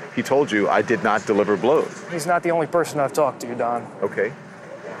conversations, he told you, I did not deliver blows. He's not the only person I've talked to, Don. Okay.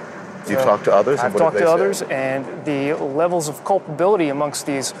 You've talked to others? I've talked to others, and the levels of culpability amongst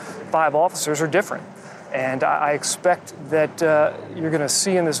these 5 officers are different. And I expect that you're going to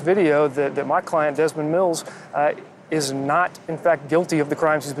see in this video that my client, Desmond Mills, is not, in fact, guilty of the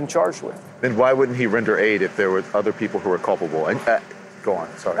crimes he's been charged with. Then why wouldn't he render aid if there were other people who were culpable? And go on,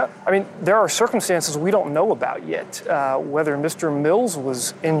 sorry. I mean, there are circumstances we don't know about yet, whether Mr. Mills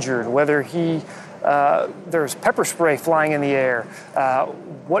was injured, whether there's pepper spray flying in the air,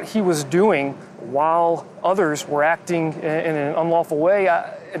 what he was doing while others were acting in an unlawful way.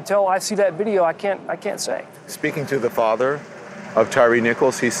 Until I see that video, I can't say. Speaking to the father of Tyre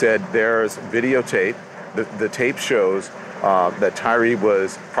Nichols, he said there's videotape. The tape shows that Tyre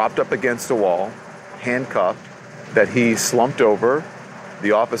was propped up against a wall, handcuffed, that he slumped over.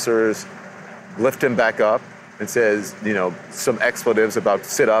 The officers lift him back up and says, some expletives about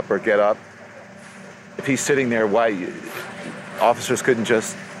sit up or get up. If he's sitting there, why officers couldn't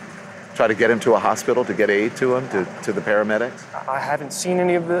just try to get him to a hospital to get aid to him, to the paramedics? I haven't seen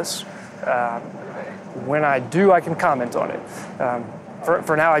any of this. When I do, I can comment on it.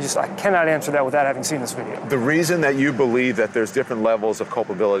 For now, I cannot answer that without having seen this video. The reason that you believe that there's different levels of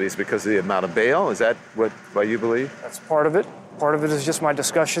culpability is because of the amount of bail? Is that why you believe? That's part of it. Part of it is just my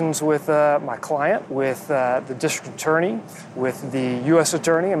discussions with my client, with the district attorney, with the U.S.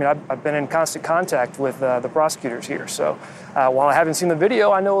 attorney. I mean, I've been in constant contact with the prosecutors here. So while I haven't seen the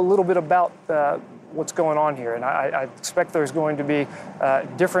video, I know a little bit about what's going on here. And I expect there's going to be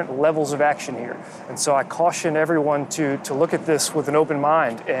different levels of action here. And so I caution everyone to look at this with an open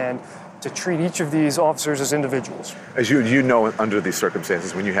mind and to treat each of these officers as individuals. As you know, under these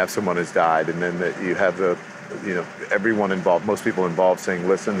circumstances, when you have someone who's died and then you have everyone involved, most people involved saying,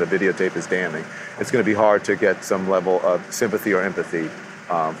 listen, the videotape is damning, it's going to be hard to get some level of sympathy or empathy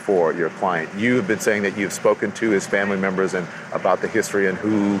for your client. You have been saying that you've spoken to his family members and about the history and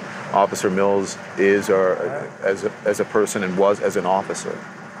who Officer Mills is or as a person and was as an officer.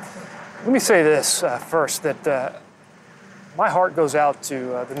 Let me say this first, that my heart goes out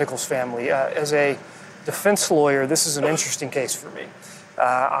to the Nichols family. As a defense lawyer, this is an interesting case for me.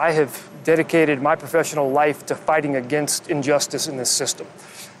 I have dedicated my professional life to fighting against injustice in this system,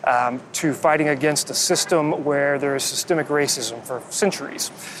 to fighting against a system where there is systemic racism for centuries.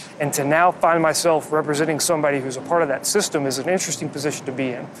 And to now find myself representing somebody who's a part of that system is an interesting position to be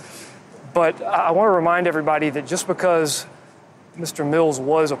in. But I want to remind everybody that just because Mr. Mills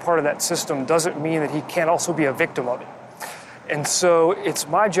was a part of that system doesn't mean that he can't also be a victim of it. And so it's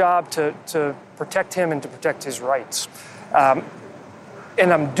my job to protect him and to protect his rights.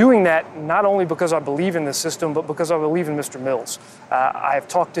 And I'm doing that not only because I believe in the system, but because I believe in Mr. Mills. I have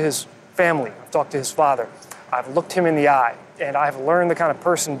talked to his family. I've talked to his father. I've looked him in the eye, and I've learned the kind of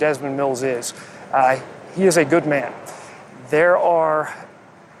person Desmond Mills is. He is a good man. There are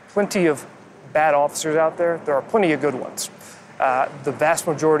plenty of bad officers out there. There are plenty of good ones. The vast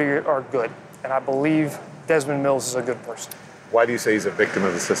majority are good, and I believe Desmond Mills is a good person. Why do you say he's a victim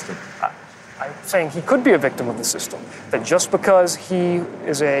of the system? I'm saying he could be a victim of the system, that just because he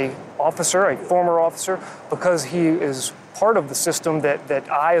is a officer, a former officer, because he is part of the system that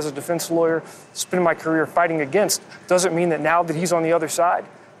I, as a defense lawyer, spend my career fighting against, doesn't mean that now that he's on the other side,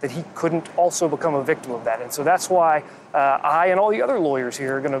 that he couldn't also become a victim of that. And so that's why I and all the other lawyers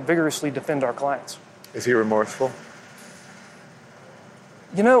here are going to vigorously defend our clients. Is he remorseful?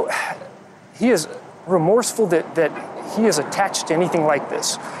 You know, he is remorseful that he is attached to anything like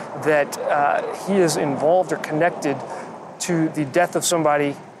this, that he is involved or connected to the death of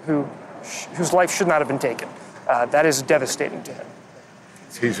somebody whose life should not have been taken. That is devastating to him.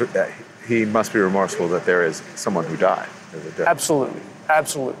 He must be remorseful that there is someone who died. Absolutely.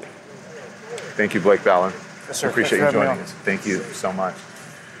 Absolutely. Thank you, Blake Ballin. Yes, sir. I appreciate Thanks you for having joining me us. Thank you so much.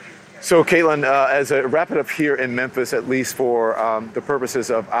 So, Caitlin, as I wrap it up here in Memphis, at least for the purposes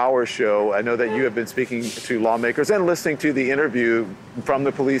of our show, I know that you have been speaking to lawmakers and listening to the interview from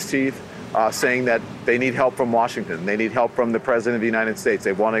the police chief saying that they need help from Washington. They need help from the President of the United States.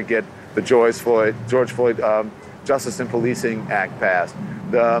 They want to get the George Floyd Justice and Policing Act passed.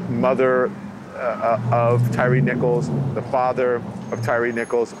 The mother of Tyree Nichols, the father of Tyree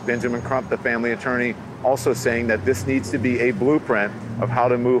Nichols, Benjamin Crump, the family attorney, also saying that this needs to be a blueprint of how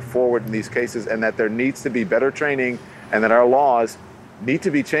to move forward in these cases, and that there needs to be better training, and that our laws need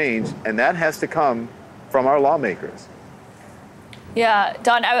to be changed, and that has to come from our lawmakers. Yeah,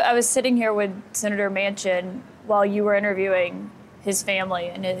 Don, I was sitting here with Senator Manchin while you were interviewing his family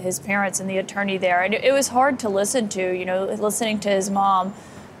and his parents and the attorney there, and it was hard to listen to, listening to his mom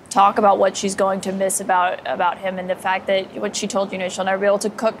talk about what she's going to miss about him, and the fact that what she told she'll never be able to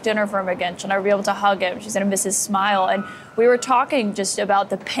cook dinner for him again. She'll never be able to hug him. She's going to miss his smile. And we were talking just about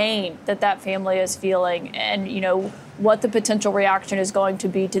the pain that family is feeling, and what the potential reaction is going to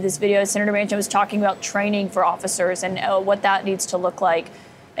be to this video. Senator Manchin was talking about training for officers and what that needs to look like.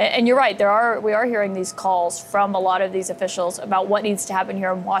 And you're right, we are hearing these calls from a lot of these officials about what needs to happen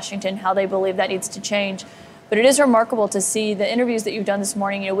here in Washington, how they believe that needs to change. But it is remarkable to see the interviews that you've done this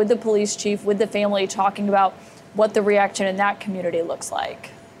morning, with the police chief, with the family, talking about what the reaction in that community looks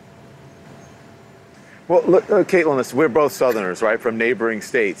like. Well, look, Caitlin, we're both Southerners, right, from neighboring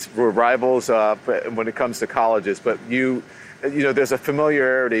states. We're rivals when it comes to colleges, but there's a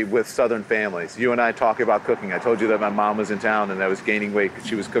familiarity with Southern families. You and I talk about cooking. I told you that my mom was in town and I was gaining weight because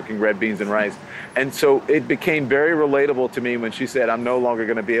she was cooking red beans and rice. And so it became very relatable to me when she said, I'm no longer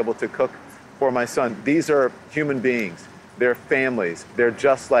going to be able to cook for my son. These are human beings. They're families. They're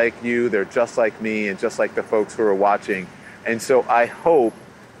just like you. They're just like me and just like the folks who are watching. And so I hope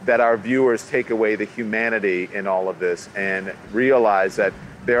that our viewers take away the humanity in all of this and realize that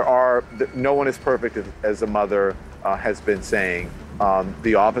no one is perfect, as the mother has been saying.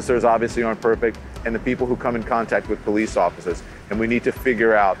 The officers obviously aren't perfect, and the people who come in contact with police officers. And we need to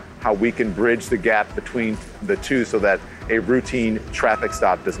figure out how we can bridge the gap between the two so that a routine traffic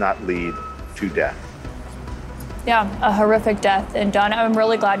stop does not lead to death. Yeah, a horrific death. And Don, I'm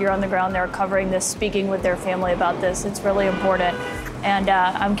really glad you're on the ground there covering this, speaking with their family about this. It's really important. And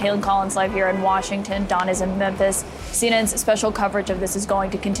I'm Caitlin Collins, live here in Washington. Don is in Memphis. CNN's special coverage of this is going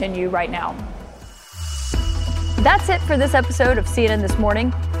to continue right now. That's it for this episode of CNN This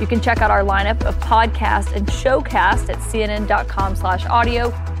Morning. You can check out our lineup of podcasts and showcasts at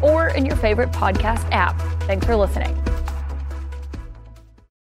cnn.com/audio or in your favorite podcast app. Thanks for listening.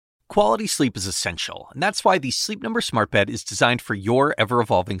 Quality sleep is essential, and that's why the Sleep Number Smart Bed is designed for your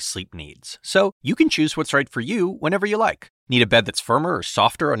ever-evolving sleep needs. So you can choose what's right for you whenever you like. Need a bed that's firmer or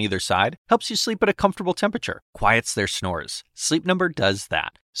softer on either side? Helps you sleep at a comfortable temperature. Quiets their snores. Sleep Number does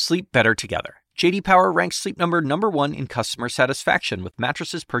that. Sleep better together. J.D. Power ranks Sleep Number #1 in customer satisfaction with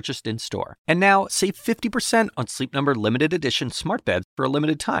mattresses purchased in-store. And now, save 50% on Sleep Number Limited Edition Smart Beds for a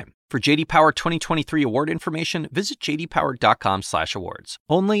limited time. For J.D. Power 2023 award information, visit jdpower.com/awards.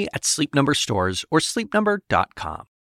 Only at Sleep Number stores or sleepnumber.com.